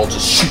 Okay. As the bolt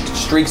just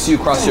streaks you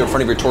across the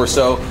front of your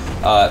torso,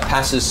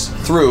 passes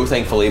through,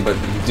 thankfully, but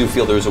you do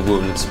feel there's a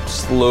wound. It's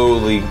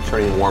slowly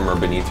turning warmer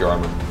beneath your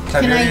armor.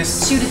 Can I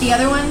shoot at the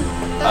other one?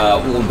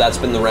 Well, that's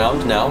been the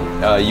round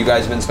now. You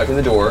guys have been inspecting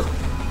the door.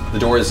 The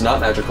door is not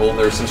magical.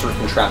 There's some sort of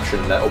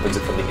contraption that opens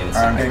it from the inside.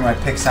 Alright, I'm getting my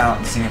picks out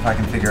and seeing if I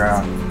can figure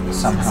out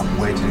somehow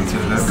waiting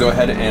to Go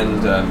ahead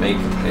and make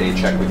a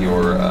check with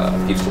your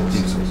thieves tools.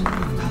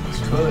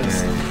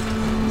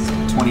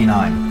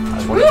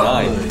 29.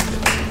 29.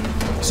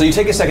 So you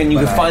take a second, you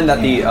can find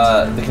that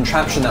the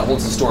contraption that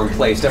holds the store in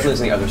place definitely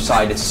is on the other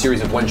side. It's a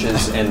series of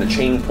winches and the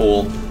chain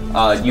pull.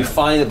 You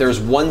find that there's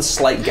one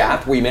slight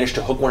gap where you manage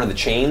to hook one of the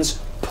chains,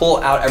 pull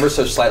out ever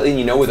so slightly, and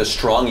you know with a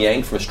strong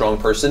yank from a strong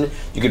person,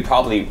 you could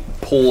probably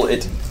pull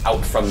it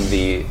out from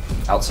the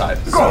outside.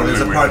 So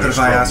there's a part that if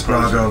I ask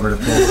Grog over to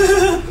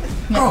pull.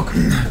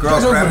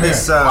 Grog, grab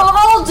this.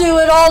 I'll do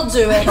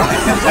it.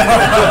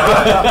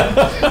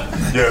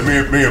 Yeah,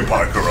 me and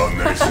Pike are on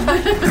this.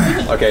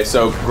 Okay,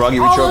 so Grog,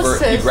 you reach over,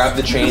 you grab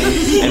the chain,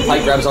 and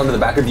Pike grabs onto the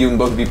back of you, and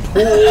both of you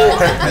pull.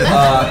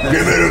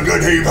 Give it a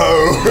good heave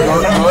ho. Go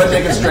ahead and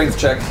make a strength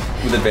check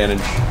with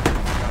advantage.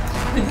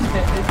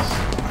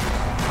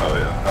 Oh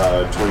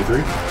yeah,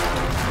 23.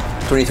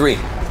 23.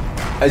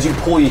 As you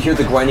pull, you hear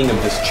the grinding of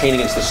this chain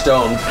against the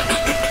stone,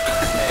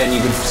 and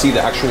you can see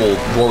the actual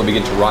door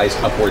begin to rise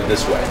upward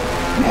this way.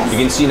 You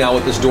can see now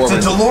what this door.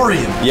 It's a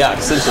DeLorean. Yeah,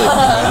 essentially.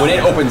 When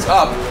it opens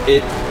up,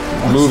 it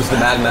moves the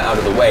magma out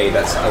of the way.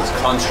 That's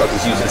construct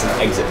is used as an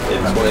exit.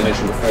 It's what I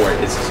mentioned before.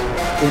 It's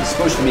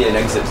supposed to be an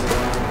exit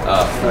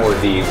for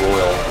the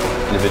royal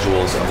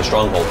individuals of the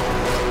stronghold.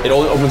 It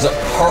only opens up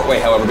partway,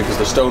 however, because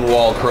the stone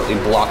wall currently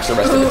blocks the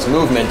rest of its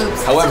movement.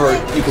 However,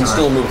 you can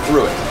still move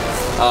through it.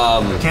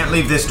 Can't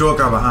leave this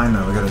Duergar behind,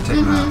 though. We gotta take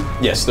him out.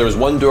 Yes, there's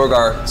one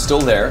Duergar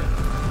still there.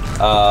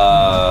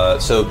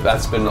 So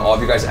that's been all of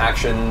your guys'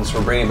 actions.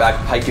 We're bringing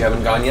back Pike. You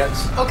haven't gone yet.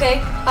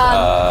 Okay.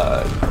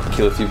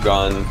 Keyleth, you've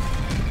gone.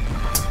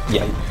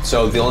 Yeah.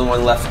 So the only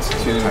one left to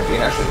take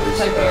action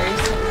is.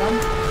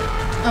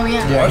 Oh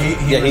yeah. Yeah, he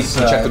he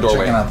checked the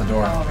doorway. Checking out the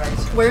door.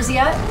 Where's he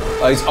at?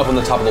 He's up on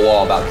the top of the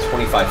wall, about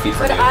 25 feet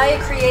from Could you. I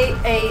create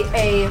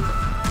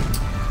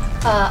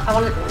I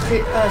want to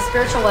create a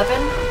spiritual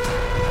weapon,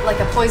 like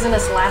a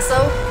poisonous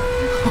lasso,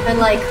 and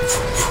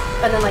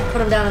then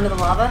put him down into the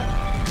lava?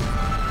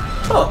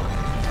 Oh.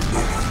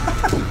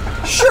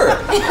 Sure.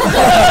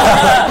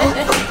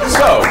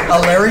 So. A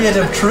lariat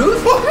of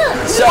truth?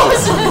 So.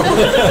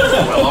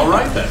 Well, all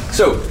right then.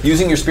 So,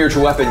 using your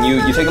spiritual weapon,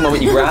 you take a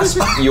moment, you grasp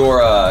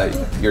your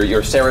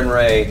Saren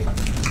Ray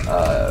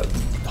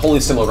holy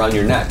symbol around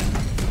your neck,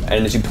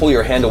 and as you pull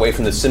your hand away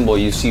from the symbol,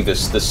 you see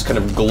this kind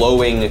of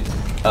glowing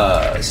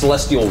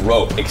celestial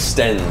rope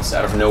extends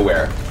out of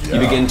nowhere. Yeah.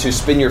 You begin to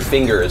spin your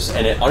fingers,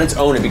 and on its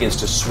own, it begins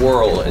to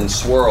swirl and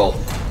swirl.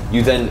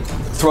 You then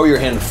throw your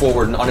hand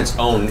forward, and on its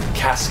own,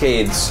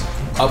 cascades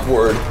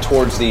upward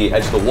towards the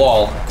edge of the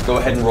wall. Go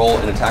ahead and roll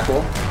an attack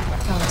roll.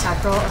 Oh,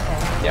 attack roll? Okay.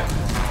 Yeah.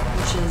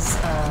 Which is,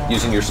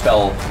 using your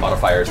spell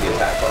modifier as the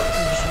attack bonus.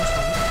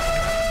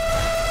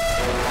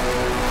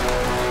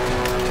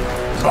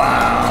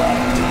 Wow.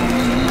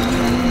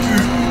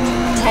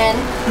 10.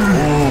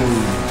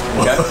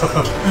 Okay.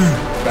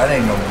 That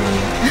ain't no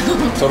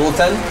good. Total of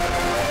 10?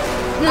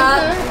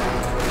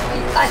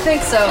 I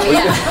think so,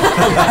 yeah.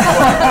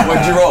 What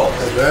did you roll?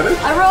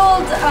 I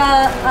rolled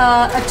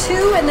a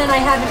 2, and then I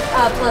had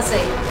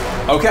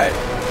 +8. Okay.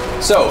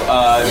 So,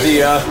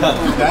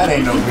 that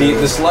ain't no good.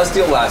 The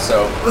celestial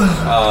lasso.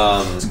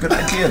 It's a good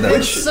idea, though.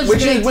 Which is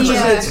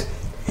it?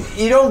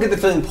 You don't get the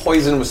feeling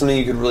poison was something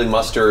you could really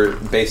muster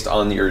based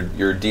on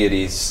your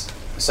deity's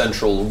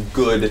central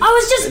good. I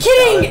was just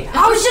kidding!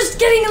 I was just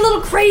getting a little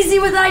crazy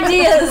with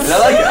ideas! And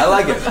I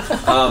like it.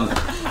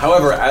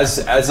 However, as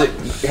it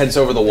heads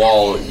over the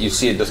wall, you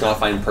see it does not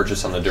find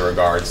purchase on the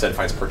Duergar. Instead, it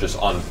finds purchase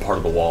on part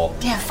of the wall.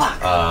 Yeah, fuck.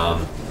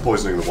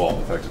 Poisoning the wall,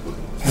 effectively.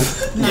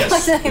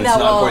 Yes, it's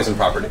not poison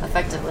property.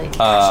 Effectively.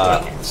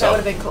 That would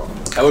have been cool.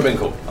 That would have been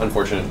cool.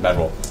 Unfortunate, bad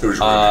roll.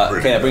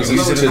 Okay, that brings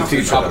us to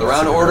the top of the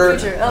round order.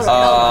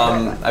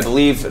 I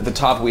believe at the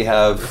top we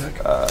have...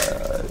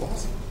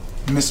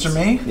 Mr.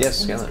 Me? Yes,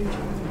 Scanlan.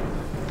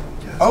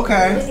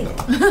 Okay.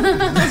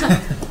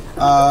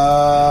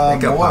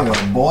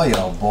 Boy.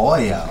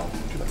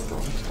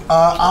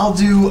 I'll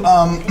do,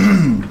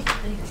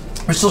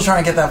 we're still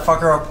trying to get that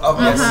fucker up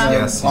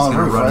Yes, on the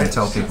roof, run right? and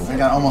tell people. I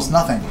got almost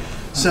nothing.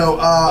 So,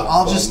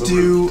 I'll just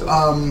do,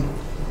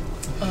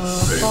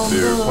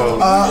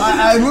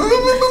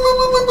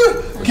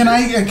 can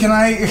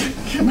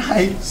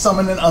I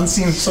summon an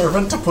unseen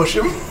servant to push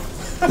him?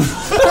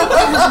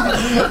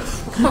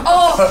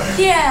 Oh,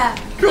 yeah.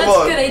 Come That's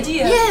on. a good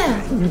idea.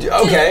 Yeah.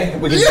 Okay,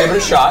 we can give it a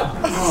shot.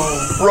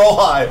 Roll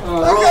high. I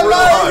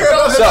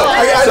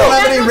don't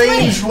have any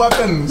ranged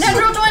weapons.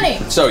 Natural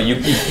 20. So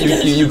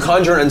you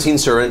conjure an unseen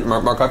servant.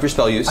 Mark off your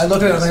spell use. I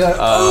looked at it and I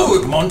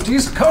thought,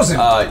 Monty's cousin.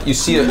 You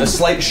see a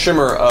slight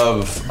shimmer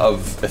of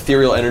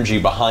ethereal energy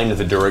behind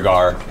the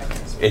Duergar.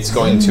 It's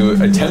going to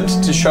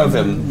attempt to shove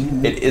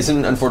him. It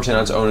isn't, unfortunately,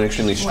 on its own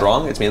extremely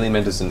strong. It's mainly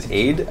meant as an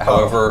aid.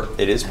 However,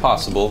 it is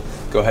possible.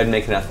 Go ahead and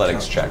make an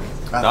athletics check.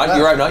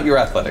 Not your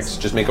athletics.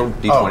 Just make a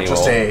d20 roll.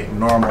 Just a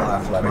normal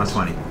athletics.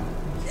 120.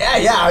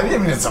 Yeah. I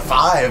mean, it's a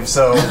 5,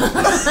 so.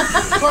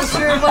 What's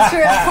your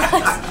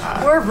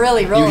athletics? We're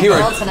really rolling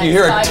well tonight. You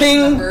hear a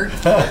ting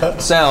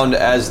sound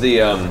as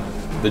the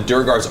The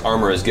Duergar's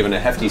armor is given a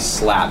hefty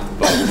slap,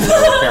 but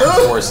no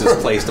apparent force is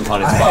placed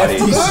upon its body.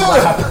 Hefty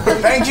slap.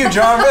 Thank you,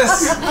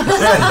 Jarvis.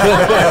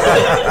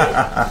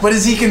 But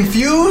is he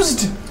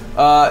confused?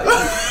 A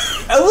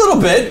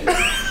little bit.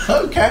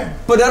 Okay.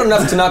 But not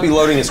enough to not be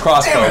loading his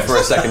crossbow for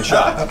a second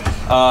shot.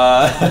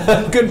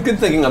 Good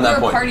thinking on that We're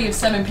a point. party of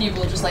 7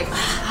 people just like,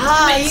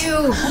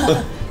 you.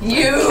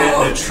 You.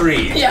 Cat in a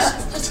tree. Yeah.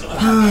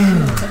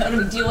 How do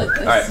we deal with this?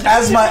 All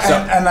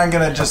right. And I'm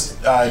gonna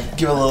just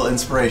give a little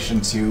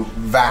inspiration to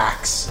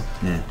Vax.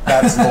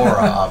 That's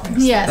Laura,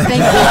 obviously. Yeah,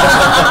 thank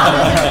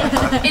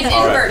you. It's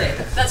inverted.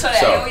 That's what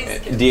I always.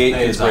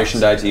 D8 inspiration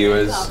die to you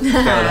as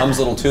Galen hums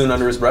a little tune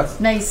under his breath.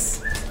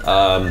 Nice.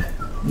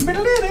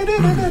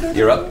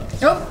 You're up.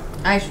 Oh,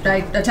 I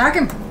attack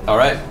him. All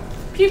right.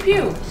 Pew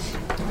pew.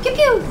 Pew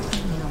pew.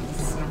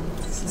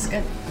 This is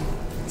good.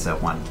 So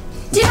 1.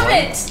 Damn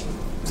it!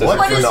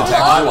 What is wrong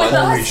with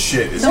us? Holy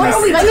shit. Is What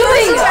are we this- doing?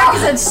 My first attack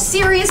is a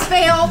serious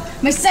fail.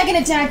 My second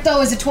attack, though,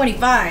 is a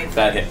 25.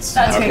 That hits.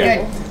 That's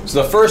okay.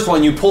 So the first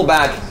one you pull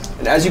back,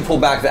 and as you pull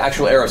back, the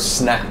actual arrow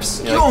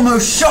snaps. You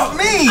almost shot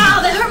me!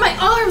 Ow, that hurt my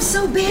arm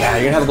so bad. Yeah,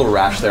 you're gonna have a little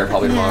rash there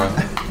probably tomorrow.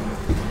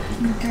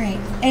 Great.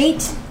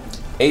 8.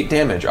 8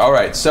 damage. All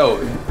right. So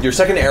your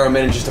second arrow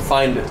manages to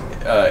find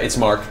its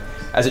mark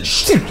as it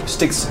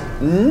sticks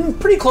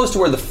pretty close to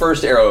where the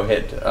first arrow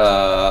hit,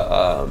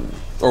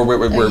 or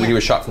where he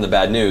was shot from the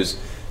bad news.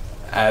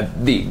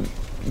 The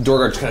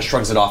Duergar just kind of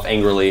shrugs it off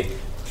angrily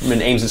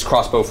and aims his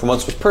crossbow from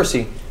once with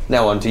Percy,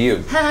 now onto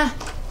you.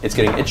 It's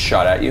getting its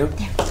shot at you.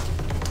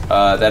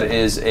 That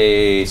is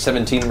a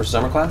 17 versus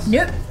armor class?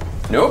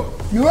 Nope.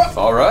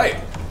 All right.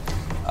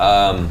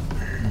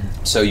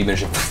 So you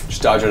manage to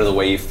just dodge out of the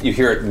way. You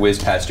hear it whiz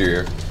past your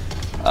ear.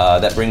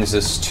 That brings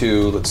us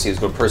to, let's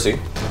go to Percy.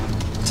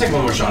 Take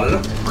one more shot at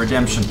him.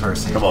 Redemption,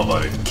 Percy. Come on,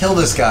 buddy. Kill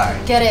this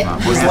guy. Get it.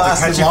 This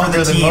lasted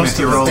longer than most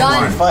of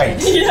the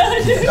fights.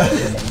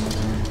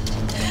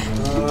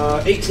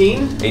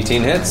 18.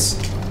 18 hits.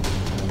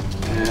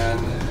 And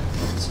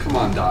come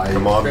on, die.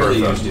 Come on,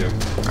 Barely Bertha. used you.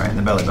 All right, in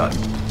the belly button.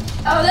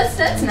 Oh,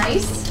 that's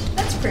nice.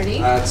 That's pretty.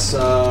 That's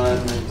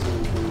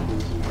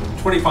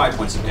 25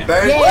 points of damage.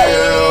 Thank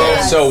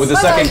Okay, so with the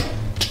second,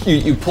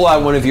 you pull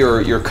out one of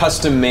your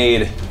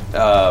custom-made,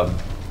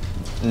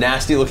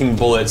 nasty-looking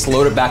bullets,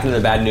 load it back into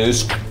the bad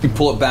news. You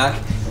pull it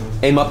back,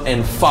 aim up,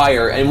 and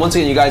fire. And once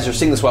again, you guys are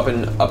seeing this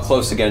weapon up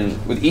close again.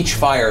 With each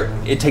fire,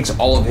 it takes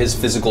all of his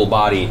physical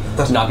body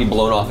to not be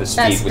blown off his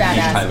feet with each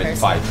time it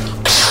fires.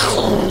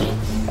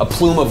 A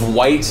plume of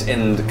white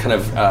and kind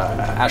of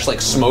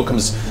ash-like smoke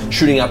comes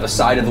shooting out the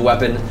side of the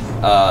weapon.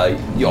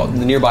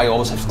 Nearby, you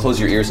almost have to close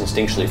your ears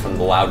instinctually from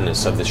the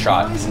loudness of the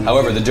shot.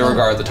 However, the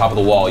Duergar at the top of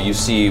the wall, you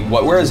see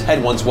where his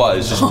head once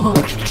was, just across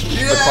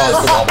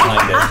the wall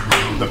behind it.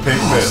 The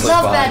pink fist.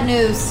 Love bad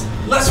news.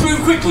 Let's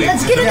move quickly.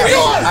 Let's get in the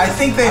door. I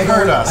think they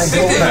heard us.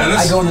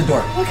 I go in the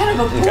door. What kind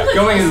of a bullet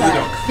Going is into the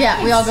that? door.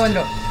 Yeah, we all go in the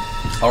door.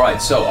 All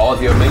right, so all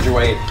of you have made your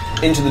way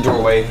into the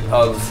doorway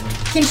of...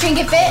 Can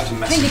Trinket fit?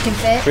 Trinket can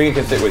fit. Trinket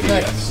can fit with you,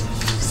 Good. yes.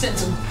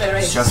 Sense of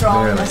very Just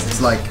strong. barely. It's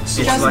like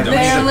Just like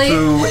barely.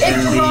 Pooh If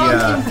in Ron the.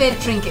 can fit,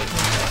 Trinket can fit.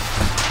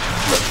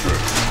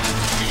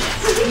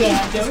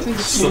 Yeah, just Trinket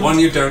It's the one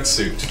you don't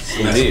suit.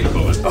 Indeed.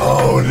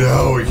 Oh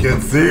no, we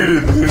can't see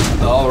anything.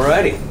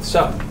 Alrighty,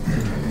 so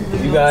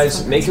you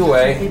guys make your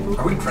way.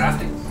 Are we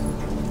crafting?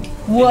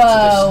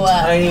 Whoa.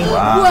 Tiny,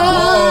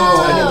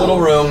 Whoa. tiny little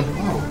room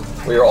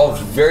where you're all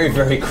very,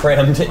 very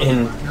crammed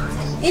in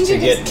to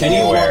get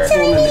anywhere.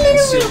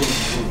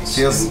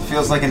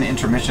 Feels like an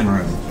intermission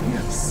room.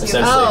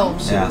 Essentially. Oh.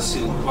 Yeah.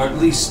 Or at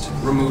least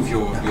remove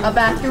your A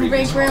bathroom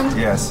break room?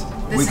 Yes.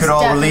 This We is could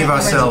all relieve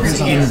definitely ourselves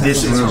in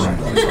this room.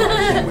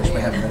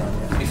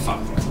 Be fun.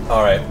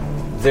 All right.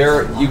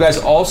 You guys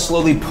all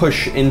slowly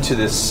push into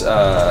this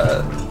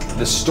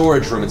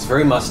storage room. It's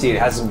very musty. It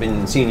hasn't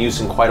been seen in use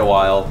in quite a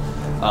while.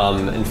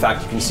 In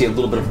fact, you can see a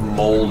little bit of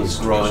mold is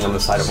growing on the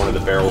side of one of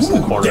the barrels in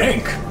the corner.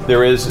 Dank.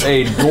 There is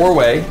a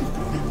doorway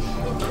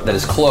that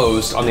is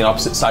closed on the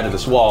opposite side of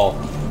this wall,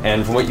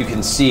 and from what you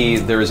can see,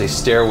 there is a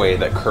stairway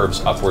that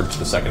curves upward to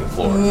the second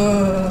floor.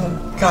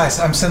 Guys,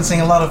 I'm sensing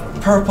a lot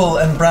of purple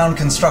and brown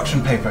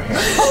construction paper here.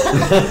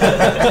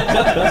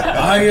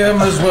 I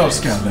am as well,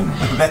 Scanlan.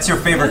 That's your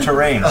favorite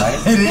terrain,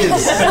 right? It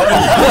is.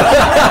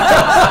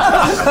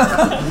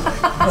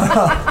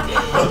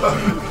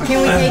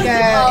 Can we take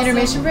an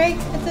intermission break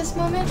at this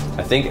moment?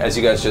 I think as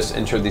you guys just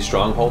entered the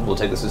stronghold, we'll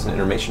take this as an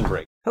intermission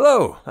break.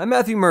 Hello, I'm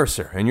Matthew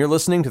Mercer, and you're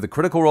listening to the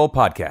Critical Role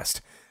Podcast.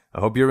 I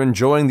hope you're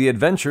enjoying the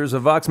adventures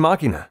of Vox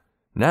Machina.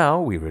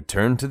 Now we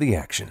return to the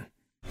action.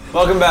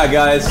 Welcome back,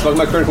 guys. Welcome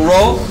back, Critical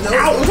Role.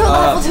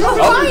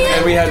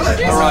 And we had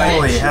Orion.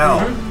 Holy hell.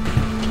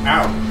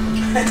 Ow.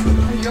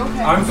 Are you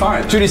okay? I'm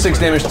fine. 2d6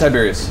 damage to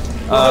Tiberius.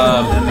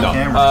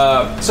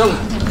 So,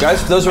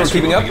 guys, for those who are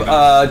keeping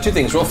up, two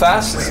things real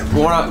fast.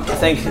 We want to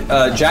thank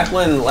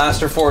Jacqueline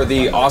Laster for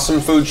the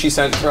awesome food she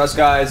sent for us,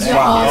 guys.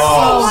 Wow.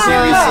 Oh,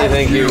 seriously,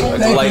 thank you. A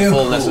Thank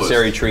delightful, you.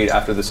 necessary treat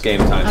after this game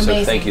time. So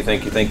Amazing.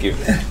 thank you.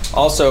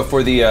 Also,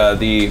 for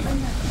the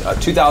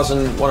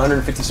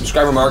 2,150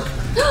 subscriber mark,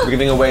 we're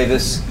giving away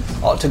this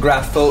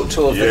autograph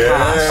photo of the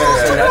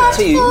cast. Send that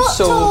to you.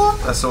 So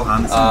that's so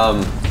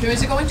handsome. Who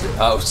is it going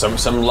to?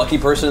 Some lucky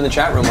person in the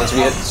chat room once we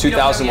hit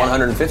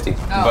 2,150.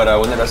 But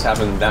when that does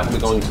happen, that will be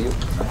going to you.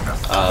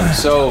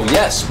 So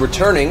yes,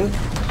 returning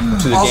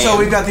to the Also, game.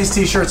 we've got these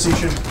T-shirts. So you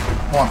should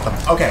want them.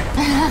 Okay.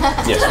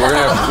 Yes, we're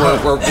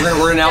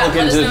gonna now look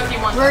into.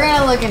 We're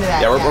gonna look into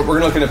that. Yeah, we're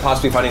gonna look into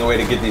possibly finding a way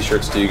to get these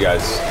shirts to you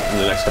guys in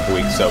the next couple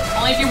weeks. So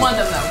Only if you want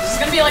them though. This is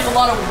gonna be like a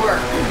lot of work.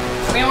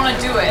 We don't want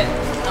to do it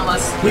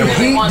unless We we really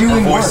hate want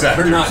doing them. work.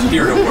 We're not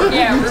here to work.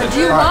 Yeah, do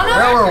you All right, wanna?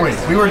 where were we?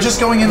 We were just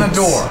going in a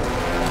door.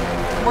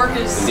 Work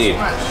is Indeed. too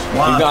much.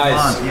 Want, you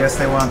guys. want. Yes,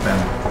 they want them.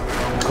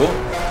 Cool.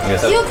 I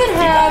guess You can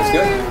have that's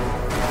good.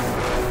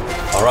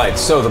 All right,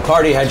 so the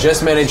party had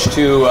just managed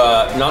to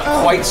not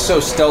quite so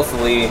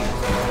stealthily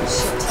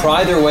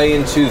pry their way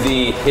into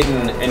the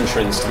hidden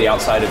entrance to the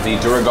outside of the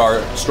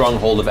Duergar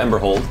stronghold of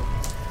Emberhold.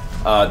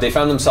 They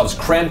found themselves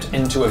cramped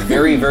into a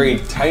very, very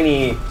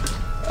tiny,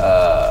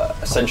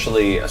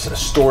 essentially a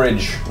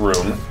storage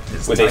room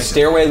with a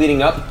stairway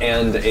leading up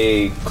and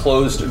a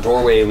closed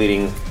doorway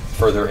leading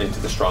further into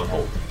the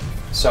stronghold.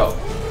 So,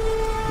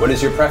 what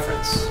is your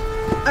preference?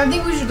 I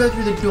think we should go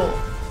through the door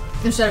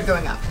instead of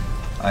going up.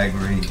 I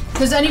agree.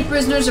 Because any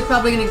prisoners are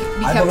probably going to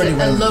be I've kept already at a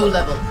went low in.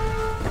 level.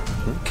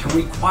 Can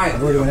we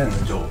quietly Where do we enter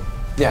the door?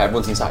 Yeah,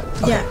 everyone's inside.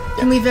 Yeah.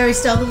 Can we very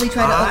stealthily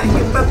try to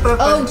open?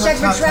 Oh, check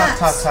for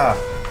traps.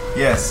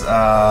 Yes,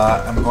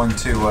 I'm going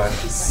to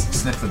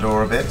sniff the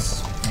door a bit.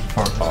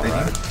 For speaking.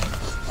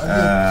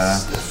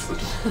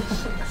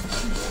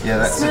 Yeah,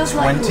 that's a Smells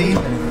like 20.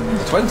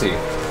 20.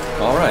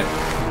 All right.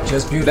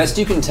 Just beautiful. Best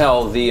you can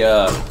tell,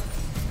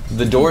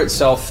 the door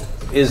itself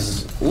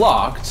is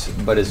locked,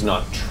 but is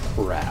not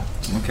trapped.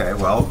 Okay,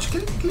 well,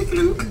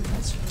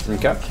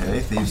 okay,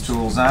 thieves'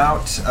 tools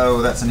out.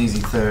 Oh, that's an easy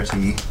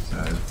 30.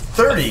 So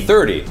 30.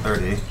 30.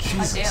 30.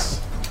 Jesus.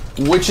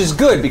 Which is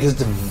good because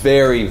it's a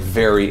very,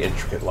 very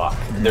intricate lock.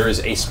 There is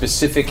a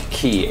specific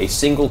key, a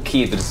single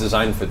key that is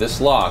designed for this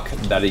lock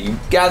that you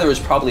gather is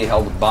probably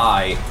held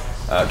by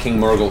King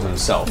Murgle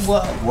himself.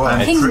 Whoa.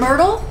 King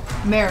Myrtle?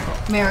 Miracle.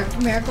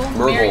 Miracle? Murgle.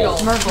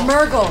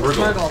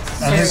 Murgle.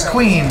 And his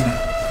queen,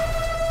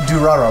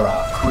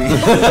 Durarara.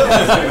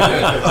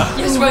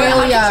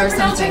 Aurelia or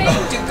something.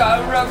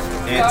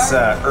 It's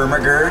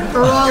Ermagerd.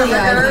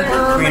 Aurelia.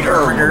 Queen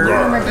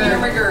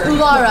Ermagerd.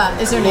 Ulara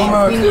is her name.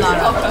 Queen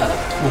Ulara.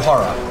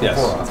 Uhara. Yes.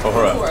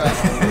 Uhura.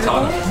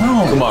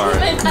 Kumar.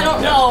 I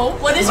don't know.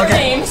 What is her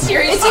name?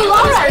 Seriously, It's Ulara.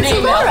 what is her It's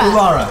name?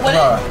 Ulara.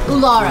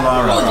 Ulara.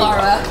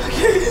 Ulara.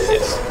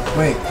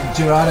 Wait,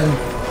 Gerard and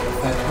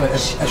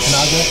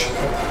Ashnaga?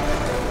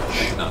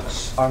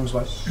 Arms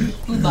wide.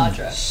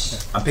 Udladra.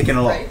 I'm picking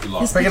a lot.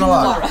 Picking a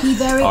lot. Be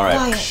very All right.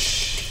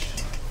 quiet.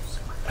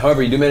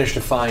 However, you do manage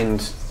to find,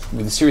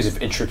 with a series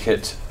of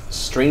intricate,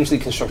 strangely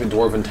constructed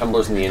dwarven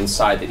tumblers on the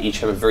inside that each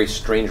have a very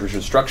strange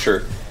rigid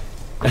structure.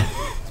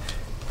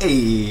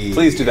 Hey.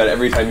 Please do that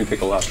every time you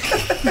pick a lock.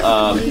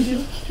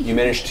 You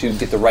manage to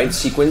get the right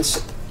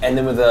sequence, and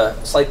then with a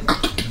slight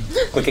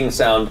clicking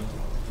sound,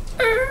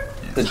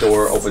 the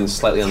door opens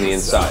slightly on the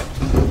inside.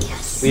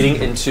 Leading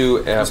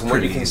into, from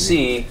what you can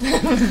see,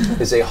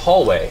 is a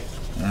hallway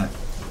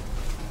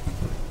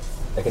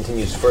that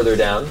continues further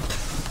down.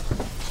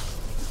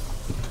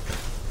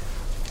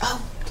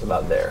 To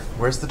about there.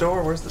 Where's the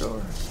door?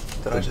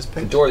 That I just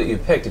The picked? door that you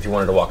picked, if you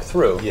wanted to walk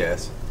through,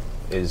 Yes.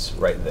 is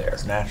right there.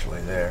 It's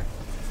naturally there.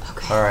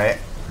 Okay. All right.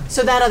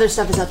 So that other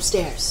stuff is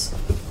upstairs.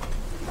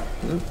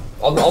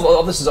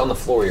 All this is on the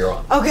floor you're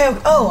on. Okay.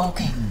 Oh,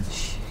 okay.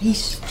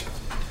 Sheesh.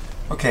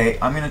 Okay,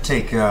 I'm going to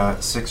take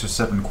 6 or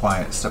 7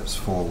 quiet steps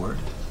forward,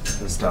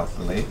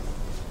 stealthily.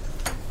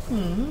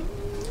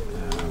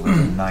 With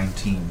a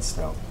 19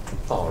 stealth.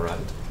 All right.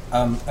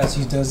 As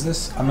he does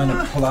this, I'm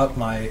gonna pull out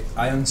my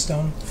iron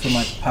stone from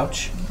my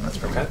pouch. That's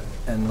okay.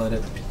 And let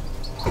it.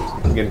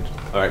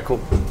 All right, cool.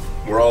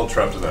 We're all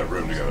trapped in that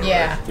room together,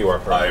 Yeah. right? You are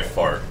correct. I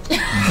fart.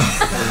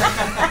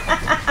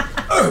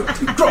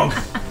 Grog!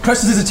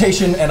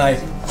 Prestidigitation, and I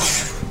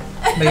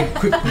make a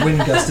quick wind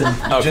gust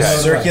and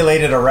Just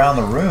circulate it around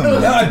the room.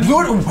 I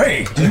blew it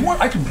away. Do you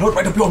want? I can blow it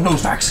right up your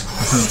nose, Max.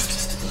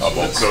 I'll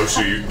blow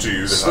to you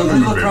this Slowly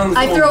time. look around the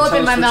I corner throw and up tell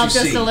in my us what mouth you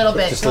just see. a little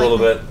bit. Just a little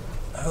bit.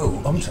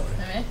 Oh, I'm sorry.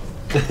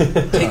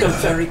 Take a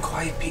very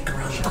quiet peek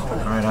around the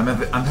corner. All right,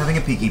 I'm having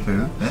a peeky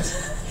poo. Yes.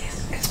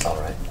 All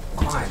right.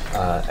 Quiet.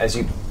 As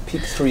you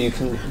peek through, you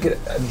can get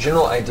a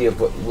general idea of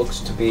what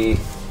looks to be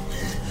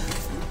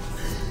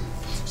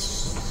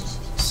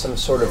some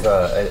sort of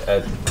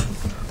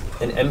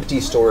an empty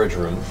storage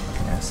room.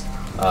 Yes.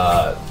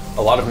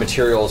 A lot of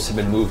materials have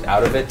been moved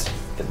out of it.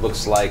 It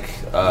looks like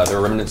there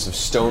are remnants of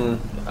stone,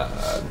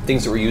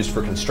 things that were used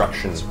for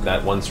construction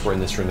that once were in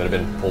this room that have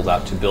been pulled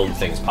out to build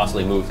things,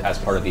 possibly moved as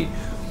part of the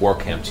war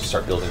camp to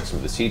start building some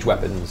of the siege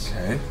weapons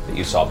that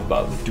you saw up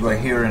above. Do I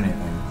hear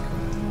anything?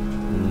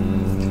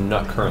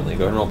 Not currently.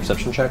 Go ahead and roll a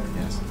perception check.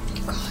 Yes.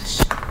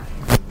 Gosh.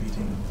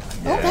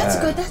 Oh, that's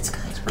good. That's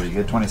good. That's pretty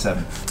good.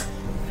 27.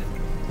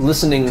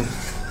 Listening,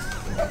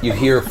 you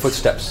hear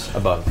footsteps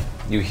above,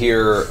 You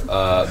hear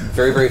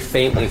very, very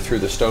faintly through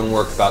the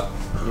stonework, about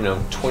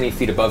 20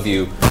 feet above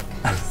you,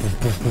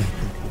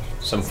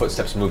 some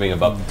footsteps moving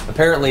above.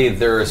 Apparently,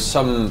 there is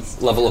some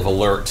level of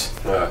alert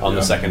on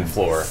the second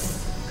floor.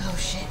 Oh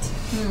shit.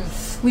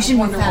 We should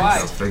move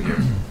fast.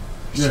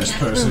 Yes,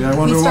 Percy, I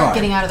wonder We start why.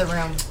 getting out of the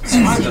room.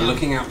 They're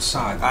looking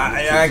outside.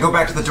 I go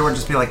back to the door and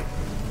just be like,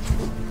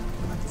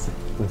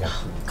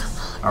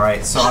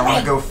 alright, so I want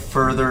to go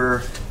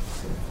further.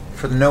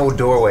 For no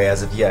doorway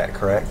as of yet,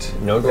 correct?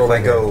 No doorway.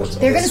 If I go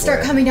They're gonna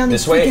start coming down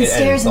these This way, freaking and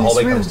stairs the in this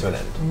hallway room. comes to an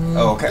end.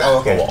 Oh, okay. Oh,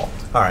 okay. The wall.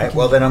 All right.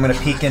 Well, then I'm going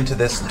to peek into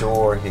this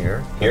door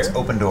here. Here? It's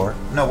open door.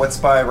 No, what's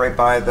right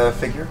by the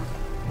figure?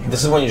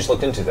 This is the one you just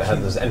looked into. That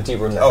had this empty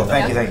room. That Oh, had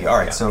thank nothing. you. All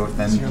right. So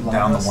then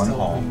down the one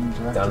hall.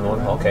 Down the one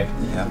hall. Okay.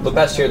 Look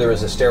past here. There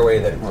is a stairway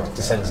that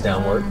descends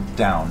downward.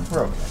 Down.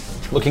 We're okay.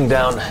 Looking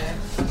down.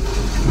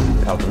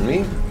 Helping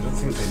me. I don't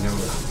think they know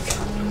that.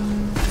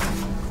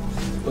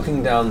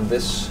 Looking down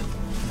this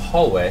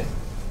hallway,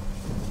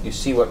 you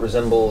see what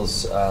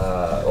resembles.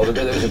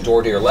 There's a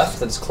door to your left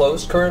that's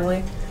closed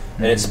currently,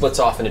 and it splits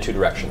off into two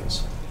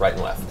directions, right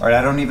and left. All right.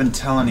 I don't even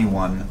tell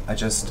anyone. I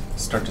just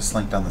start to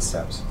slink down the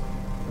steps.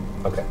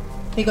 Okay.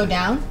 They go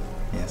down?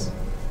 Yes.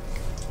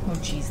 Oh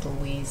jeez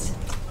Louise.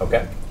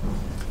 Okay.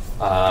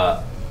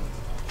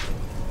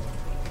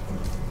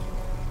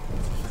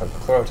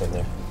 Throw it in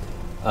there.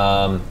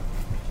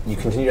 You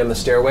continue down the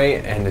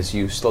stairway, and as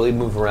you slowly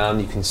move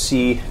around, you can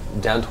see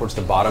down towards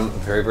the bottom a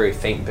very, very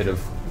faint bit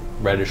of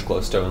reddish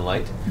glowstone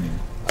light,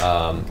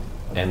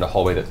 and a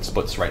hallway that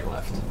splits right and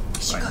left.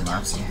 Right and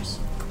left.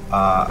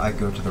 I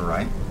go to the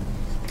right.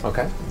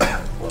 Okay.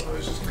 Well, I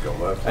was just going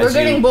left. We're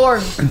getting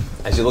bored.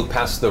 As you look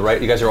past the right,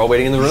 you guys are all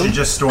waiting in the room? You should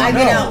just storm I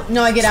get out.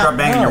 No, I get out. Start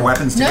banging your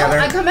weapons No, together.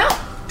 I come out.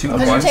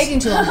 Because you're taking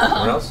too long.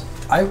 Anyone else?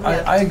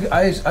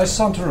 I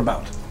saunter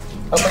about.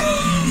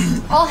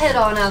 I'll head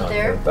on out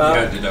there.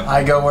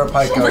 I go where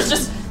Pike We're goes.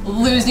 just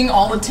losing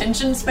all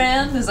attention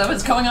span. Is that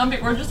what's going on?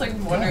 We're just like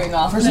wandering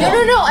off.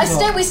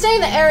 No. We stay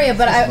in the area,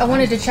 but I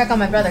wanted to check on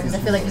my brother because I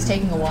feel like he's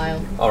taking a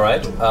while. All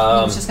right.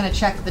 I was just gonna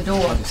check the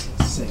door.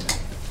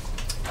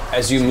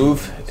 As you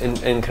move and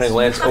kind of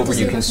glance over,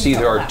 you can see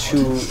there are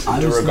two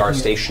Duergar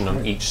stationed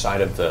on each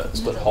side of the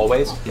split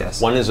hallways. Yes.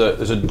 One is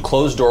there's a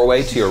closed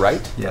doorway to your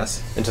right.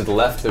 Yes. And to the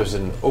left, there's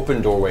an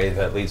open doorway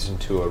that leads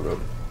into a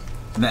room.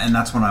 And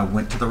that's when I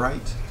went to the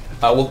right?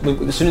 Well,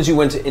 as soon as you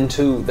went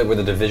into where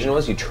the division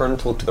was, you turned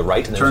to look to the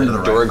right, and Turn there's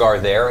to a the right. Duergar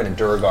there and a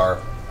Duergar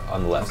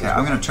on the left. Okay,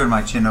 I'm going to turn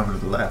my chin over to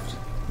the left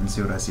and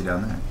see what I see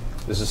down there.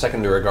 There's a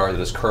second Duergar that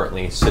is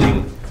currently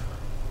sitting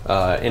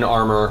in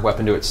armor,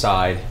 weapon to its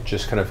side,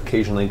 just kind of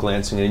occasionally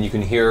glancing in. You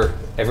can hear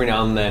every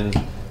now and then,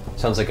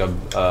 sounds like a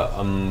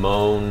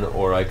moan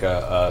or like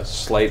a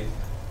slight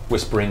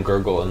whispering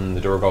gurgle, and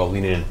the Duergar will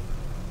lean in.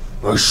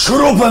 Shut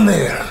up in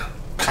there!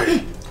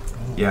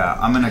 Yeah,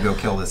 I'm going to go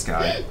kill this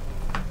guy.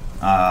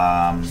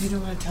 You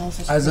don't want to tell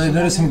us. As I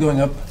notice him going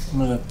up, I'm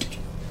gonna.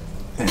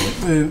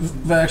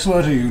 Vax,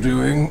 what are you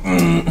doing?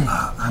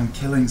 I'm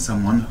killing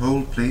someone.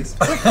 Hold, please.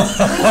 Guys,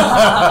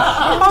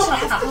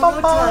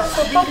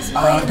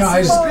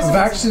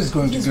 Vax is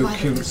going to go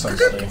kill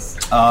something.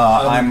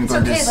 I'm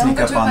going to sneak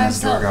up on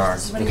this Duergar.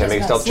 Okay,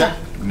 make a stealth check.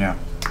 Yeah.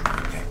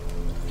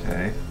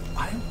 Okay.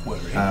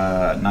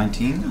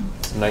 19.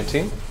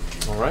 19.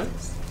 All right.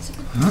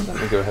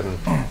 Let me go ahead and.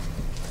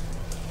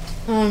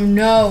 Oh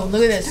no!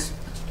 Look at this.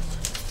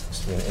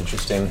 It's been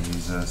interesting.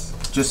 Jesus.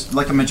 Just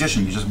like a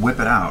magician, you just whip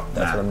it out.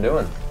 That's what I'm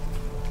doing.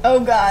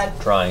 Oh god.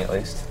 Trying, at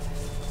least.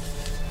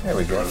 There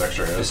we go. An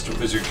extra hit. Mr.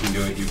 Wizard can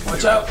do it, you can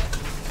Watch do out!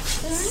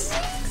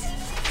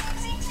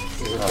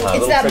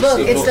 It's that book.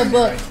 It's the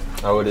book.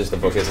 Oh, it is the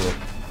book, isn't it?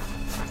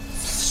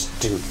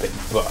 Stupid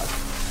book.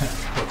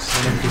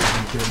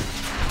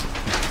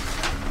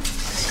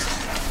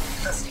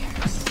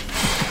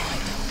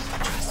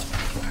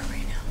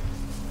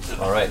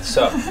 All right,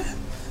 so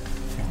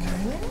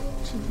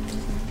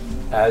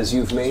as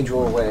you've made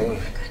your way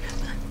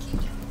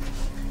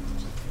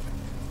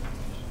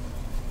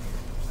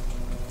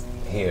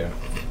here,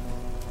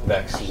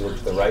 Vex, as you look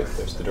to the right,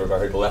 there's the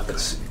Duergar to the left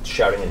that's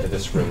shouting into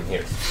this room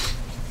here.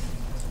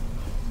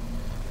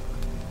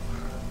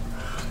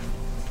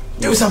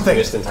 Do something!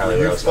 Missed entirely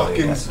where I was going.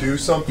 Fucking do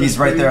something. He's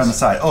right there on the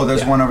side. Oh,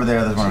 there's Yeah. one over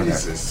there. There's one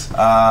Jesus. over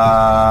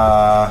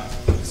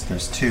there.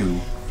 There's two.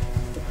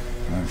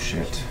 Oh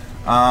shit.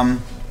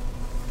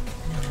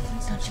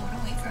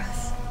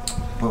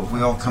 But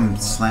we all come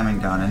slamming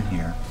down in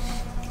here.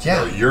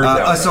 Yeah, you're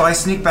down. So I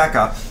sneak back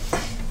up.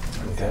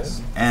 Okay.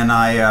 And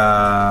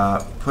I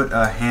put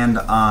a hand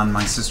on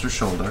my sister's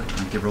shoulder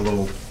and give her a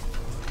little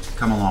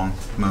come along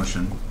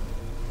motion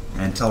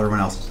and tell everyone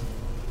else.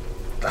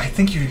 I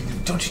think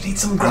don't you need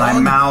some And I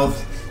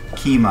mouth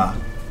Kima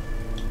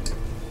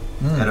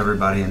at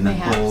everybody and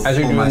then pull As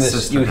you're my doing this,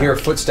 sister you back. hear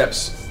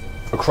footsteps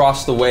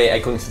across the way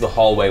echoing through the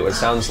hallway, what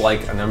sounds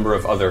like a number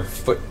of other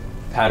foot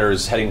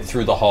patters heading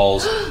through the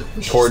halls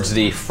towards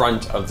the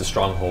front of the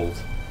stronghold.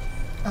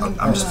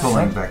 I'm just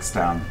pulling Vex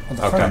down.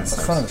 Okay.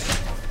 Front of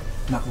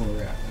it. Not where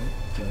we're at.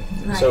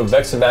 So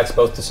Vex and Vax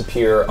both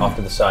disappear off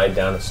to the side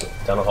down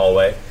a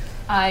hallway.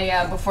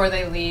 Before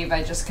they leave,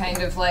 I just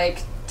kind of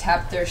like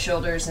tap their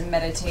shoulders and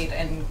meditate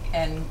and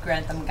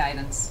grant them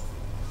guidance.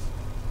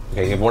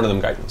 Okay, give one of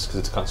them guidance because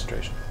it's a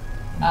concentration.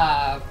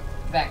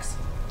 Vex.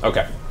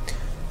 Okay.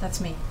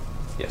 That's me.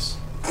 Yes.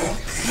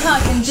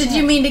 Did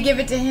you mean to give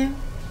it to him?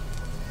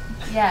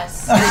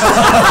 Yes.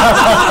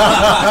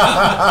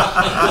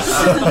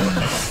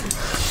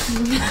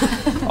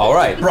 All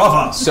right.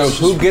 Bravo. So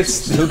who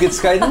gets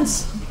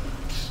guidance?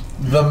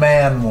 The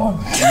man one.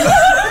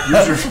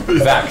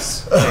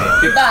 Vax.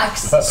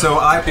 Vax. So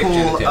I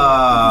pull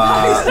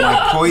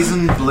my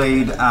poison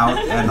blade out,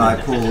 and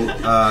I pull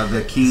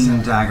the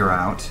keen dagger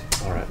out.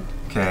 All right.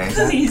 Okay.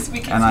 Please, we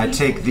can and I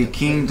take the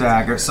keen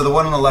dagger. So the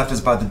one on the left is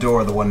by the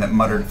door, the one that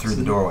muttered through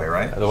the doorway,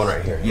 right? The one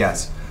right here.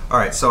 Yes. All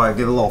right. So I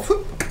give a little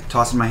whoop,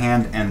 toss in my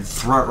hand, and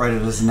throw it right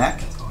at his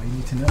neck. Oh, you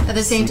need to know. At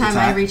the same time,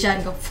 I reach out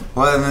and go.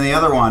 Well, and then the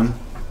other one,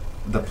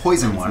 the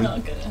poison one,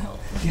 Not gonna help.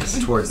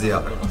 towards the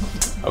other.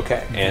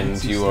 Okay,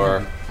 and you are.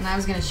 And I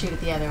was gonna shoot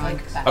at the other one.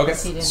 Okay.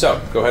 So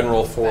go ahead and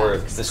roll for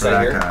this For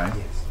guy that here. guy.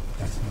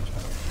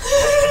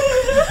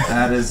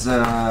 That is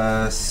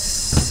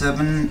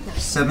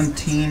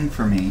 17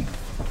 for me.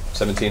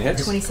 17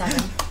 hits. 27.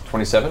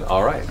 27.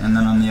 All right. And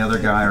then on the other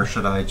guy, or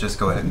should I just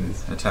go ahead and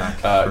attack?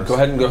 Go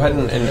ahead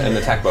and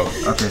attack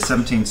both. Okay,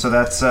 17. So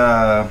that's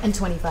And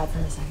 25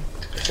 from the second.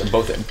 So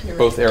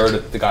both arrowed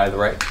at the guy to the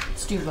right.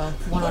 Let's do both.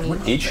 One on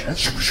each.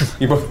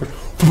 You both.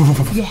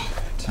 Yeah.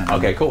 10.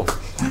 Okay, cool.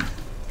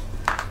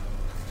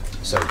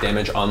 So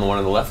damage on the one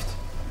on the left,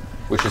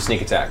 which is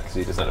sneak attack because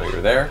he does not know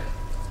you're there.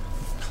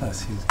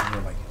 Plus, he's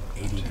doing like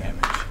 80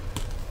 damage.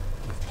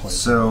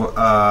 So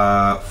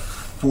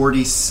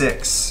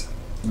 46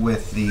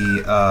 with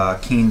the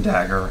keen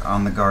dagger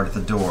on the guard at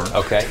the door.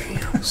 Okay.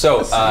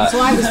 So So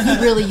I was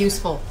really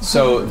useful.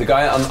 So the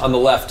guy on the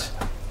left,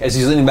 as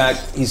he's leaning back,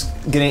 he's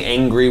getting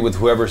angry with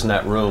whoever's in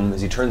that room. As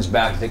he turns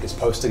back to take his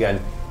post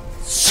again,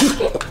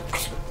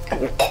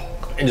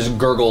 and just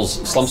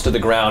gurgles, slumps to the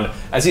ground.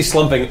 As he's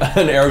slumping,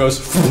 an arrow goes.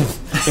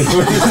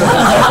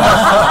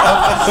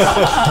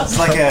 It's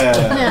like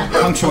a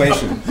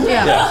punctuation.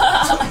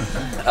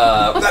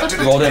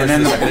 Roll damage and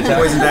then for the second the attack.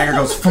 poison dagger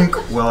goes funk.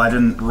 Well, I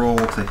didn't roll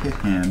to hit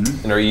him.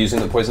 And are you using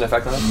the poison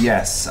effect on him?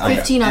 Yes.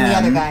 15 on the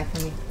other guy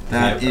for me.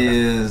 That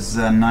is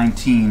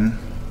 19.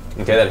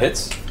 Okay, that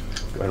hits.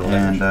 Go ahead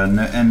and roll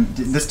damage. And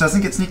this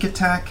doesn't get sneak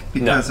attack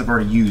because I've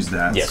already used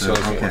that. Yes, so,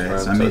 so it's okay,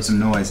 once so I per made round, some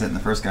noise hitting the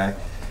first guy.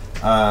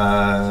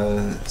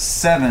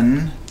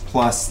 7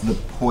 plus the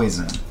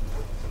poison.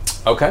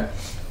 Okay.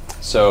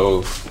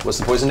 So what's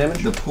the poison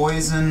damage? The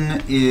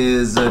poison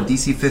is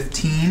DC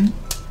 15.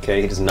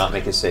 Okay, he does not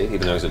make his save,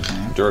 even though he's a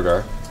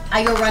Duergar.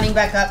 I go running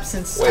back up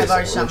since Wait a I've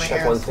already second, shot my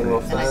check arrows. one thing real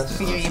And I fast.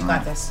 figure you've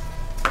got this.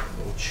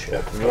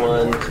 Check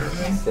one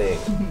thing.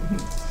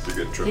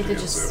 You could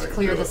just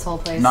clear this whole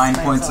place. 9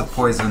 by points itself. of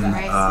poison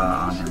Right?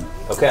 on him.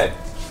 Okay.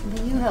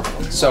 You help.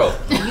 So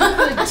You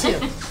could too.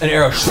 an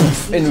arrow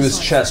into his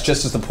chest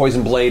just as the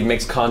poison blade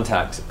makes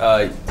contact.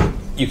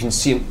 You can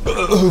see him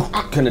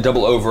kind of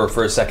double over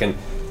for a second,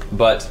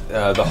 but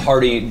the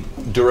hardy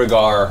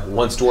Duergar,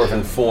 once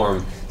dwarven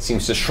form,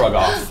 seems to shrug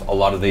off a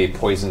lot of the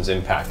poison's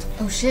impact.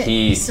 Oh shit.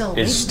 He he's still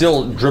is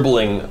still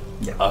dribbling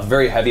a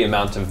very heavy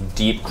amount of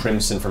deep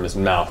crimson from his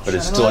mouth, but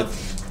it's still like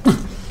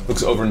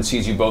looks over and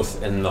sees you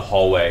both in the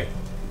hallway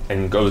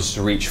and goes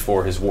to reach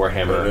for his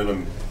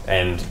warhammer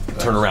and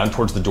turn around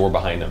towards the door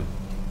behind him.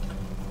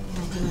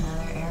 Can I do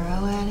another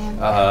arrow at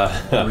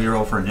him? We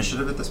roll for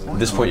initiative at this point? At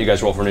this point, you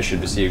guys roll for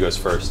initiative to see who goes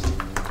first.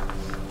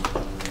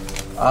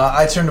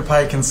 I turn to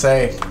Pike and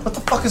say, "What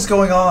the fuck is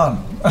going on?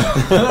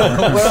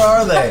 Where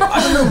are they?" I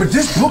don't know, but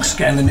this book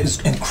scanning is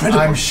incredible.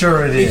 I'm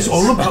sure it is. It's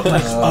all about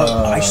like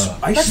ice.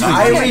 Let's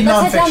I read head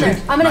down there. nonfiction.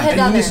 I'm gonna head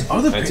down there.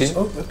 Other place.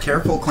 19?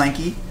 Careful,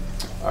 Clanky.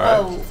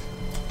 All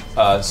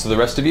right. So the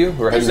rest of you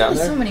who are heading down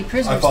There's there? so many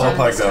prisoners. I follow down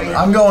Pike this down street. there.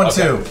 I'm going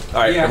Okay. too. All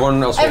right,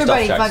 everyone else roll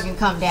Everybody stealth checks. fucking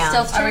calm down.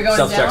 Stealth check. Are we going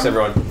Stealth down? checks,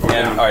 everyone.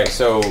 And all right,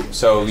 so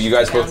you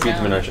guys both beat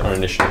them on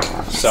initiative.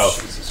 So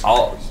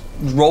I'll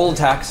roll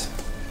attacks.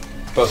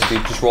 Both of you,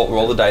 just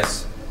roll the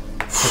dice.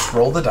 Just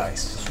roll the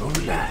dice.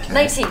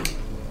 19.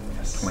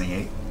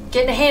 28.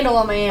 Getting a handle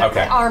on my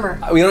Okay. armor.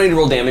 We don't need to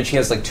roll damage. He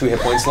has like 2 hit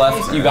points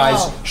left. You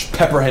guys just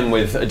pepper him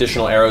with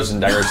additional arrows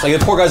and daggers. Like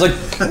the poor guy's like,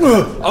 "Ugh,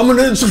 I'm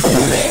gonna," and just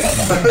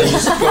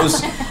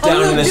goes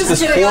down in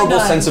this horrible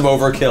sense of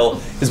overkill.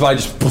 His body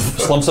just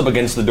slumps up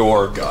against the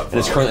door, and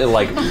it's currently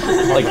like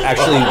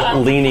actually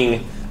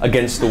leaning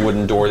against the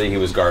wooden door that he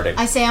was guarding.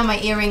 I say on my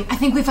earring, I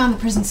think we found the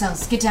prison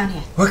cells. Get down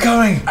here. We're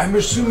coming. I'm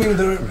assuming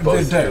they're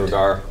Both dead.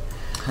 Duergar.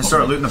 I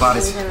start looting the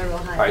bodies.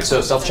 All right,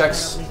 so stealth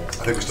checks. I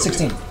think we're still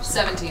 16.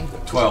 17.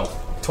 12.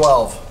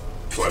 12.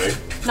 20.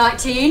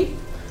 19.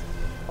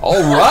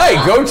 All right,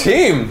 go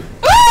team.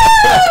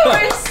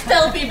 We're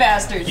stealthy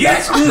bastards.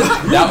 Yes.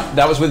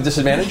 That was with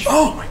disadvantage.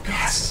 Oh my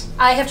god.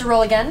 I have to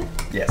roll again.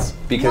 Yes.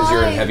 Because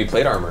you're in heavy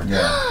plate armor.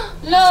 Yeah.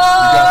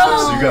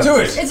 No. You got Do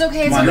this. it. It's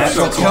okay. It's Come on, okay.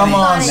 natural It's okay. 20. Come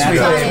on, It's sweet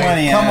okay.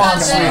 honey. 20, Come on,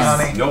 That's sweet it.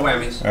 honey. No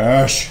whammies.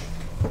 Ash.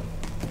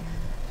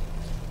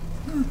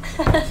 That's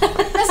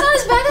not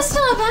as bad. That's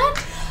still not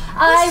bad.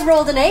 I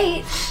rolled an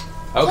 8.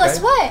 Okay. Plus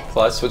what?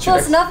 Plus, what's your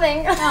Plus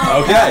nothing.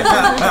 Okay.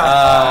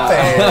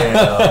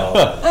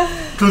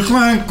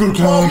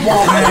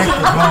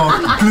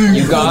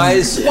 You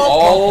guys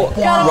all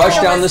rush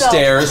down the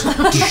stairs,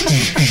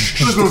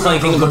 the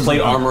clanking of the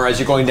plate armor as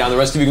you're going down. The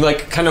rest of you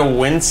like kind of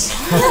wince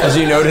as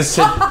you notice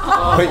it,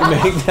 but you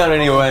make it down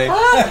anyway.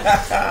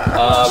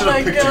 Oh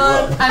my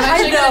god! I'm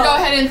actually gonna go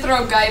ahead and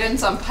throw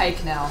guidance on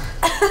Pike now.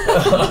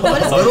 What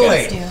does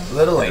guidance do?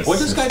 Little late. What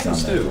does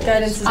guidance do?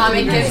 Guidance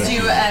it gives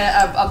you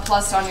a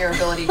plus on your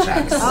ability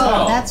checks.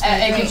 Oh, that's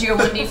really It gives you a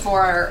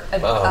 1d4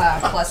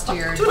 plus to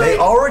your. They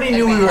already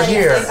knew we were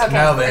here. Okay.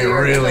 Now they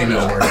really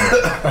know we're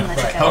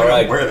here. All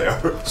right. Where they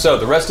are. So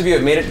the rest of you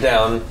have made it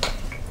down.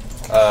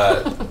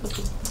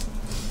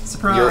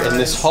 Surprise. You're in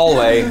this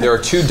hallway. There are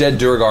 2 dead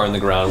Duergar in the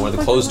ground, one with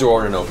a closed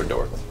door and an open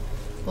door.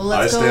 Well,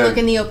 let's go look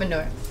in the open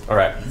door. All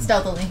right.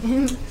 Stealthily.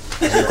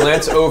 As you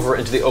glance over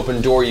into the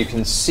open door, you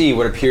can see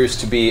what appears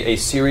to be a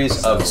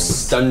series of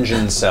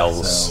dungeon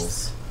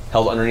cells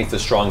held underneath the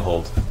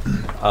stronghold.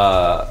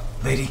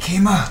 Lady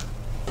Kima.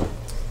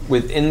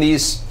 Within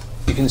these,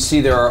 you can see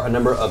there are a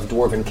number of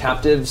dwarven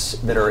captives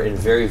that are in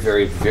very,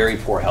 very, very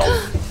poor health.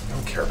 I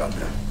don't care about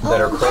them.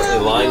 That are currently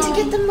lying, to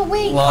get them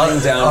away. lying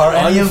down, Are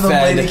any of them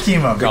unfed, Lady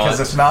Kima? Because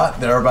gaunt. if not,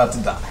 they're about to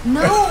die.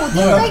 No,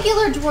 they're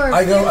regular dwarves.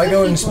 I go They're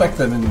good inspect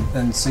them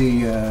and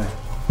see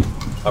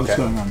what's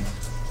going on.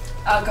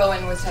 I'll go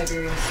in with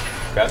Tiberius.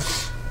 Okay.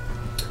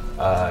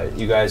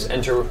 You guys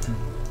enter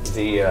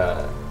the,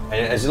 and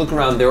as you look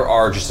around, there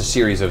are just a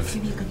series of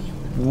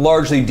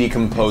largely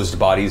decomposed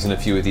bodies in a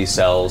few of these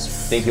cells. I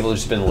think people have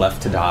just been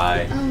left to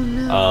die.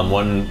 Oh,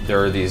 no.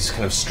 There are these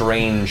kind of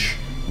strange,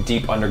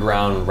 deep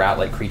underground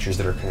rat-like creatures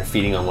that are kind of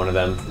feeding on one of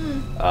them.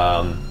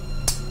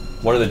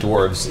 One of the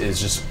dwarves is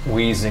just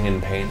wheezing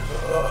in pain.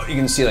 You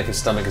can see like his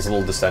stomach is a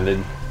little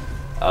distended.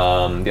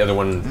 The other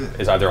one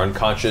is either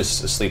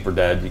unconscious, asleep, or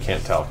dead. You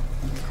can't tell.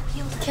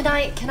 Can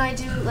I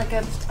do like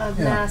a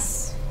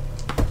mass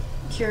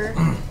cure?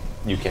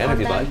 You can on if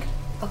you'd them? like.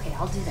 Okay,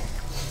 I'll do that.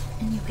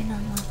 And you can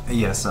unlock.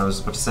 Yes, I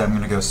was about to say I'm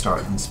going to go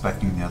start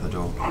inspecting the other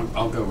door.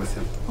 I'll go with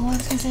him. Oh, I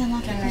was gonna say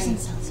unlock the prison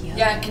cells.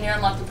 Yeah, can you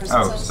unlock the prison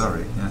Oh, cells?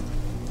 sorry. Yeah.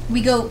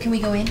 Can we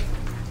go in?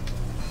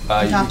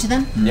 And talk to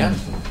them? Yeah,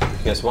 if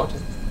you guys want to.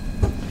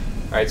 All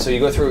right, so you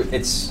go through.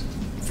 It's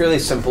fairly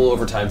simple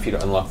over time for you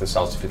to unlock the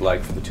cells if you'd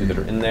like for the 2 that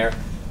are in there.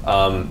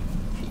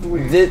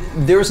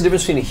 There is a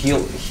difference between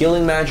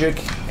healing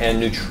magic and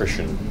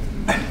nutrition.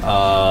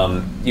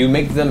 You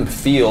make them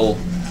feel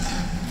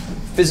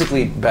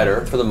physically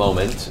better for the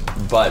moment,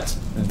 but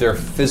their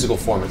physical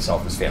form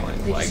itself is failing.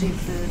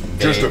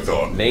 Just a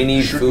thought. They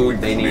need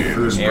food. They need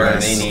air.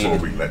 They before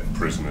we need let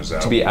prisoners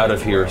out. to be out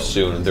of here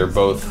soon. They're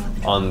both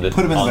on the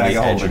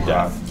edge of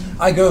death.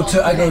 I go to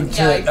the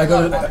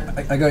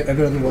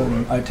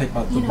one. I take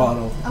out the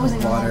bottle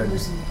of water.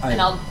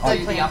 And I'll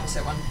do the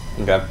opposite one.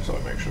 Okay. So I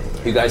make sure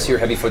that You guys hear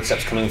heavy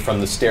footsteps coming from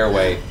the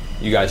stairway.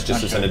 You guys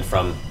just descended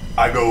from.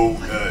 I go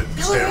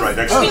stand right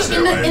next to the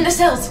stairway. In the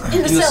cells.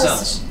 In the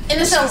cells. In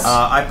the cells.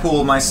 I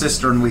pull my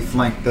sister and we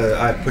flank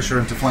I push her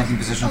into flanking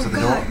position to the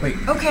door. Wait.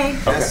 Okay.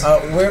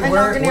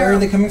 Where are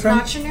they coming from?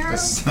 Notch an arrow? The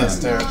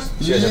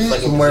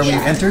stairs. From where we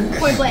entered?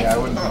 Point blank. Yeah, I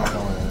wouldn't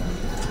know.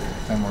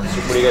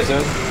 What are you guys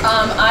doing?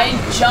 I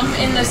jump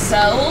in the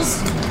cells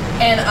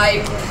and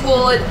I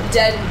pull a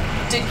dead,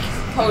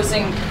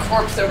 decomposing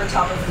corpse over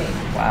top of me.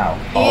 Wow.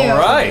 All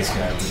right.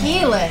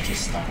 Heal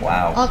it.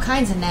 Wow. All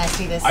kinds of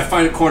nastiness. I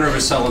find a corner of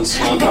a cell and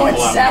slam it, pull out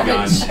my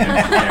gun, and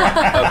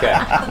Okay.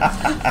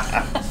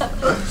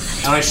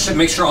 and I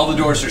make sure all the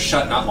doors are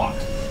shut, not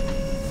locked.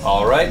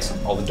 All right.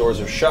 All the doors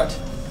are shut.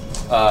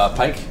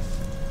 Pike,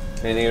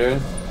 anything you're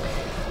doing?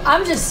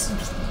 I'm just,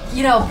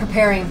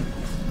 preparing.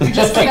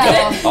 Just kicking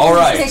it. All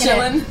right. Just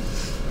chilling.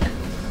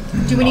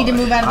 Do we need to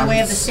move out of the way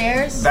of the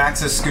stairs?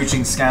 Vax is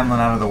scooching Scanlan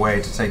out of the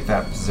way to take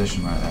that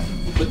position right there.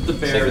 Put the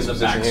bear in the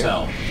back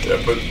cell. Yeah,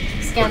 but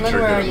Scanlan,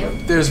 where are you?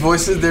 There's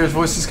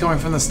voices coming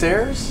from the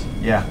stairs?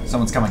 Yeah,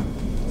 someone's coming.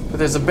 But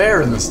there's a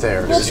bear in the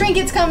stairs. Well,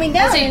 Trinket's coming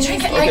down.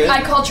 Trinket. Okay.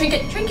 I call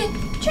Trinket. Trinket.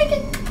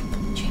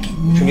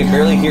 Trinket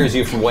barely hears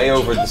you from way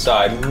over the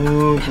side.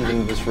 Comes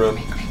into this room.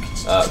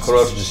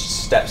 Kuroto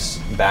just steps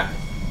back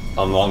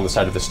along the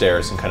side of the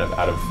stairs and kind of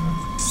out of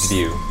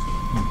view.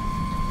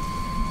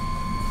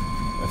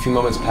 A few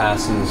moments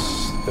pass and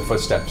the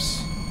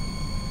footsteps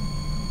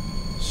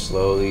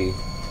slowly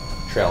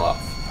trail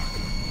off.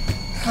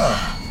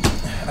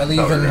 I leave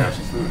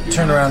and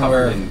turn around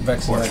where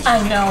Vex is.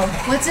 I know.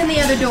 What's in the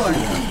other door?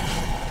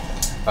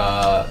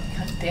 God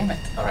damn it.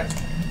 All right.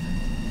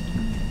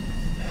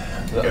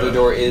 The other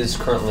door is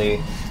currently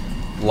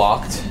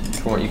locked,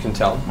 from what you can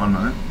tell. 1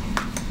 moment.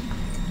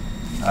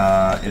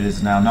 It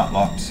is now not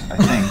locked, I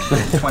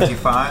think.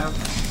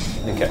 25.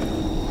 Okay.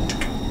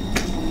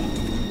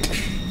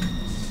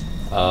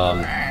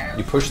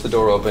 You push the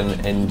door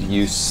open and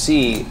you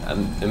see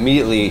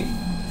immediately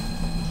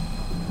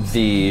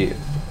the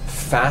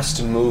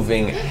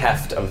fast-moving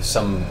heft of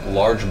some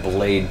large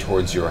blade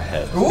towards your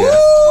head.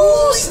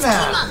 Ooh,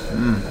 snap!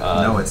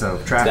 No, it's a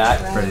trap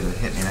ready to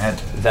hit me in the head.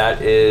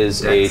 That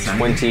is a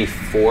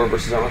 24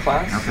 versus armor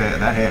class. Okay,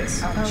 that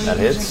hits. That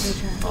hits.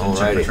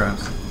 Alrighty. I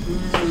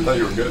thought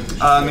you were good.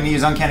 I'm going to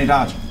use Uncanny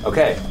Dodge.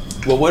 Okay.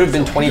 What would have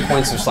been 20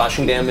 points of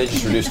slashing damage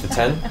is reduced to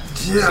 10.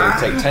 So you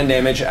take 10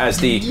 damage as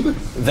the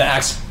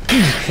axe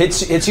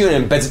hits you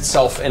and embeds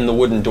itself in the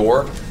wooden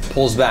door,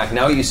 pulls back.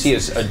 Now what you see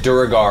is a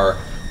Duergar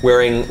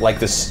wearing like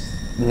this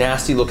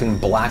nasty-looking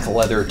black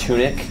leather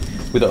tunic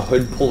with a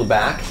hood pulled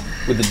back,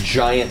 with a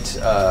giant,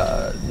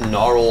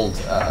 gnarled,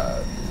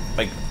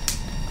 like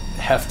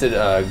hefted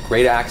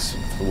great axe.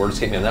 The word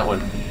escaped me on that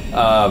one.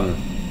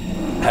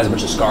 Has a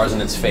bunch of scars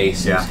on its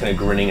face. And it's kind of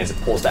grinning as it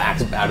pulls the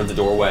axe out of the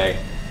doorway.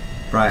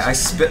 Right, I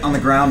spit on the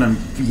ground and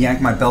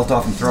yank my belt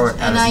off and throw it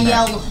at And his I neck.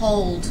 yelled,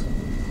 hold.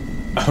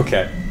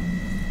 Okay.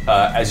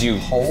 As you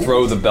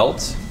throw the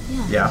belt,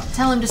 Yeah.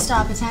 Tell him to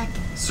stop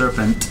attacking.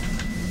 Serpent.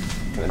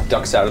 kind of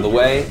ducks out of the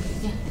way.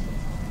 Yeah.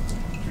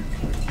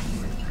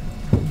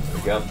 There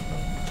we go.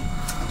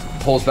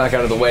 Pulls back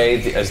out of the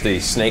way as the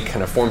snake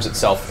kind of forms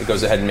itself. It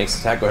goes ahead and makes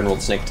an attack. Go ahead and roll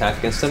the snake attack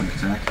against him.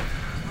 Snake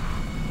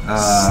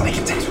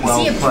attack.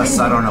 12 plus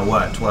I don't know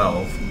what,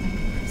 12.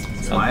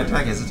 It's my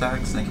attack, his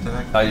attack, snake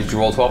attack? Did you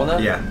roll 12 on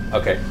that? Yeah.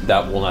 Okay,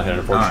 that will not hit,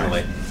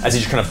 unfortunately. As he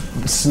just kind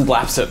of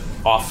slaps it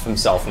off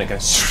himself and it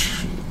kind of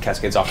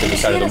cascades off to the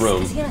side of the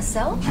room. Is he gonna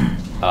sell?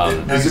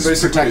 Is it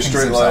basically a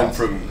straight line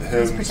from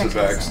him to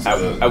Vex to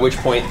the... At which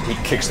point he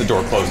kicks the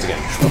door closed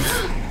again.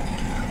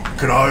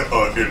 Can I,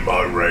 in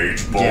my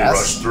rage, bull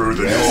rush through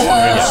the door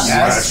Yes.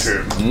 and smash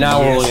him? Now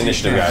we're rolling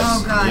initiative, guys.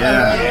 Oh, God.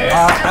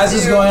 As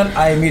it's going,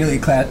 I immediately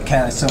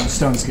cast some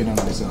stone skin on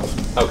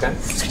myself. Okay.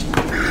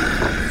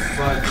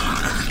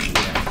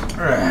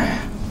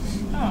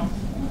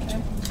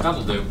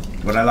 That'll do.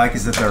 What I like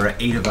is that there are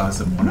 8 of us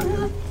and 1 of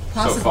you.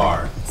 So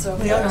far. So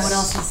we don't know what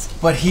else is.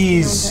 But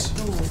he's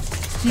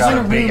He's in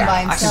a room by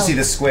I himself. can see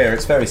the square,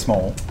 it's very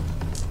small.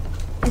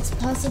 It's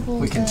possible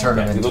We can that- turn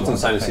him You into looked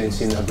inside and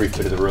seen a brief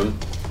bit of the room.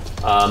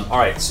 All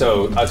right,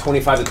 so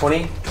 25 to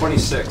 20?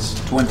 26.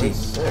 20.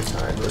 6.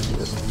 All right, let's do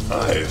this.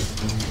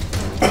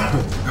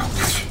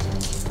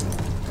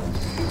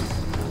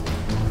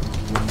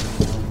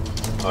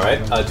 All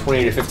right,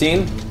 20 to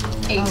 15?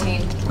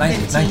 18.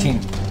 19.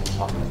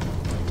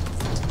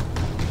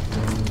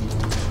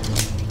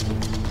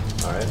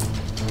 All right.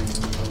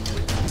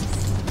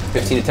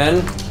 15 to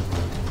 10?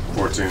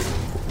 14.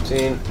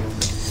 14.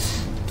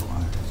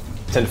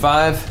 10 to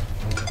 5?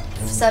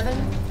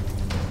 7.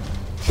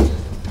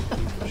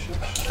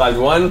 5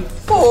 to 1?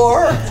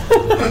 4.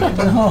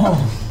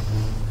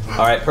 All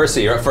right,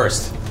 Percy, you're up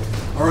first.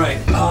 All right.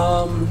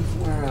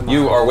 Where am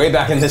You are way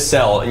back in this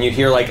cell, and you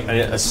hear like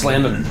a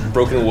slam of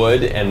broken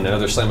wood and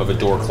another slam of a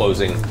door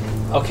closing.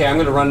 Okay, I'm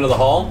going to run into the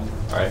hall.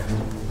 All right.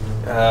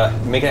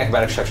 Make an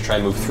acrobatics check to try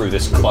and move through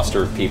this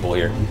cluster of people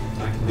here.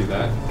 I can do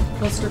that.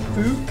 Cluster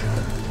poop.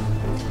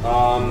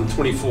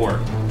 24.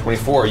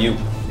 24. You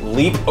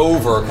leap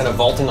over, kind of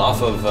vaulting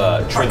off of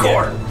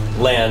trinket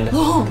land.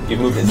 You've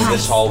moved into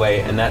this hallway,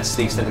 and that's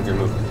the extent of your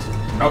movement.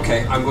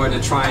 Okay, I'm going to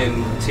try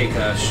and take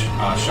a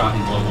shot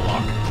and blow the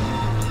lock.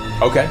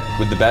 Okay.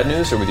 With the bad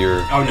news or with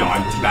your... Oh no,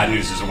 bad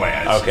news is away.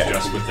 It's Okay.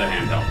 just with the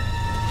handheld.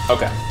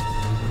 Okay.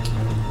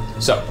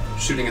 So.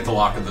 Shooting at the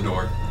lock of the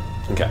door.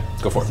 Okay,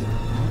 go for it.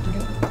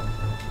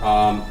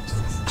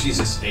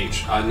 Jesus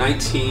H.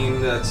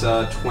 19, that's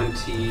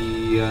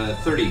 20,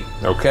 30.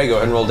 Okay, go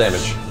ahead and roll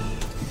damage.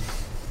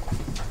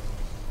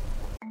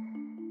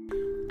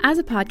 As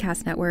a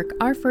podcast network,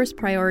 our first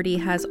priority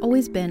has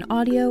always been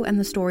audio and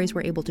the stories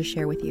we're able to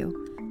share with you.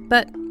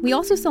 But we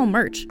also sell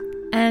merch,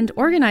 and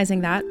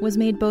organizing that was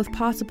made both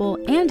possible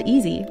and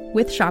easy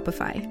with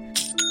Shopify.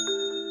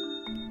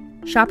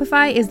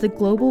 Shopify is the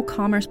global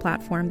commerce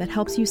platform that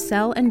helps you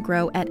sell and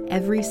grow at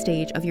every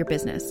stage of your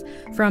business,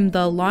 from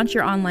the launch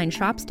your online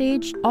shop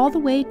stage all the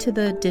way to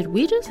the did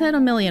we just hit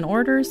 1 million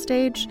orders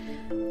stage?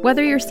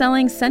 Whether you're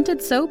selling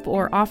scented soap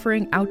or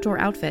offering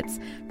outdoor outfits,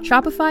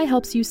 Shopify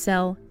helps you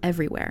sell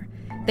everywhere.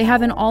 They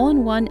have an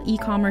all-in-one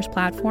e-commerce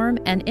platform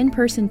and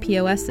in-person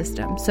POS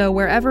system, so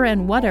wherever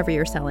and whatever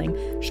you're selling,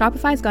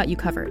 Shopify's got you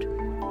covered.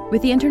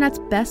 With the internet's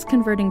best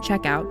converting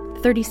checkout,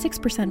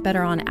 36%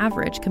 better on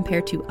average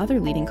compared to other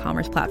leading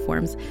commerce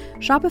platforms,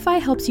 Shopify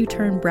helps you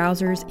turn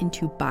browsers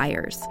into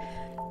buyers.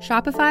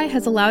 Shopify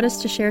has allowed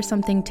us to share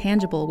something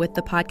tangible with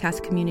the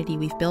podcast community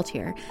we've built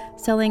here,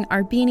 selling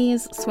our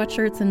beanies,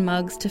 sweatshirts, and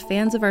mugs to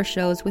fans of our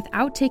shows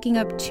without taking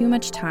up too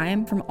much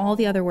time from all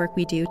the other work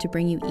we do to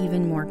bring you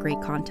even more great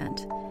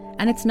content.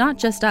 And it's not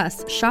just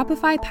us.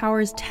 Shopify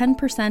powers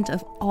 10%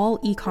 of all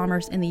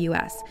e-commerce in the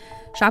US.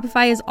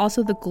 Shopify is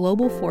also the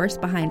global force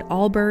behind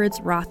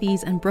Allbirds,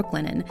 Rothy's, and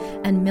Brooklinen,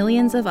 and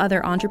millions of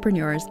other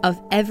entrepreneurs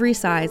of every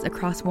size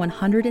across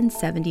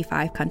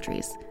 175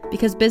 countries.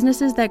 Because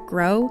businesses that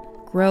grow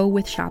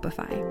with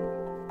Shopify.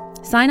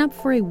 Sign up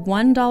for a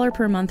 $1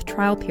 per month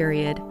trial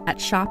period at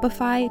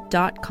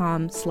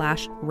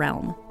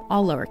shopify.com/realm,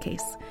 all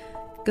lowercase.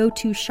 Go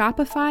to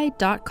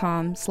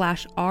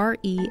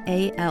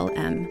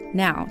shopify.com/REALM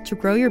now to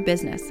grow your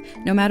business,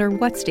 no matter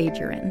what stage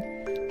you're in.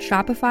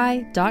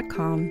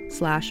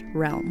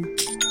 Shopify.com/realm.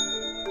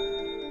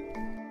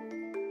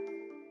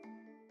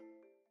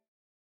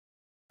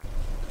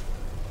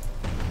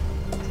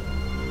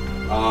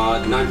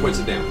 Uh, 9 points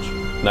of damage.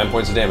 9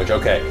 points of damage,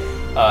 okay.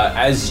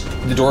 As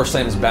the door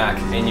slams back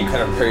and you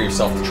kind of prepare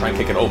yourself to try and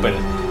kick it open,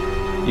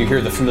 you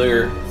hear the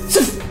familiar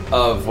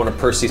of one of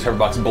Percy's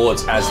pepperbox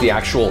bullets as the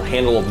actual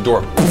handle of the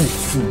door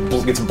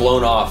gets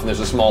blown off, and there's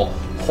a small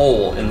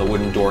hole in the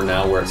wooden door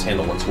now where its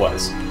handle once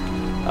was.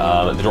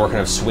 The door kind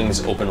of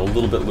swings open a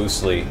little bit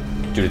loosely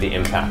due to the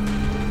impact.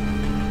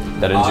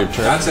 That ends your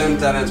turn.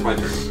 That ends my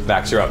turn.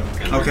 Vax, you're up.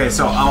 Okay,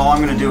 so all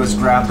I'm going to do is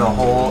grab the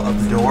hole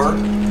of the door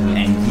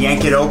and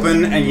yank it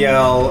open and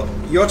yell,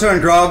 "Your turn,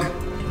 Grog."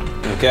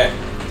 Okay.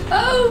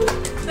 Oh,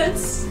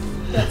 that's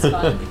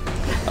fun.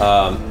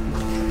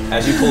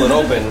 As you pull it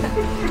open,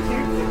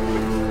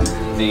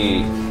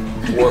 the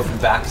dwarf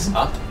backs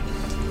up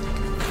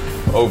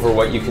over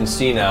what you can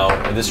see now.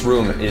 This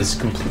room is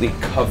completely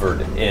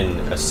covered in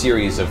a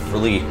series of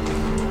really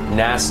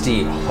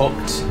nasty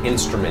hooked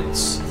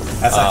instruments.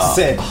 As I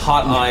said.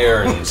 Hot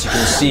irons. You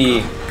can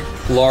see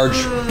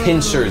large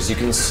pincers. You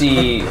can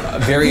see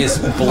various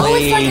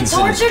blades. It's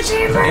like a torture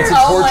chamber. It's a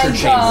torture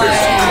chamber.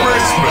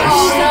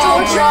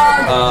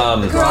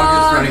 Grog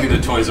is running into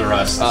Toys R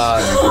Us.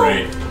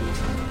 Great.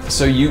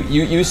 So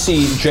you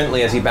see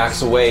gently as he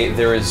backs away,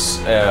 there is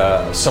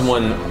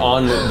someone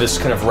on this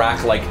kind of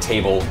rack-like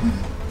table,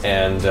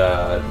 and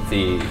the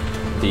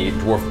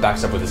dwarf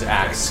backs up with his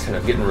axe, kind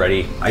of getting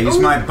ready. I use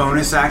my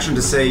bonus action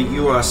to say,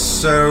 "You are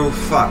so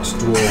fucked,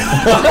 dwarf."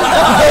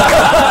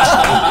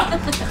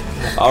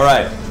 All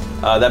right,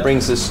 that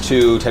brings us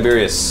to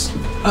Tiberius.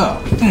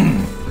 Oh.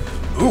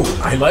 Ooh,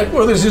 I like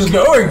where this is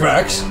going,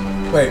 Vax.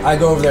 Wait, I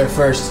go over there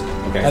first,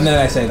 and then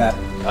I say that.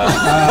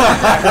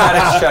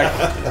 Acrobatics check.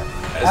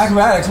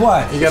 Acrobatics,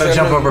 why? You gotta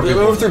jump over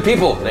people. Move through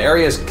people. The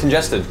area is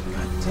congested.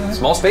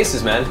 Small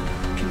spaces, man.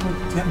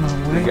 Get my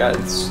way.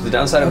 It's the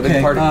downside of a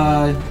big party.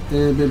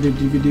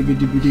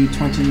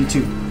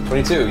 22.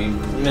 22. You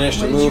managed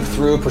to move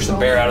through, push the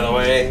bear out of the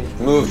way.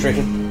 Move,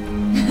 Trinket.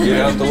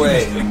 Get out the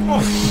way.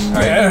 All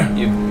right.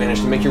 You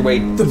managed to make your way.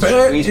 The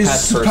bear squeeze is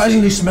past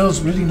surprisingly Percy. smells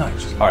really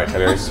nice. All right,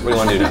 Tiberius. What do you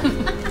want to do now?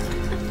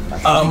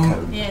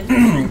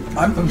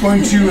 I'm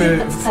going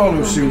to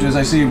follow suit as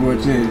I see what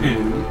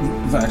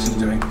Vax is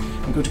doing.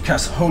 I'm going to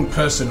cast Hold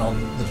Person on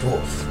the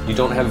dwarf. You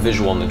don't have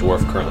visual on the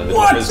dwarf currently. The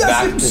What? dwarf is That's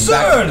back,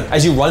 absurd! Is back.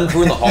 As you run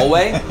through in the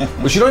hallway,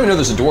 which you don't even know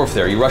there's a dwarf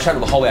there, you rush out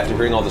of the hallway after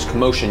hearing all this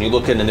commotion, you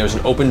look in and there's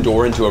an open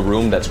door into a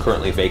room that's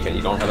currently vacant.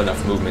 You don't have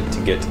enough movement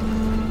to get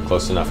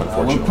close enough,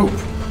 unfortunately. Poop.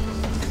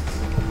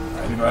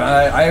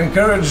 I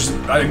encourage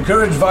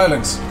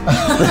violence. A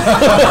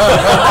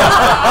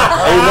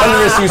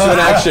wondrous use of an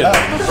action.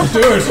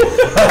 Do it.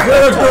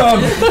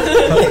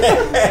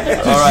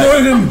 All right.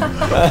 Join him.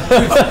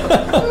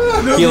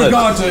 No Heal it.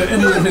 regard to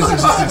any of his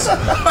existence. I'm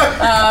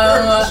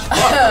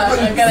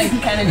gonna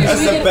kind of do.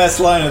 That's the best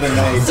line of the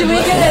night. Do we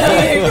get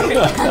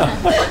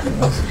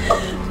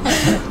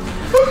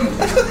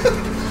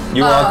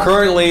You are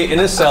currently in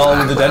a cell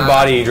with a dead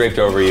body draped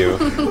over you.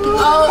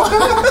 Oh.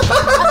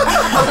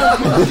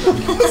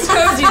 It's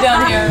cozy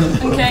down here.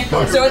 Okay.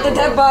 So with the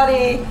dead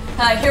body,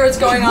 I hear what's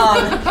going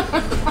on.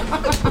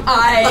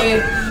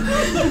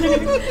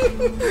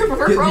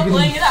 We're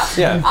role-playing it out.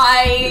 Yeah.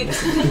 Get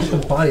the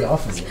body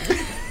off of it.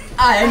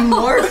 I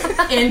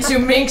morph into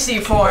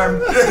Minxie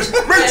form.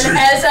 And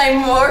as I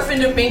morph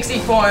into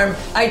Minxie form,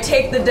 I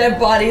take the dead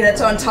body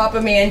that's on top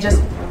of me and just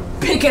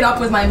pick it up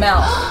with my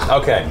mouth.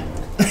 Okay.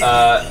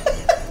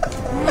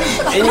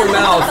 In your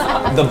mouth,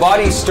 the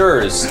body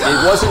stirs.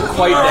 It wasn't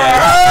quite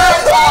dead.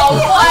 Oh,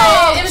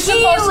 what? It was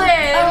supposed to. I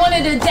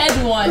wanted a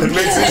dead one. It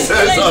makes it Can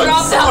says I on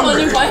drop that one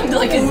and find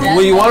like a dead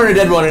Well, you wanted a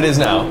dead one. It is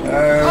now.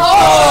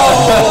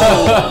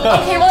 Oh!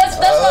 Okay, well that's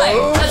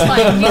fine. That's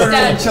fine. He's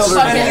dead.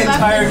 Fuck it.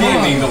 Entire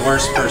game being the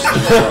worst person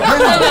in the world. I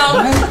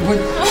know.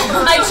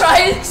 I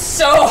tried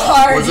so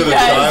hard, Was it you a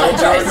guys. child? I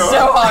tried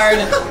so hard.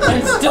 And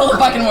it's still the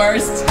fucking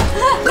worst. So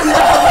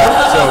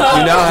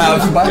you now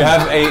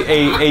have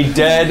a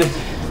dead,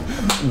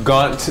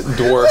 gaunt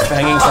dwarf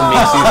hanging from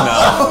Macy's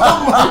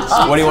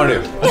mouth. What do you want to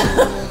do?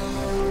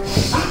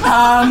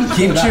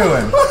 Keep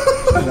chewing.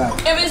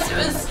 It was.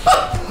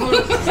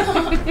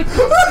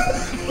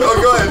 No,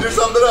 go ahead, do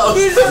something else.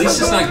 At least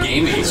it's not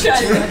gamey. Please, go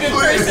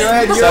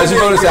ahead. So as your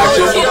bonus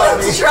action.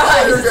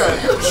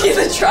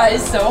 Keela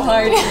tries so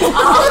hard.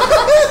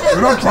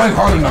 You're not trying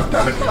hard enough,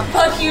 damn it.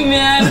 Fuck you,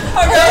 man.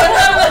 I'm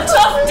having a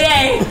tough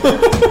day.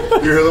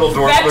 You're a little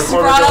dwarf. Vex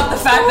brought up the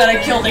fact that I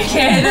killed a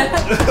kid.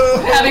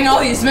 Having all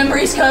these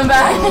memories coming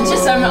back. It's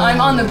just I'm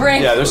on the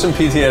brink. Yeah, there's some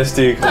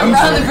PTSD. I'm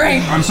on the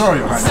brink. I'm sorry,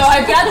 Your Highness. So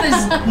I've got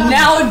this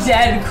now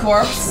dead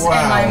corpse in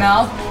my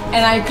mouth,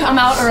 and I come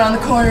out around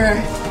the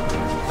corner.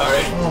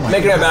 Alright.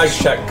 Make an athletics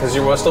check, because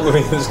you're still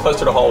moving through this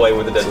clustered hallway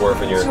with a dead dwarf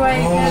in your... Do I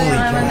get it?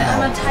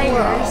 I'm a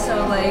tiger,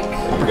 so like...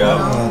 There we go.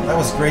 That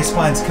was Grace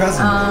Pine's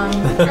cousin. Oh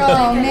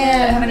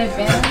man, I have an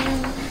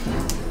advantage.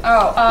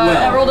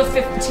 I rolled a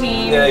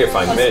 15. Yeah, you're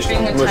fine. You plus managed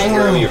being to a push tiny-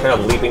 through. You're kind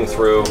of leaping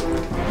through.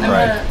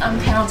 I'm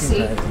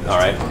pouncy. All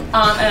right. And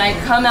I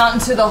come out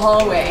into the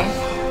hallway.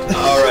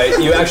 All right.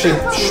 You actually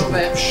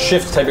bit.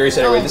 shift Tiberius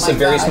anyway. This is a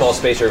very small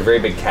space. You're a very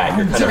big cat.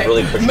 You're kind of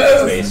really pushing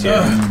the space.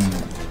 Yeah.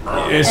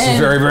 It's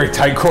very, very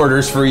tight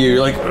quarters for you.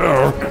 You're like,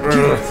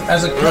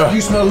 As a cat,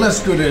 you smell less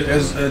good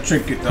as a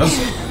trinket does.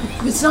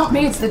 It's not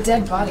me, it's the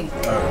dead body.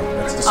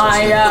 That's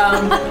disgusting.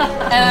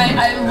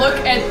 I look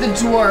at the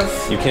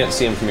dwarf. you can't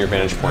see him from your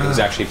vantage point. He's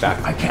actually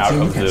back out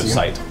of the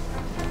sight.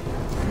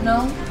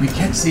 No? We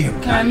can't see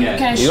him. Can I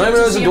You don't even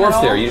know there's a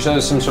dwarf there. You just know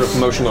there's some sort of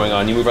commotion going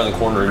on. You move around the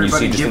corner and you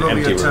see just an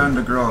empty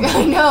room.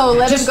 I know,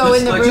 let him go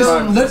in the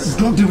room. Let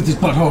Grog deal with his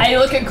butthole. I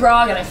look at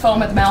Grog and I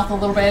foam at the mouth a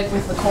little bit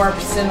with the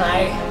corpse and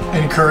I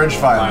Encourage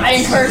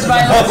violence. encourage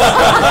violence.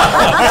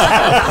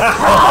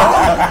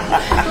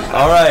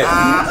 All right.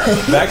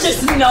 Vex?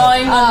 Just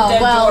gnawing on the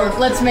dead dwarf.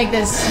 Let's make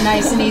this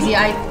nice and easy.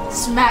 I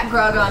smack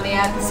Grog on the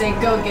ass and say,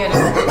 go get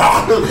him.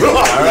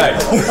 All right.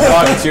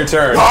 Grog, it's your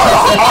turn.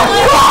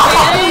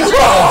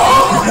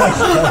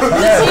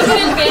 Does he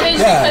get advantage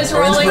because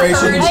we're only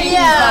encouraging?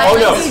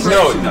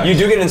 No. You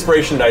do get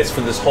inspiration dice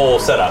for this whole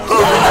setup.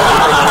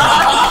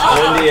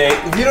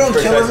 1d8. If you don't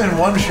kill him in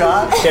one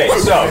shot. Okay,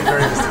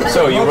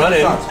 so you run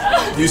in.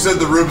 You said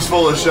the room's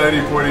full of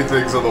shiny pointy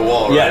things on the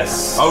wall, right?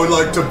 Yes. I would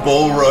like to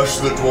bull rush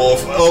the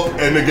dwarf up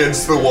and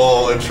against the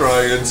wall and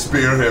try and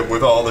spear him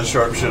with all the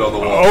sharp shit on the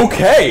wall.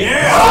 Okay.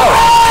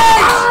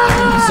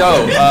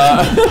 So,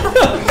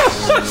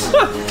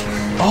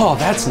 oh,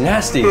 that's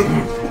nasty.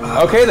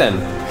 Okay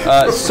then.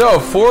 So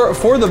for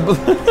the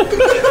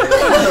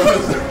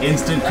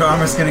instant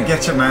karma's gonna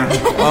get you, man.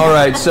 All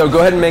right. So go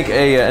ahead and make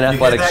an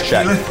athletics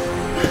check.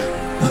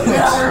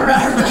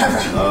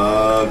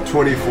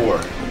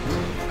 24.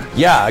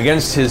 Yeah,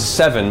 against his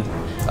 7.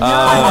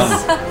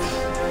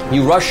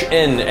 You rush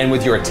in, and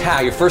with your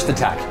attack, your first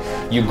attack,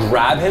 you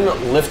grab him,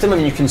 lift him,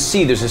 and you can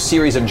see there's a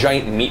series of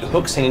giant meat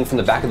hooks hanging from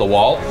the back of the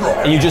wall,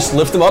 and you just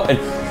lift him up and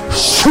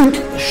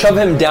shove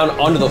him down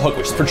onto the hook,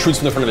 which protrudes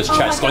from the front of his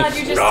chest. God, Going,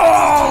 you just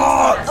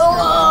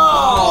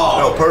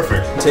Oh,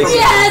 perfect.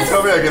 Yes!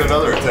 Tell me I get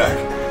another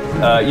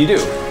attack. you do.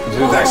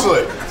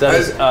 Excellent. That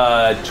is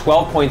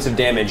 12 points of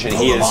damage, and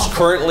he is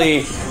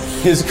currently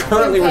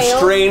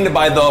restrained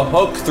by the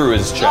hook through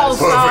his chest.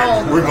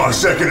 Perfect. With my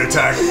second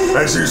attack,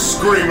 as he's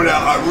screaming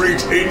out, I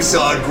reach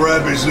inside,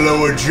 grab his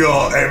lower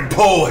jaw, and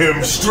pull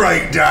him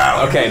straight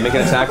down. Okay, make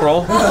an attack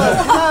roll.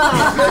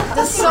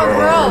 That's so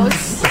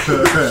gross.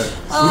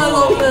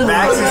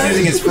 Max is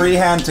using his free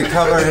hand to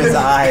cover his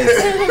eyes.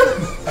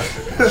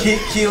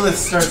 Keyleth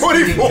starts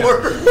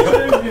 24.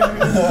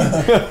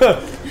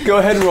 Go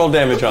ahead and roll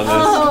damage on this.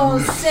 Oh,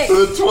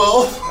 6.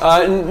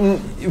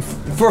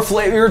 12. For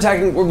flavor, you're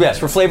attacking. Yes,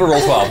 for flavor,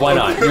 roll 12. Why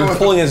not? You're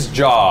pulling his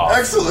jaw.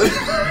 Excellent.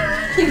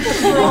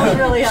 Rolling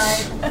really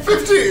high.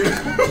 15.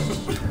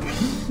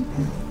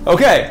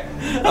 Okay.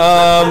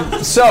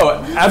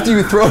 So after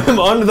you throw him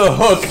onto the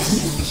hook,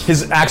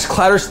 his axe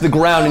clatters to the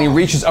ground, and he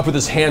reaches up with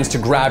his hands to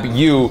grab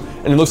you,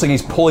 and it looks like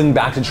he's pulling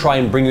back to try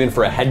and bring you in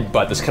for a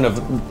headbutt. This kind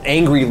of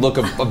angry look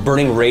of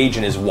burning rage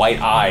in his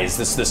white eyes.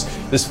 This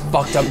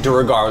fucked up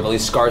Duergar with all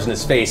these scars in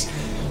his face.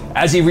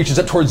 As he reaches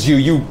up towards you,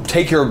 you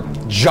take your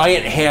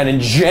giant hand and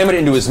jam it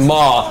into his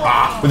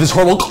maw with this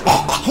horrible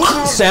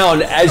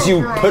sound. As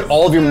you put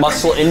all of your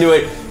muscle into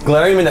it,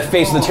 glaring him in the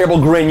face with a terrible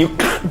grin, you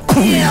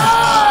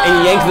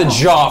and yank the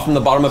jaw from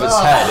the bottom of his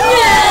head.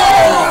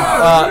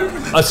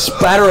 A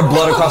spatter of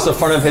blood across the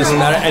front of his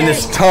neck, and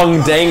this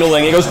tongue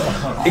dangling.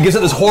 It gives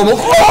it this horrible,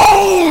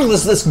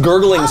 this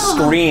gurgling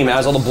scream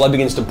as all the blood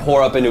begins to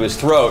pour up into his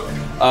throat.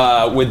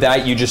 With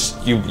that, you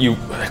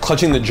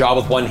clutching the jaw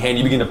with one hand,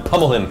 you begin to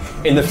pummel him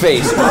in the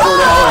face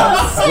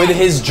with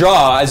his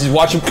jaw as he's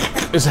watching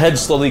his head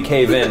slowly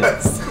cave in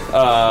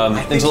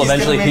until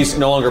eventually he's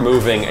no longer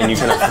moving, and you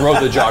kind of throw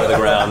the jaw to the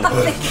ground.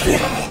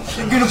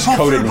 It's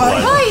coated in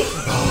blood. Wait,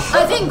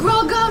 I think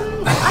Grog,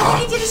 I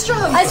think he did his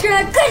job. I scream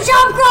out, good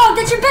job, Grog!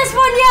 That's your best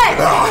one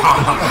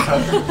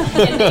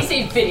yet! And they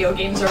say video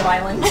games are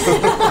violent.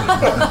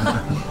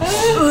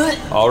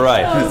 All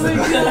right. Oh my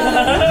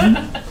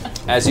God.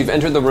 As you've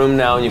entered the room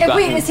now, and you've got.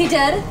 Wait, is he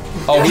dead?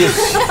 Oh, he is.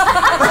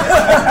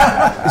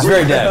 He's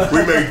very dead.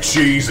 We made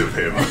cheese of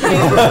him.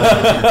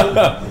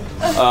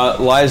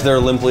 Lies there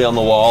limply on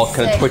the wall,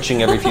 kind of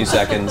twitching every few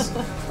seconds.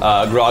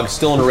 Grog,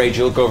 still in a rage,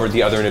 you look over at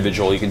the other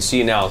individual. You can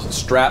see now,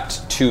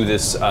 strapped to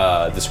this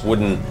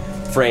wooden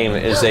frame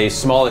is a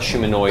smallish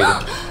humanoid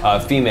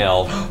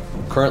female,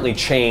 currently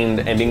chained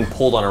and being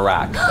pulled on a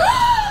rack.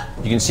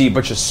 You can see a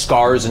bunch of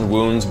scars and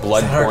wounds,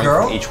 blood pouring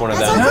from each one of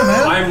them.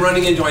 I'm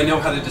running in. Do I know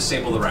how to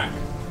disable the rack?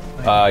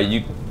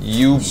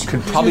 You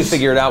could probably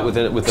figure it out with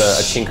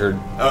a tinkered.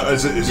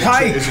 Is it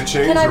chains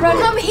Can I or run?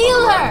 rope? Come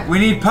heal her! We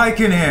need Pike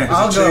in here.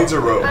 Is it chains or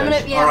rope? I'm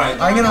gonna, yeah. All right.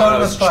 I'm gonna run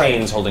with Pike.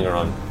 Chains holding her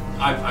on.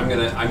 I'm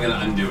gonna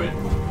undo it.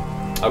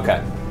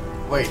 Okay.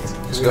 Wait.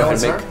 Just go ahead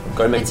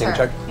and make a think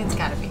check. It's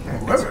gotta be her.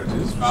 Whoever it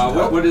is.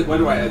 What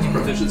do I add?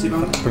 Proficiency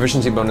bonus?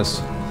 Proficiency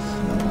bonus.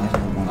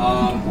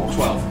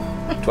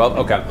 12. 12.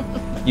 Okay.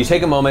 You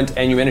take a moment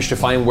and you manage to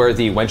find where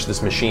the wench of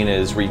this machine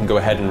is, where you can go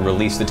ahead and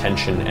release the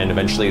tension, and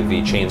eventually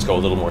the chains go a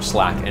little more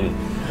slack, and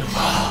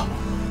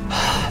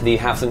the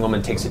halfling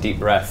woman takes a deep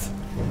breath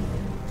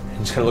and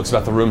just kind of looks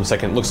about the room a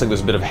second. It looks like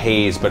there's a bit of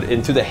haze, but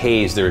through the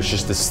haze there's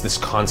just this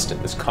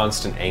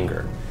constant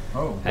anger.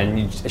 Oh.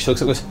 And she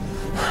looks and goes,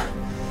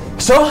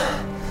 "So,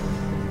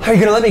 are you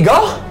gonna let me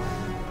go?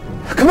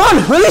 Come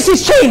on, release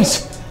these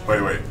chains!" Wait.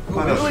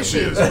 Who is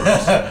she?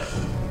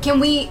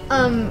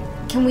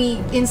 Can we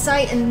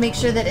insight and make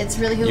sure that it's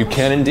really who? You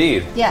can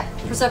indeed. Yeah.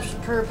 Perception.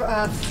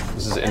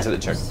 This is an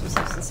insight check.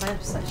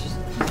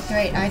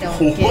 Great, I don't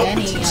get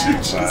any.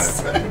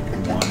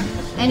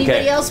 Anybody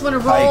Okay. else want to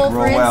roll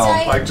for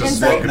insight?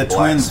 Insight? The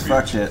twins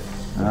fucked it.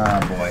 Oh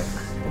boy.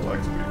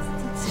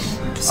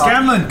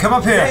 Scanlan, come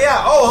up here.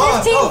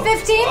 Yeah.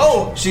 15?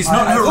 Oh, she's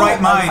not in her right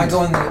mind. I'm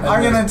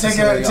gonna take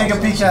a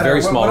peek at her.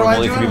 Very small, What am I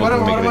only doing? few people What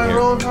can make am it in I here.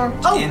 rolling for?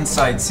 Oh.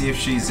 Inside, see if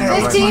she's in her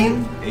right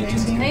 15? mind.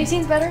 18.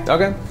 19's better.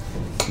 Okay.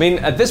 I mean,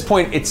 at this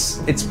point,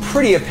 it's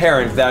pretty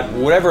apparent that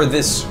whatever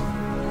this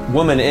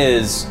woman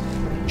is,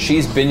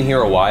 she's been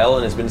here a while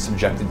and has been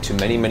subjected to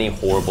many, many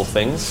horrible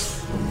things,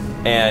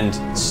 and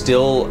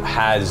still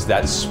has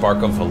that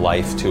spark of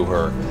life to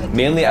her,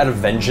 mainly out of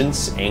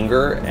vengeance,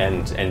 anger,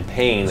 and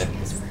pain.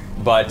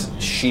 But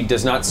she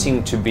does not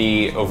seem to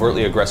be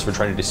overtly aggressive or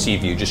trying to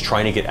deceive you, just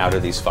trying to get out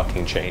of these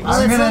fucking chains.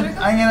 I'm gonna do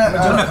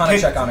an Arcana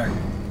check on her.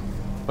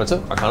 What's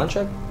up? Arcana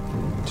check?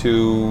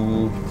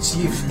 To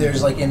see if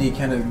there's like any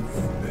kind of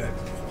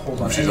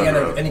hold on,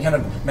 any kind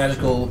of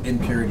magical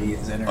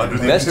impurities in her.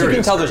 Best you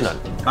can tell, there's none.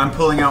 I'm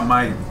pulling out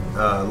my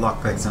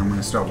lockpicks and I'm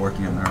going to start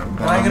working on her.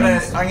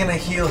 And I'm gonna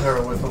heal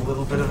her with a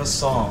little bit of a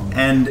song.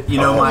 And you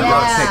know my Yeah.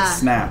 lockpick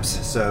snaps,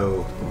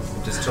 so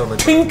just totally.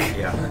 Tink.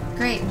 Yeah.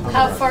 Great.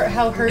 How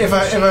hurt If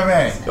is she? I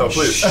may. Oh,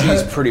 please.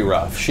 She's pretty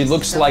rough. She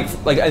looks like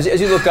as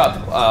you look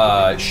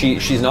up,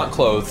 she's not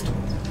clothed.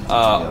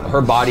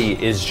 Her body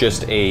is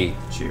just a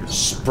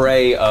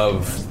spray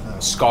of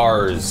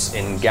scars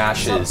and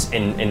gashes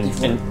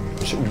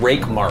and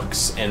rake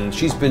marks, and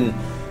she's been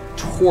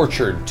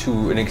tortured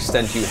to an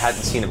extent you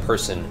hadn't seen a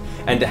person.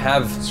 And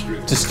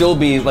to still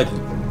be like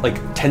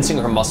tensing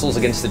her muscles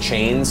against the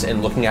chains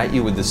and looking at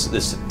you with this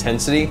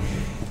tensity.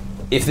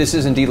 If this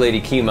is indeed Lady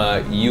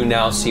Kima, you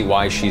now see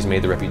why she's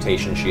made the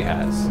reputation she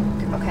has.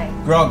 Okay.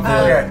 Grog,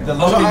 the So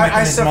loading I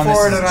mechanism step on this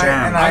forward is and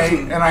jammed.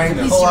 I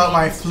pull out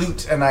my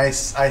flute and I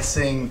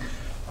sing,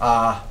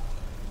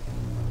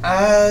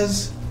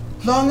 as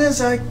long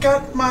as I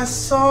got my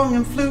song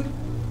and flute,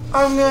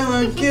 I'm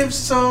gonna give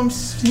some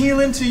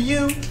healing to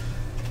you.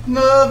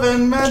 Love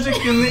and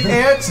magic in the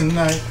air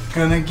tonight.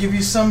 Gonna give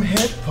you some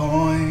hit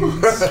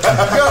points.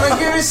 Gonna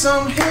give you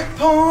some hit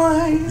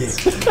points.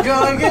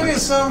 Gonna give you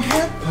some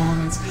hit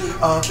points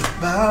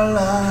of my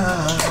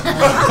life.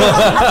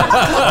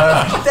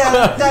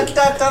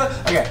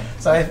 Okay,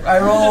 so I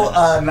roll.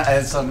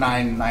 So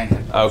nine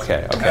hit points.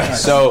 Okay.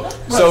 So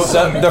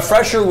the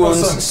fresher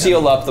wounds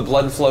seal up. The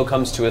blood flow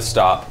comes to a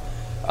stop,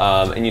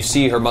 and you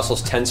see her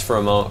muscles tense for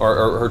a moment,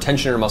 or her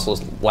tension in her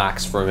muscles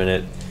lax for a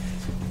minute.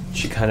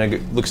 She kind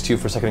of looks to you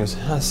for a second and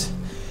goes,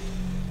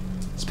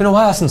 it's been a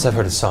while since I've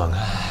heard a song.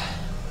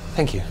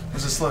 Thank you. It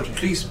was a slow jam.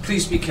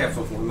 Please be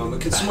careful for a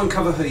moment. Can someone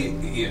cover her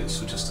ears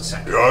for just a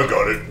second? Yeah, I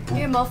got it.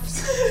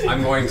 Earmuffs.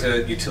 I'm going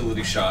to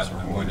utility shot.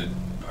 I'm going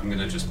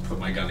to just put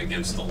my gun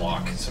against the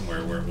lock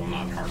somewhere where it will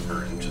not harm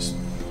her and just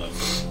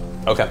live.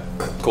 Okay,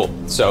 cool.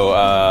 So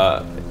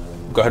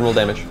go ahead and roll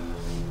damage.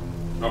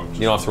 Oh,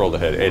 you don't have to roll the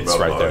hit. It's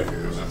right there.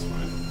 That's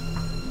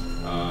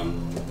fine.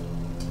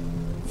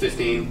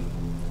 15.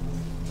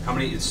 How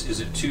many?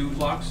 Is it 2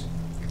 locks?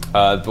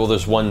 Well,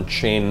 there's one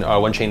chain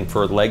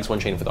for the legs, one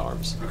chain for the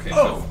arms. Okay,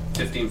 so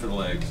 15 for the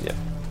legs. Yeah.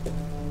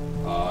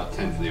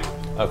 10 for the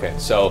arm. Okay,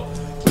 so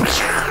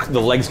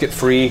the legs get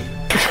free.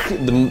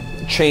 The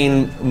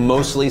chain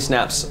mostly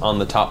snaps on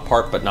the top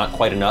part, but not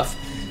quite enough.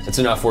 It's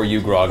enough where you,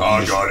 Grog,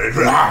 I got it.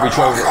 reach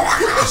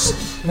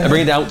over and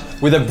bring it down.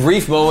 With a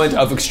brief moment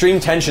of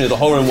extreme tension, the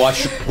whole room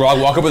watch Grog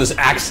walk up with his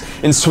axe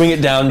and swing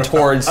it down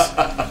towards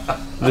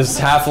this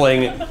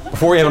halfling.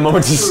 Before we have a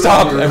moment to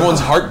stop, everyone's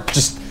heart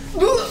just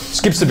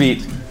skips a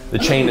beat. The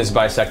chain is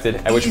bisected,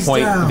 at which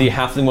point the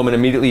halfling woman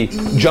immediately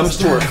jumps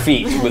to her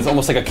feet with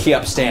almost like a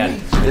key-up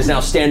stand. It is now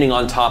standing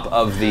on top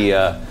of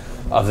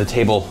the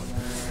table.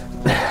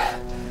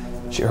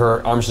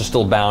 Her arms are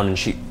still bound, and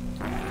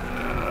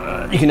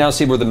you can now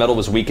see where the metal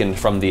was weakened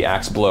from the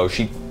axe blow.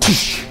 She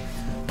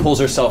pulls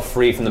herself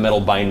free from the metal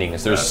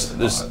bindings. There's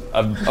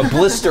a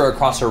blister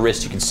across her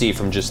wrist you can see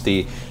from just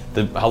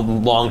how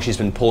long she's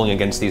been pulling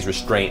against these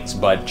restraints,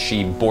 but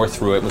she bore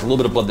through it with a little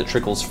bit of blood that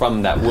trickles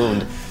from that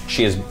wound.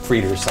 She has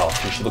freed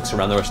herself, and she looks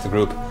around the rest of the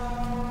group.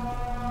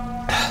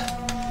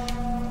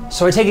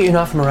 So I take it you're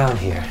not from around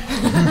here.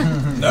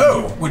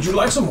 No. Would you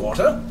like some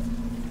water?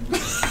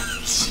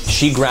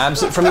 She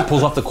grabs it from you,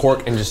 pulls off the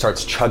cork, and just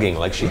starts chugging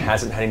like she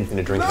hasn't had anything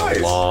to drink in a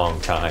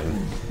long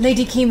time.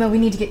 Lady Kima, we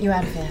need to get you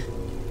out of here.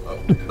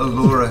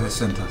 Allura has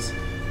sent us.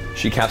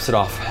 She caps it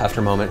off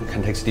after a moment, kind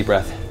of takes a deep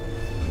breath.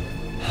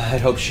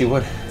 I'd hoped she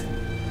would.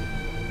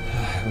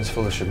 It was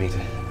foolish of me to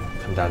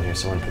come come down here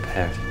so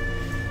unprepared.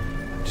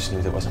 I just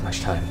knew there wasn't much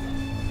time.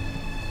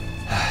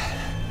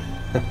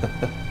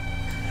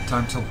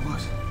 Time till what?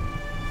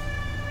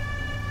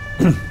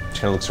 She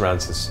kind of looks around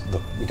and says,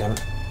 look, we don't...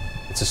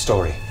 It's a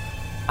story.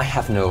 I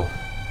have no...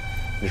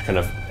 She kind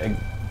of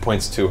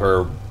points to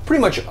her pretty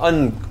much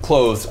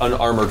unclothed,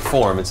 unarmored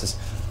form and says,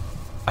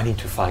 I need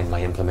to find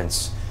my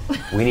implements.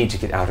 We need to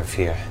get out of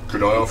here.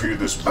 Could I offer you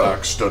this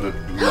black studded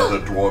leather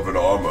dwarven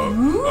armor?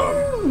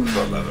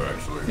 Not leather,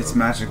 actually. It's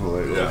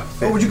magical. Yeah.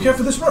 Oh, would you care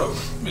for this robe?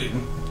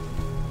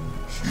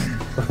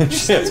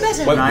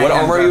 What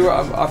armor are you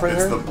offering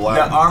her? It's the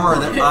black. The armor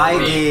that I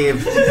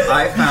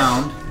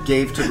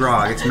gave to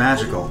Grog. It's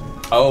magical.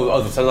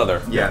 Oh, it's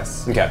leather.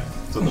 Yes. Okay.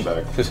 It's in the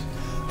bag.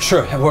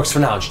 Sure, it works for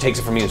now. And she takes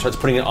it from you and starts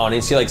putting it on. And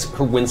you see like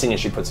her wincing as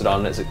she puts it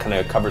on as it kind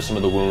of covers some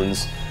of the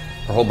wounds.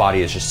 Her whole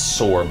body is just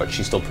sore, but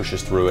she still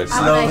pushes through it.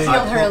 I'm gonna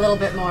heal her a little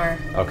bit more.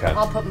 Okay.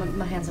 I'll put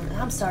my hands on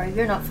her. I'm sorry,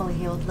 you're not fully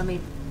healed. Let me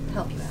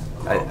help you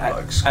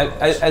out.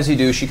 As you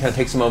do, she kind of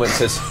takes a moment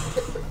and says,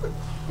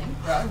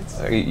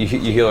 you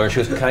heal her, and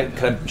she goes,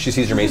 she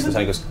sees your mace and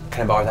goes,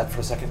 can I borrow that for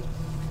a second?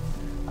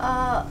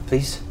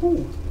 Please?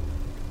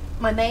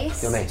 My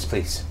mace? Your mace,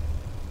 please.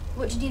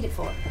 What do you need it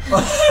for?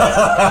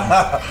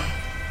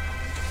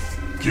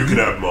 You can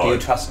have mine. Do you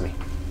trust me?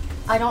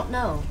 I don't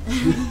know.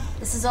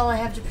 This is all I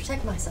have to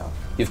protect myself.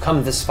 You've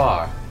come this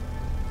far.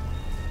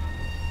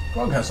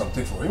 Grog has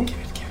something for him.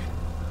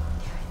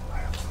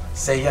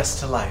 Say yes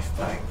to life,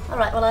 Pike. All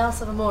right. Well, I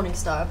also have a morning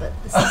star, but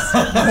this is.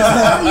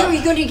 Are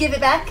you going to give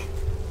it back?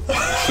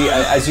 She,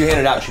 as you hand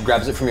it out, she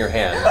grabs it from your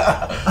hand.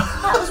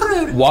 That was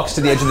rude. Walks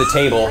to the edge of the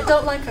table. I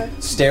don't like her.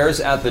 Stares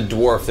at the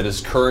dwarf that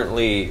is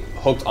currently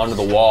hooked onto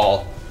the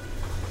wall.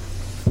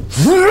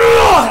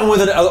 And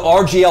with an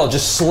RGL,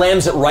 just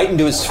slams it right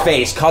into his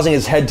face, causing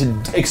his head to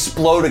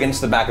explode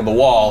against the back of the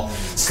wall.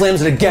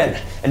 Slams it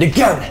again and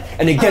again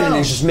and again, and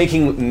it's just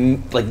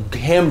making like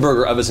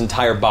hamburger of his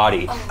entire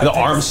body. And the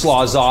arm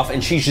slaws off,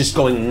 and she's just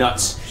going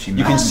nuts.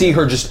 You can see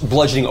her just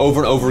bludgeoning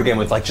over and over again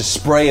with like just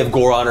spray of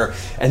gore on her.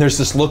 And there's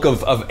this look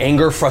of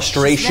anger,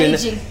 frustration,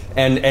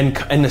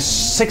 and a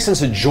sick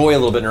sense of joy a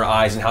little bit in her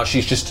eyes, and how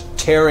she's just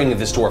tearing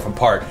this dwarf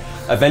apart.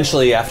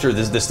 Eventually, after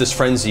this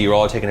frenzy, you're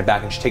all taken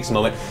aback, and she takes a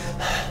moment.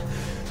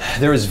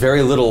 There is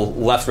very little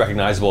left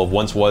recognizable of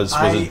once was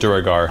a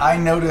Duergar. I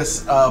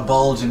notice a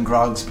bulge in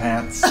Grog's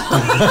pants.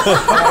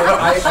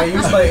 I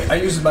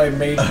use my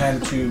mage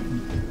hand to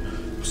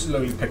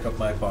slowly pick up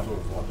my bottle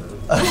of water.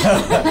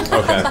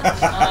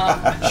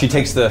 Okay. She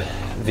takes the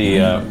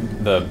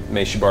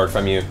mace she borrowed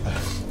from you.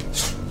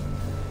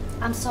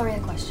 I'm sorry I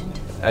questioned.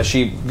 As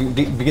she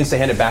begins to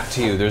hand it back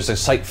to you, there's a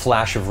slight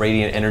flash of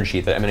radiant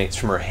energy that emanates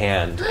from her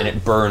hand, and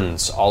it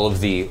burns all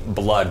of the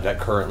blood that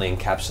currently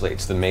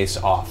encapsulates the mace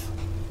off,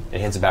 and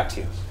hands it back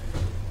to you.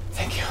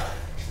 Thank you.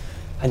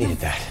 I needed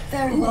that.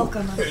 Very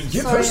welcome.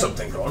 Give her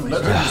something, Grog.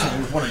 Let her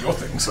use one of your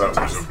things. That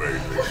was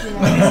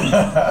amazing.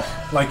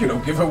 Like,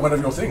 give her one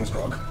of your things,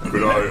 Grog.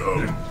 Could I,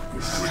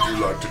 would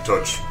you like to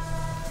touch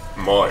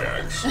my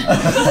axe?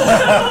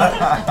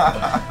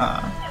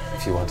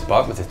 If you want to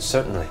part with it,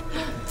 certainly.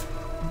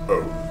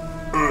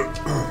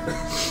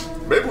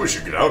 Maybe we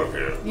should get out of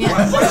here.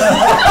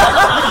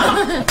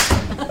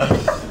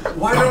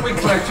 Why don't we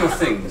collect your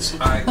things?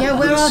 Yeah,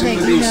 where are they?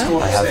 Do you know?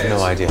 I have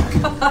no idea.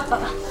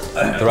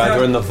 They're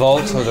either in the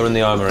vault or they're in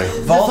the armory.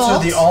 Vault or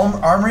the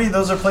armory?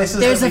 Those are places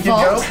There's that we a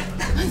can vault.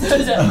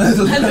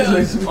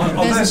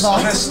 Are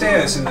there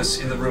stairs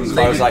in the room? As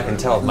far as I can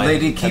tell,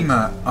 Lady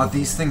Kima, are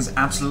these things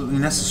absolutely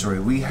necessary?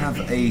 We have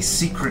a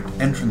secret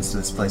entrance to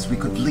this place. We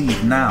could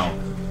leave now.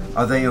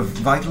 Are they of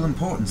vital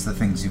importance, the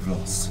things you've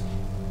lost?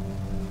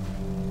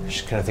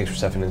 She kind of thinks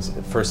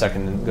for a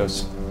second and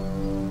goes,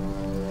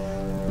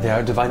 they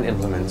are divine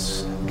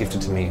implements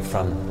gifted to me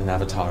from an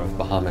avatar of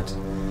Bahamut.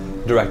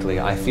 Directly,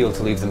 I feel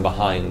to leave them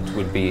behind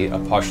would be a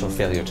partial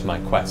failure to my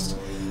quest.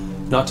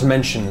 Not to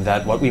mention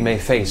that what we may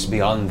face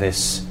beyond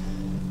this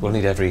will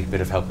need every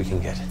bit of help we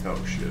can get.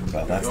 Oh shit.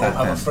 Well, that's that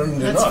then.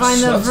 Let's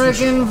find the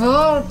friggin'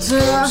 vault.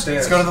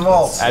 Let's go to the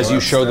vault. As you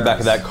show the back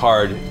of that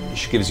card,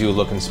 she gives you a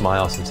look and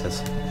smiles and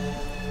says,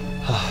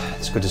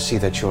 it's good to see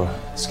that your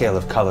scale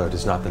of color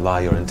does not belie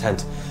your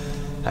intent.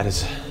 That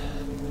is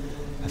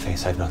a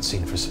face I've not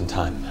seen for some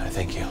time. I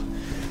thank you.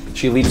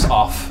 She leaps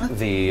off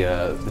the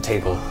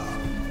table.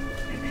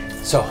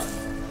 So,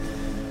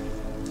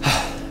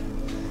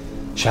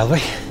 shall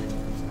we?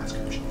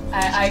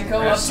 I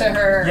go up to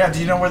her. Yeah, do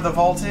you know where the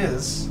vault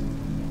is?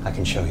 I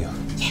can show you.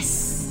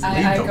 Yes.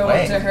 I go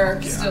up to her,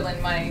 still in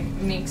my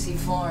minxie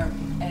form,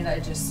 and I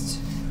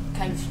just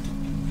kind of.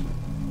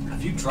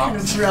 You dropped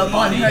kind of rub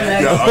on her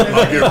leg. Yeah, I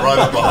get right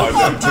up behind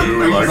them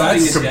too,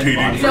 like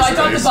competing for No, I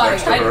dropped the space body.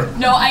 next to her.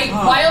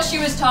 While she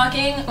was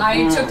talking,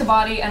 I took the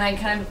body and I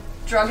kind of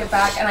drug it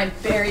back and I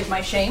buried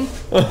my shame.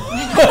 So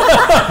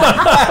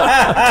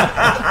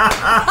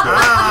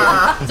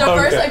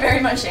first I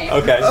buried my shame.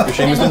 Okay, your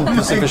shame has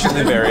been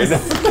sufficiently buried.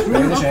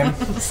 Bury the shame.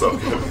 So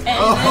good. And then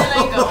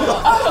I go,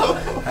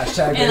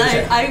 Hashtag and bury the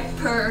shame. I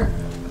purr.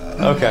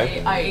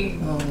 Okay. I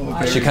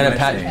She kind of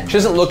she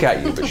doesn't look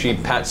at you, but she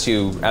pats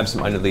you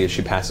absentmindedly as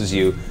she passes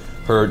you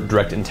her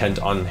direct intent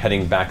on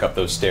heading back up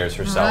those stairs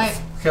herself.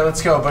 Alright. Okay,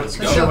 let's go. But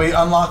should we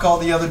unlock all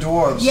the other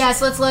dwarves?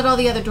 Yes, let's let all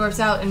the other dwarves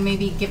out and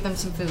maybe give them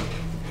some food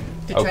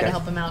to try to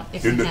help them out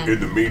if we can. In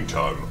the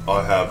meantime,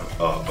 I have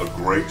a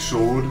great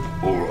sword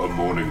or a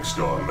morning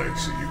star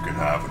mace that you can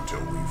have until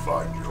we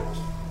find your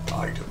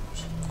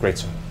items. Great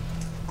sword.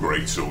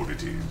 Great sword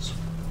it is.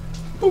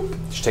 Boop.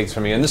 She takes it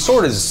from you, and the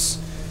sword is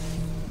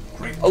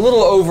a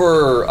little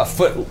over a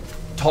foot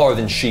taller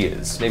than she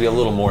is, maybe a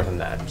little more than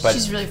that. But,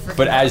 She's really freaking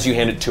but as you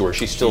hand it to her,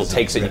 she still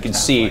takes it. You can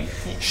see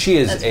she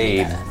is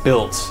a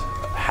built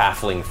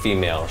halfling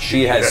female.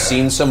 She has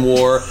seen some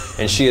war,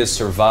 and she has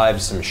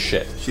survived some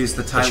shit. She's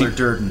the Tyler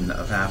Durden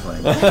of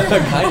halfling.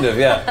 Kind of,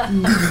 yeah.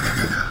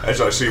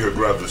 As I see her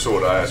grab the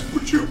sword, I ask,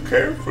 would you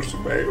care for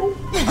some ale?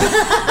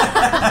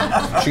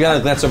 She kind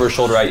of glances over her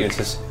shoulder at you and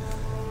says,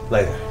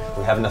 later.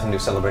 We have nothing to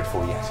celebrate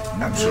for yet.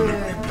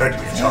 Absolutely, plenty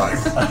of time.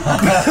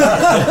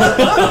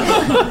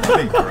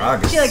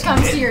 She like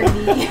comes to your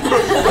knee.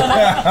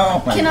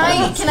 Can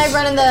I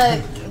run in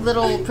the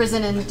little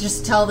prison and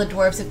just tell the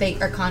dwarves if they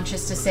are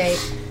conscious to say,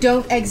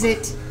 don't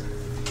exit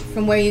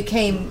from where you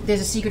came.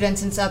 There's a secret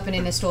entrance up and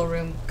in a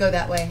storeroom. Go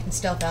that way and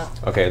stealth out.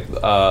 Okay,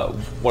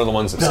 one of the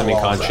ones that's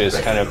semi-conscious,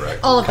 kind of.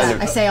 All of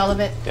that. I say all of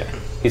it. Yeah.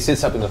 He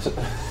sits up and goes.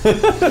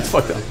 That's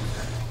fucked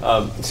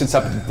up. Sits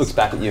up and looks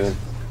back at you and.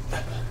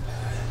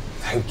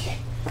 Thank you.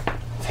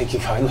 Thank you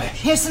kindly.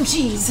 Here's some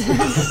cheese.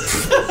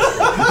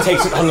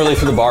 Takes it hungrily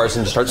through the bars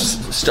and starts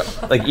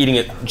like eating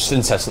it just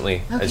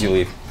incessantly as you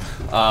leave.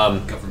 All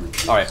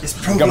right.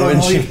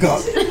 Government all you've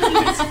got.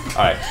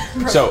 All right.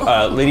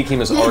 So Lady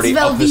Kima's already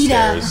up the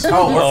stairs.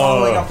 Oh, we're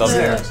following up the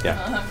stairs.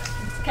 Yeah.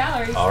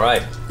 Calories. All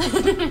right.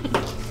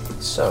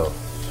 So,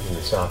 turn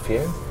this off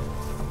here.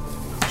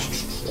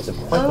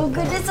 Oh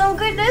goodness! Oh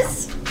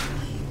goodness!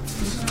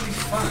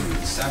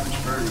 Savage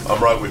burn.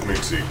 I'm right with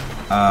Mixie.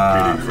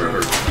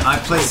 I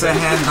place a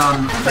hand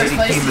on Lady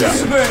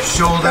Kima's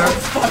shoulder.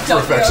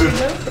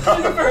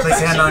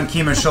 Place a hand on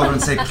Kima's shoulder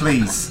and say,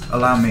 please,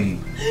 allow me.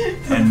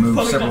 And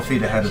move several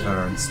feet ahead of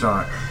her and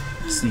start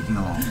sneaking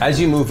along. As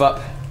you move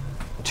up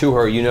to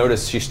her, you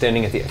notice she's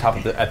standing at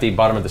the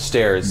bottom of the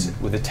stairs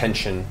with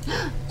attention,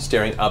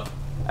 staring up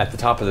at the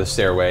top of the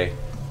stairway,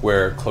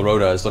 where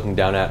Clarota is looking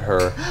down at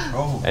her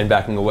and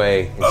backing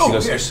away. And she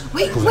goes, yes.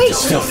 Wait!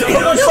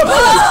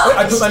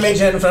 I put my mage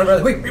hand in front of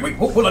her. Wait,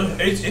 hold on.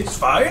 It's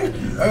fine.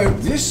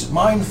 This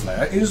mind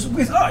flare is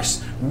with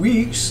us.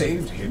 We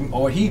saved him,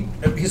 or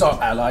he's our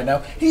ally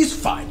now. He's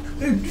fine.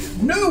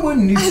 No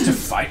one needs to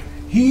fight.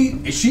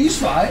 She's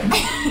fine.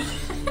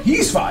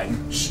 He's fine.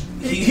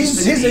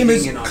 His name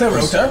is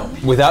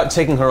Clarota. Without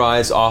taking her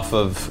eyes off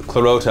of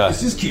Clarota,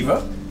 This is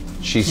Kiva.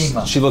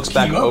 she looks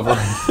back Kiva? over.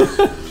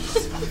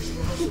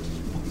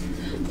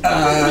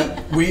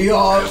 We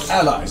are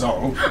allies,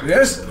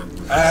 yes?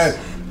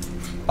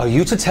 Are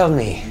you to tell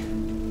me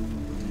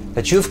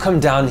that you've come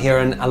down here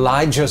and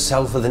allied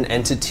yourself with an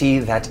entity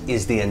that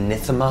is the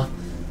anathema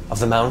of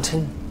the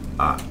mountain?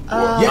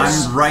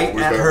 Yes. I'm right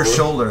at her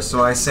shoulder,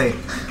 so I say,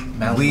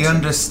 we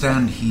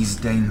understand he's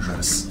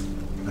dangerous,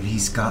 but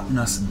he's gotten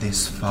us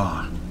this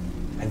far.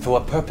 And for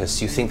what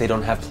purpose? You think they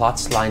don't have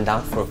plots lined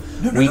out for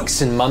weeks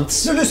and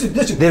months? No, listen.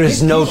 There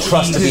is no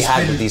trust to be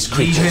had with these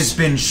creatures. He has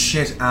been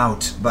shit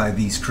out by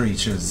these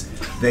creatures.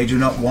 They do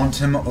not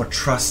want him or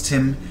trust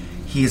him.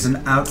 He is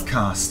an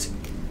outcast,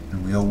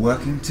 and we are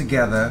working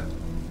together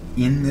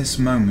in this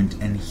moment,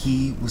 and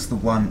he was the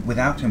one.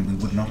 Without him, we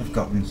would not have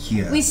gotten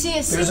here. We see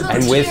a single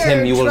And with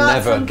him, you will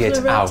never get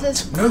out.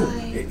 No,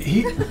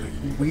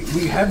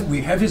 we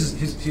have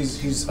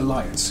his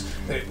alliance.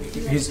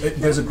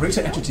 There's a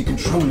greater entity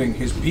controlling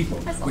his people,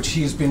 which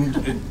he has been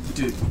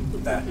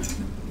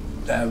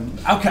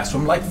outcast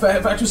from, like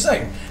Vax was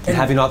saying. And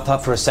have you not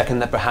thought for a second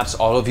that perhaps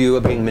all of you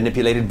are being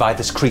manipulated by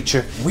this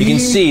creature? You can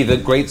see the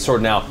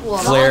greatsword now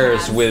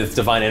flares with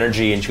divine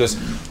energy, and she goes,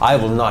 I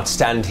will not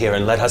stand here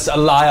and let us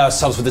ally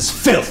ourselves with this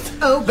filth.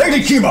 Oh.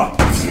 Lady Kima!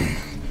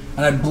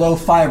 And I blow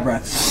fire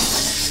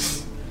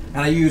breath.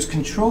 And I use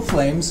control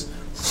flames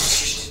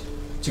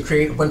to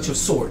create a bunch of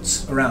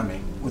swords around me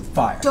with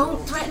fire.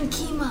 Don't threaten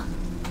Kima.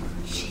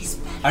 She's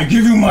better. I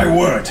give you my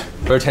word.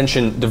 Her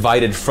attention,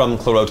 divided from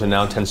Clarota,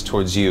 now tends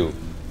towards you.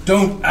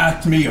 Don't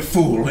act me a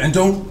fool, and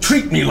don't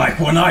treat me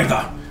like one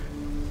either.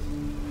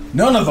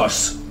 None of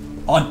us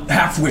are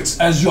half-wits,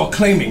 as you're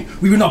claiming.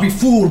 We would not be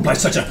fooled by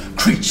such a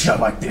creature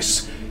like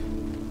this.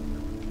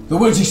 The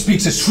words he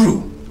speaks is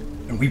true,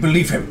 and we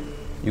believe him.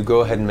 You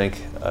go ahead and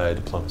make a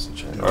diplomacy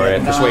check. Or a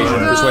persuasion.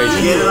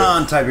 Persuasion. Get it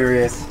on,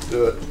 Tiberius.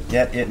 Do it.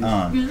 Get it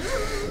on.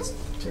 That's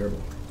terrible.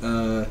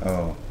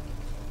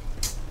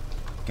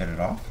 Get it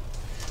off?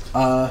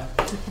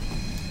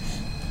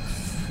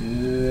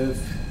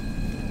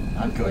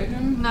 Not good.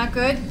 Not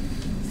good.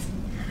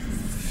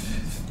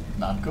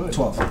 Not good.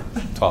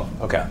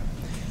 12, okay.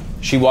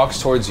 She walks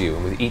towards you,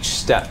 and with each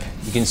step,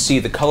 you can see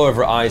the color of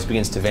her eyes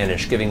begins to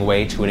vanish, giving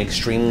way to an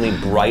extremely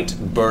bright,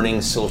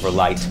 burning silver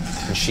light.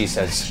 And she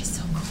says,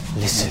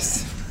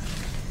 listen,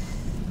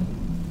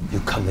 you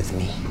come with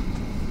me.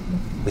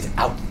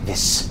 Without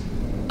this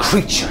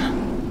creature,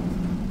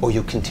 or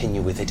you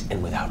continue with it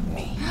and without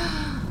me.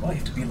 Why you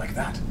have to be like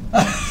that?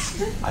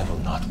 I will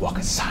not walk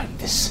aside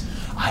this.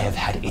 I have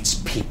had its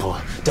people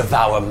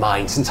devour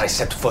mine since I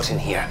stepped foot in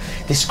here.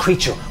 This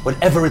creature,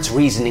 whatever its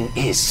reasoning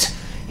is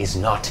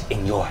not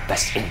in your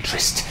best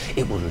interest.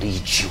 It will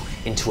lead you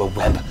into a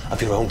web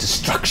of your own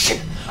destruction.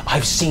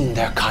 I've seen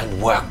their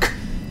kind work.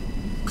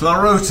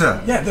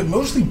 Clarota! Yeah, they're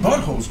mostly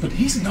buttholes, but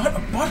he's not a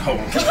butthole.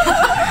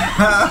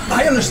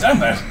 I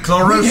understand that.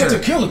 Clarota! We had to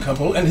kill a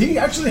couple, and he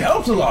actually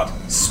helped a lot.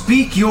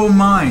 Speak your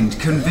mind.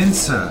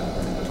 Convince her.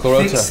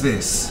 Clarota, Fix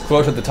this.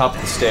 Clarota at the top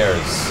of the stairs,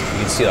 you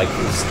can see like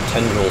his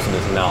tendrils in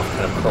his mouth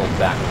kind of curled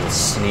back with a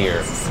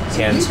sneer. His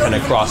hands kind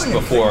of crossed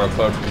before.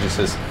 Clarota just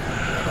says,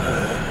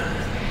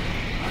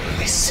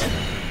 Listen.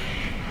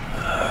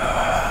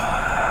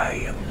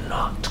 I am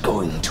not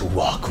going to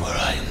walk where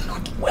I am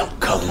not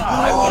welcome.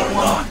 I will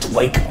not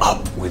wake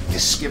up with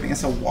this giving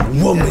us a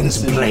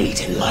woman's blade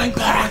in my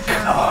back.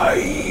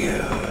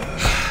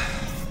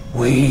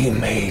 We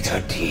made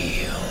a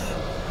deal.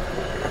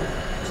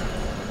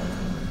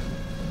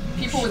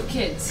 People with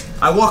kids.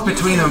 I walk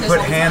between them and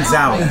put hands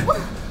out.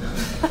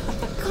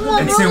 Come on,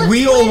 And roll say, a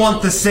we all 20.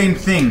 want the same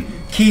thing.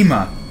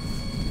 Kima,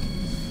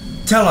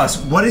 tell us,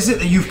 what is it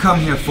that you've come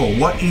here for?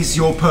 What is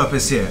your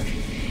purpose here?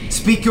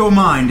 Speak your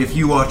mind if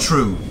you are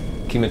true.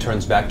 Kima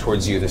turns back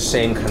towards you, the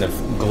same kind of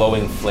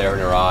glowing flare in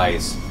her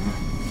eyes.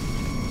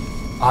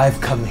 I've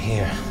come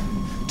here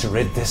to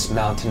rid this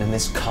mountain and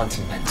this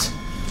continent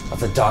of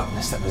the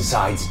darkness that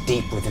resides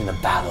deep within the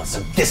bowels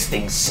of this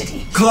thing's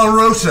city.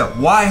 Clarota,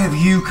 why have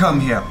you come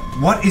here?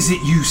 What is it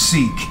you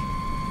seek?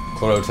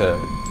 Clarota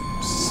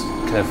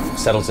kind of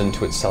settles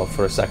into itself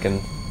for a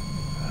second.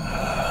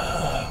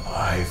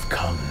 I've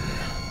come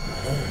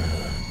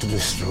to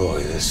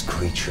destroy this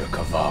creature,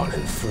 Kavan,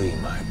 and free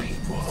my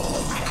people.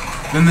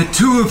 Then the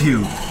two of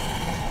you,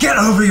 get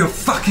over your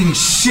fucking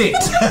shit.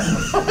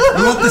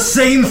 We want the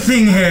same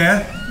thing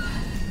here.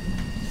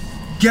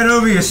 Get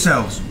over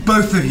yourselves,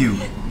 both of you.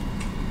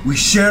 We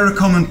share a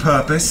common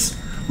purpose.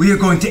 We are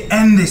going to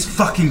end this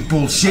fucking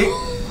bullshit.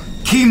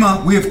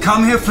 Kima, we have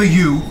come here for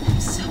you.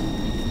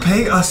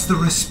 Pay us the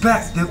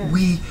respect that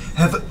we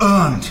have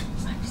earned.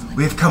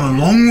 We have come a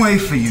long way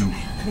for you.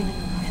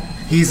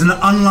 He is an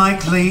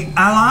unlikely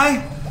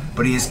ally,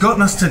 but he has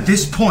gotten us to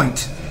this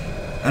point.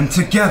 And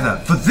together,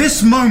 for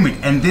this moment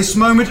and this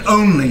moment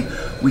only,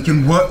 we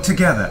can work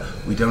together.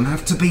 We don't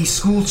have to be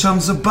school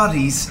chums or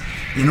buddies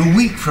in a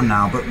week from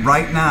now, but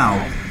right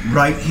now,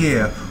 right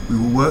here, we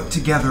will work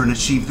together and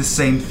achieve the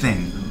same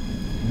thing.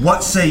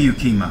 What say you,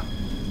 Kima?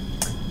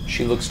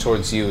 She looks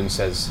towards you and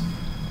says,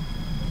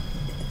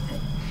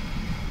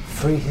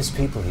 Free his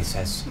people, he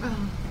says.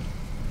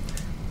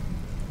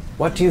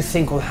 What do you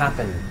think will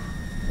happen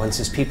once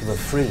his people are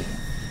free?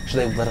 Should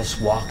they let us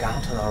walk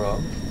out on our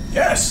own?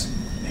 Yes,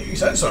 he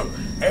said so.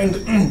 And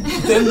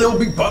then there'll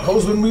be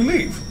buttholes when we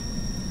leave.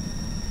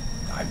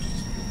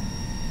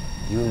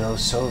 You know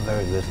so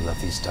very little of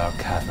these dark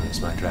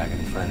caverns, my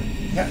dragon friend.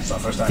 Yeah, it's our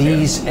first time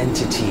These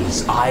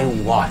entities I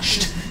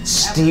watched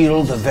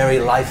steal the very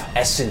life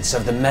essence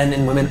of the men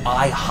and women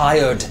I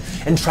hired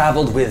and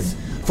traveled with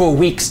for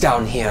weeks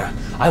down here.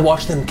 I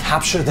watched them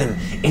capture them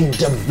and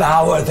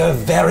devour their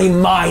very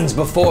minds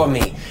before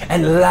me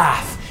and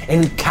laugh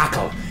and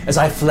cackle as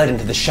I fled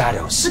into the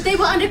shadows. But they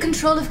were under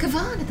control of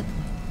Kavan at the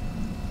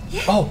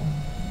point. Oh,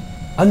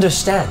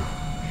 understand.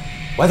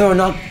 Whether or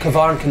not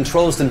Kavarn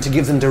controls them to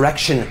give them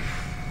direction,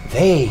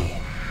 they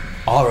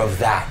are of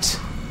that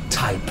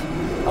type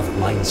of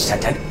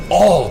mindset at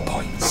all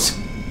points.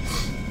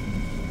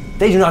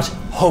 They do not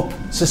hope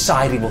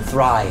society will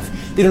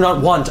thrive. They do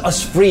not want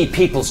us free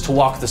peoples to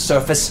walk the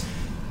surface.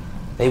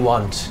 They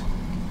want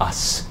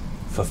us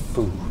for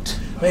food.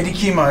 Lady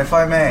Kima, if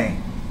I may,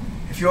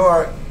 if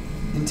you're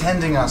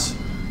intending us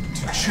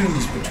to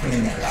choose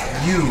between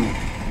you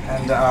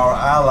and our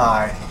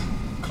ally,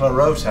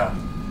 Clarota,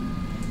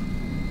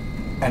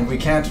 and we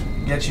can't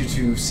get you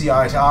to see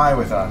eye to eye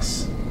with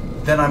us,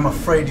 then I'm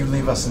afraid you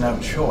leave us no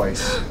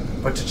choice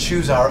but to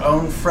choose our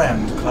own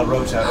friend,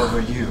 Clarota,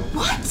 over you.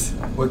 What?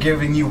 We're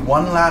giving you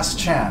one last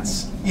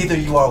chance. Either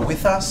you are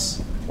with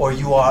us, or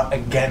you are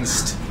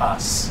against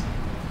us.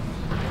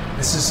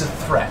 This is a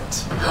threat.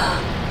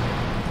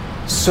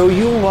 So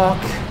you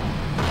walk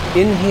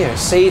in here,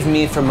 save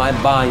me from my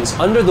binds,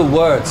 under the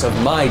words of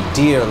my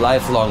dear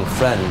lifelong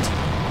friend,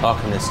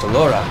 Arcanist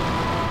Alora.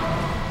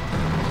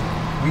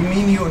 We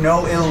mean you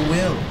no ill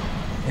will.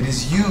 It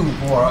is you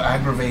who are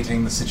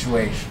aggravating the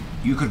situation.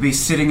 You could be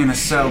sitting in a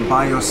cell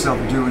by yourself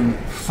doing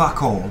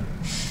fuck all,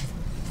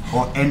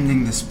 or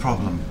ending this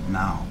problem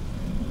now.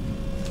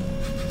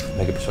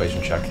 Make a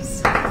persuasion check.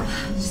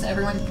 Just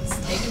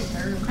everyone's taking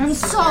turns. I'm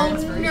so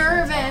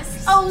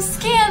nervous. Oh,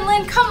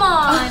 Scanlan, come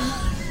on.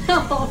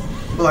 No.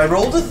 Well, I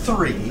rolled a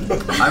 3.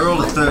 I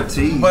rolled a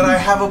 13. But I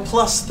have a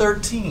plus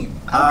 13.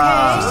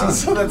 Okay.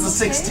 So that's a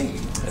 16.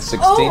 A 16?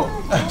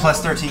 Oh.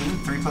 Plus 13?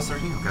 3 plus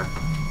 13? Okay.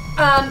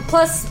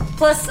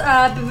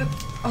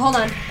 Hold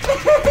on.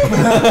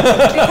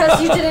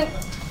 Because you didn't.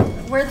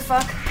 Where the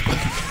fuck?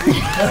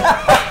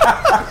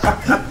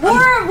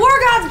 War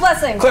God's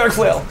blessing. Cleric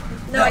flail.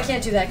 No, I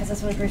can't do that because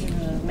that's what a creature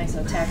makes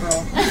an attack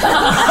roll.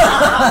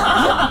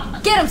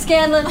 Get him,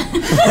 Scanlan! Can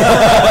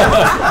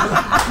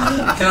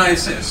I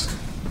assist?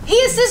 He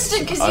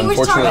assisted because he was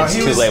talking. Unfortunately,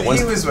 it's too late.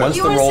 Once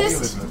the roll.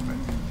 Assist?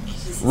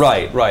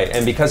 Right,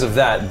 and because of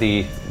that,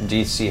 the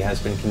DC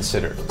has been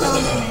considered.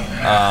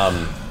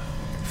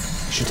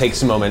 She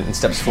takes a moment and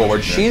steps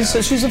forward. She's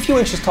a few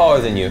inches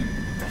taller than you.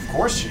 Of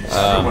course she is.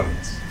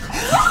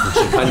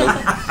 She kind of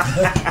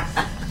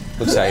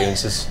looks at you and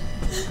says,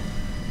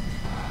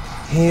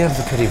 "You have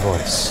the pretty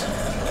voice.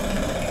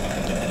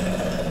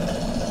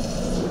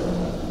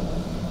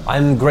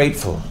 I'm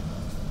grateful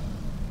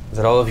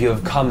that all of you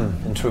have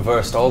come and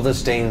traversed all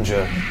this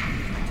danger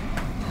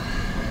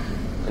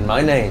in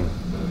my name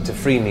to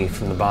free me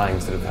from the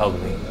binds that have held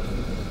me.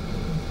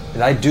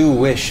 And I do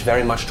wish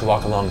very much to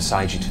walk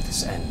alongside you to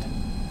this end.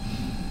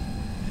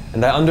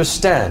 And I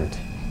understand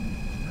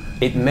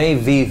it may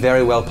be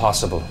very well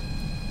possible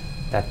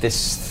that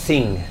this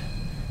thing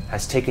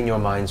has taken your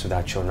minds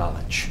without your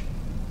knowledge.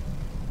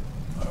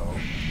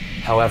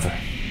 However,"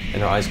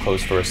 and her eyes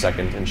close for a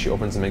second, and she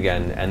opens them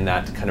again, and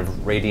that kind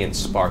of radiant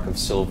spark of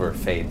silver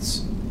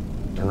fades.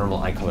 Her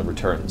normal eye color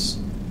returns.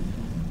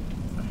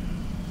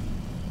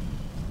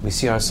 "We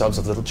see ourselves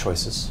with little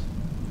choices.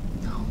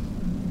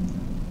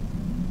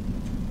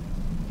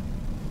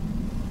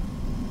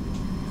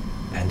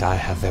 And I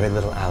have very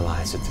little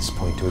allies at this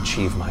point to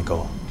achieve my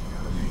goal.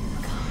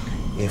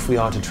 If we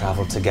are to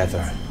travel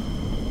together,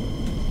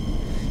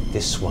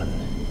 this one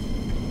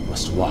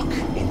must walk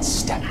in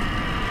step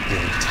the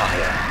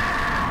entire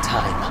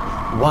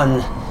time.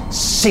 One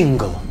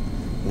single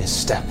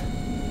misstep.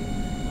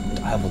 And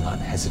I will not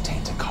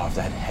hesitate to carve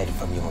that head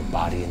from your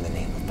body in the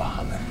name of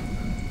Bahamut."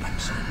 I'm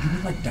sorry, you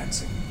mean like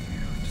dancing?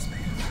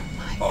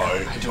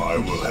 I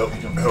will help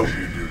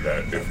you do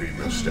that if he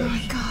missteps. Oh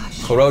my gosh.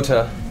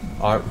 Clarota,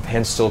 our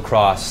hands still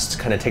crossed,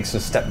 kind of takes a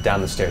step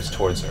down the stairs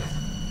towards her.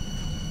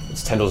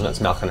 Its tendrils in its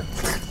mouth kind of...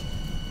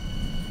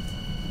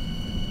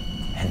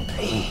 And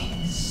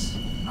please,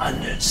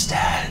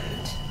 understand,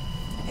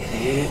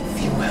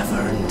 if you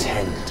ever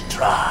intend to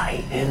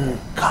try and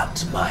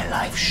cut my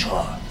life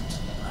short,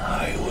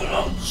 I will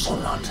also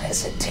not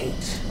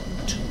hesitate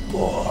to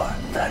bore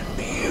that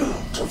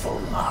beautiful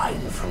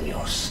mind from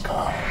your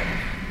skull.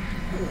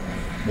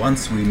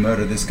 Once we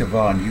murder this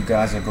cavern, you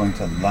guys are going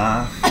to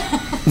laugh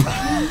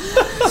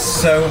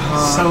so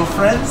hard. So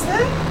friends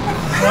then?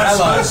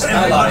 Allies.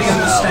 Everybody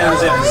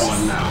understands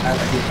everyone now.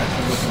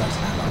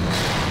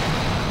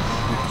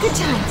 Good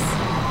times.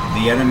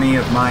 The enemy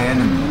of my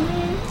enemy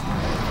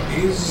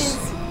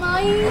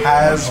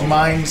has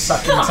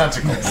mind-sucking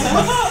tentacles.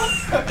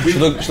 She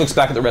looks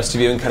back at the rest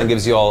of you and kind of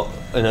gives you all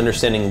an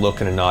understanding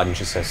look and a nod, and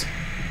she says,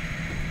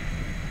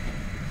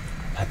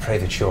 "I pray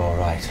that you're all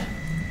right.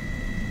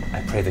 I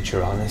pray that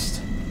you're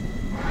honest.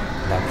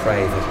 And I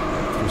pray that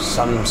through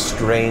some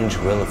strange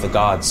will of the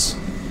gods,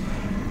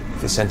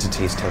 this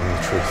entity is telling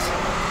the truth.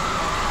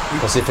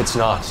 Because if it's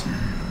not,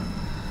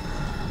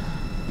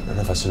 none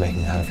of us are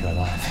making it out of here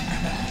alive."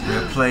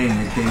 We're playing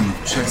a game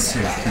of chess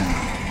here, King.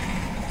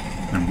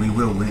 And we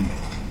will win.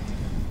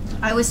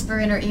 I whisper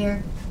in her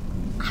ear,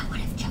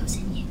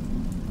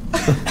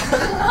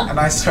 And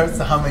I start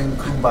humming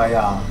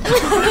Kumbaya.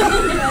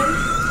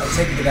 I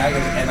take the dagger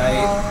and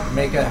I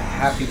make a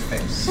happy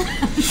face.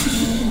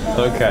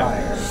 Okay.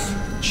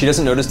 She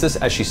doesn't notice this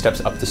as she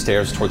steps up the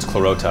stairs towards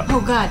Clarota. Oh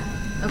god.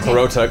 Okay.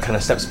 Clarota kind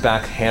of steps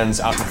back, hands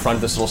out in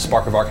front, this little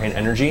spark of arcane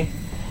energy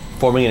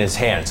forming in his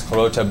hands.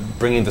 Clarota,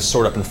 bringing the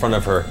sword up in front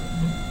of her,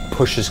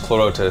 pushes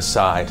Clarota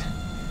aside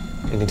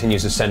and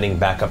continues ascending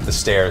back up the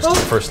stairs to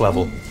the first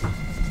level.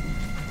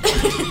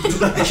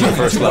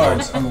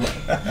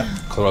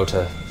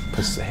 Clarota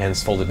puts the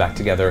hands folded back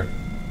together.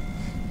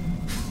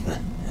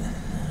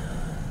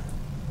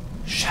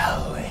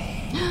 Shall we?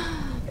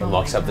 And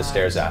walks up the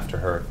stairs after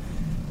her.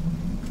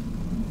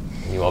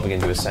 And you all begin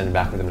to ascend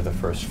back with them to the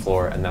first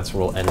floor, and that's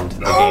where we'll end the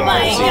game. Oh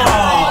my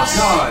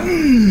God!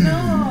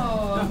 No!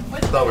 I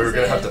thought we were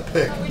gonna have to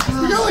pick.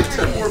 We got like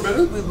 10 more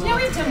minutes. Yeah,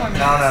 we have 10 more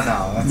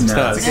minutes.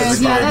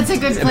 That's a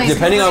good place.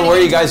 Depending on where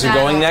you guys are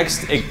going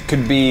next, it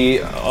could be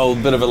a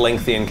bit of a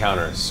lengthy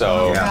encounter.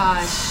 So, Oh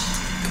gosh.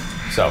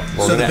 So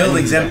the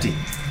building's empty.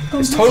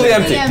 It's totally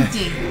empty.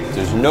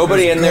 There's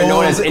nobody in there. No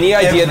one has any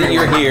idea that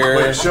you're here.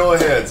 Wait, show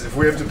of hands. If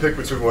we have to pick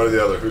between one or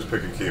the other, who's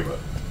picking Kima?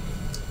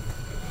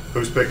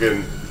 Who's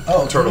picking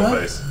Turtle Kima?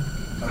 Face?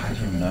 I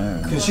don't know.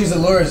 Because she's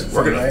Allure's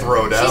We're friend, gonna right?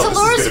 throw down. She's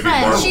Allure's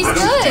friend. She's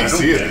good.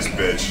 DC of this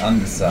bitch.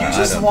 Undecided. You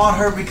just want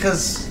her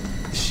because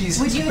she's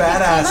Would you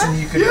badass pick and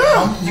you could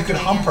you could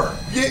hump her.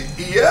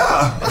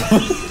 Yeah.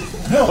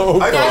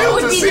 No, I That failed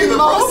would to be see the the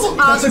most problem.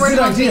 awkward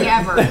humping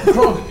ever.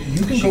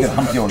 You can go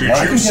hump your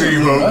Did you see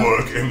her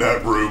work in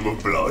that room of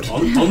blood?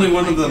 Only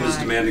one of them is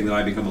demanding that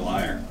I become a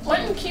liar.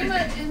 Isn't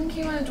Kima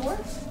a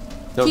dwarf?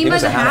 No,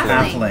 Kima's a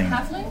halfling.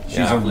 Halfling?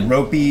 She's a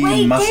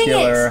ropey,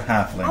 muscular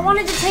halfling. I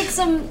wanted to take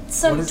some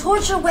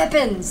torture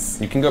weapons.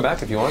 You can go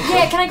back if you want.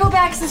 Yeah, can I go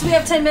back since we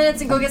have 10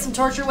 minutes and go get some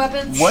torture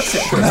weapons? What's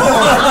it?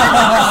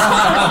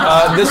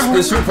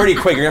 This is pretty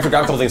quick. You're gonna have to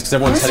grab a couple things because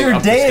everyone's heading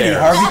up the stairs. Who's your deity,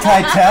 Harvey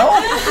Keitel?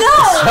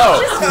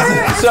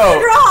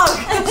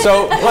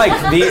 So, like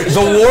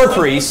the war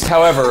priest,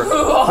 however,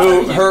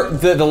 who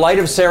the light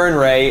of Saren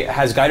Ray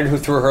has guided her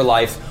through her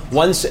life.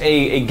 Once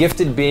a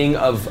gifted being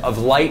of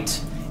light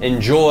and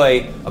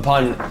joy,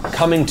 upon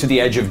coming to the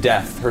edge of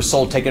death, her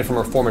soul taken from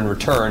her form and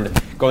returned,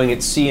 going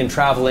at sea and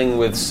traveling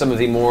with some of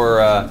the more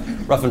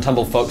rough and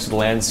tumble folks of the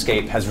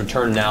landscape, has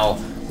returned now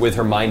with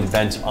her mind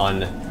bent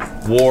on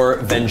war,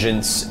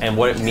 vengeance, and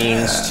what it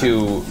means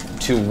to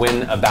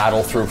win a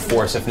battle through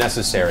force if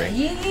necessary.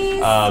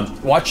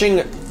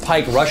 Watching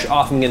Pike rush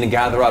off and begin to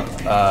gather up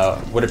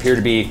what appear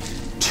to be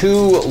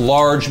 2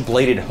 large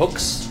bladed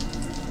hooks,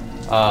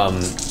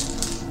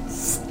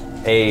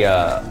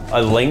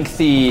 a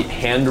lengthy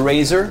hand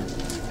razor.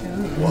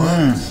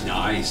 What?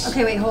 Nice.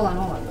 Okay, wait, hold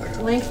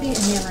on. Lengthy and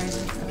hand razor.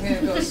 I'm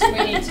gonna go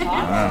Sweeney Todd.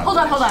 Wow. Hold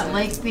on.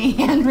 Lengthy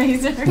hand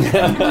razor.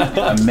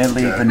 A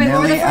Milli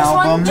Vanilli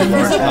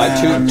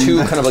album. Two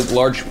kind of like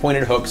large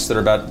pointed hooks that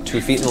are about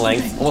 2 feet in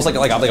length, almost like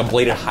a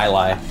bladed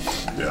highlight.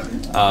 Yeah.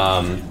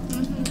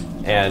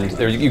 And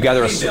there you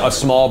gather a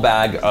small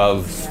bag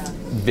of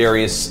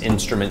various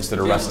instruments that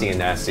are rusty and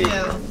nasty.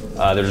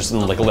 They're just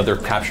in like a leather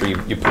capture. You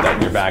put that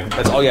in your bag.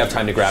 That's all you have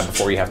time to grab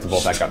before you have to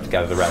bolt back up to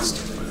gather the rest.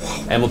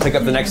 And we'll pick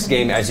up the next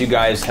game as you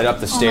guys head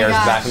up the stairs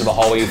back into the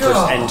hallway you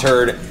first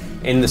entered.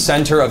 In the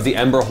center of the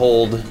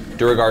Emberhold,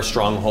 Duergar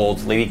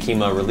stronghold, Lady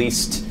Kima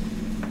released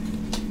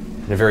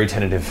in a very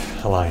tentative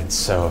alliance.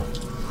 So,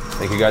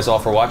 thank you guys all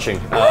for watching.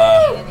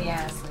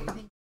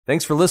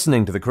 Thanks for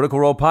listening to the Critical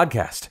Role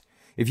podcast.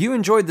 If you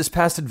enjoyed this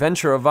past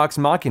adventure of Vox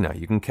Machina,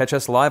 you can catch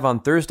us live on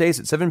Thursdays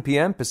at 7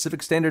 p.m.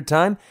 Pacific Standard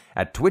Time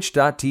at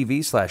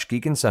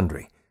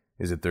twitch.tv/geekandsundry.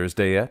 Is it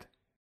Thursday yet?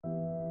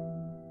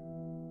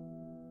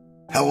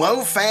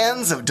 Hello,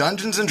 fans of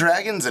Dungeons &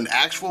 Dragons and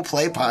actual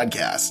play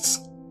podcasts.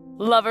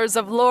 Lovers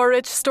of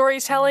lore-rich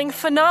storytelling,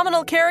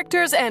 phenomenal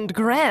characters, and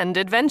grand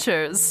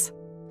adventures.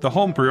 The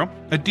Homebrew,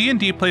 a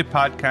D&D play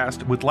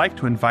podcast, would like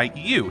to invite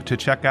you to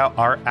check out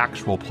our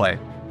actual play.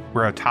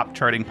 We're a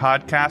top-charting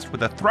podcast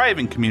with a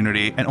thriving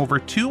community and over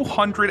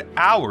 200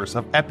 hours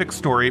of epic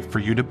story for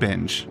you to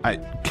binge.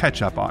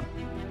 Catch up on.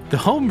 The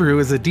Homebrew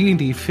is a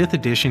D&D 5th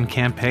edition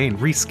campaign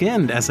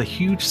reskinned as a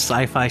huge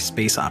sci-fi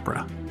space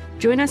opera.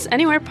 Join us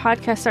anywhere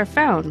podcasts are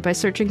found by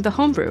searching The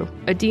Homebrew,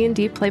 a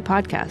D&D play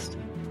podcast.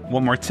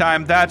 One more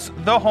time, that's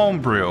The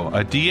Homebrew,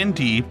 a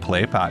D&D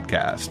play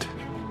podcast.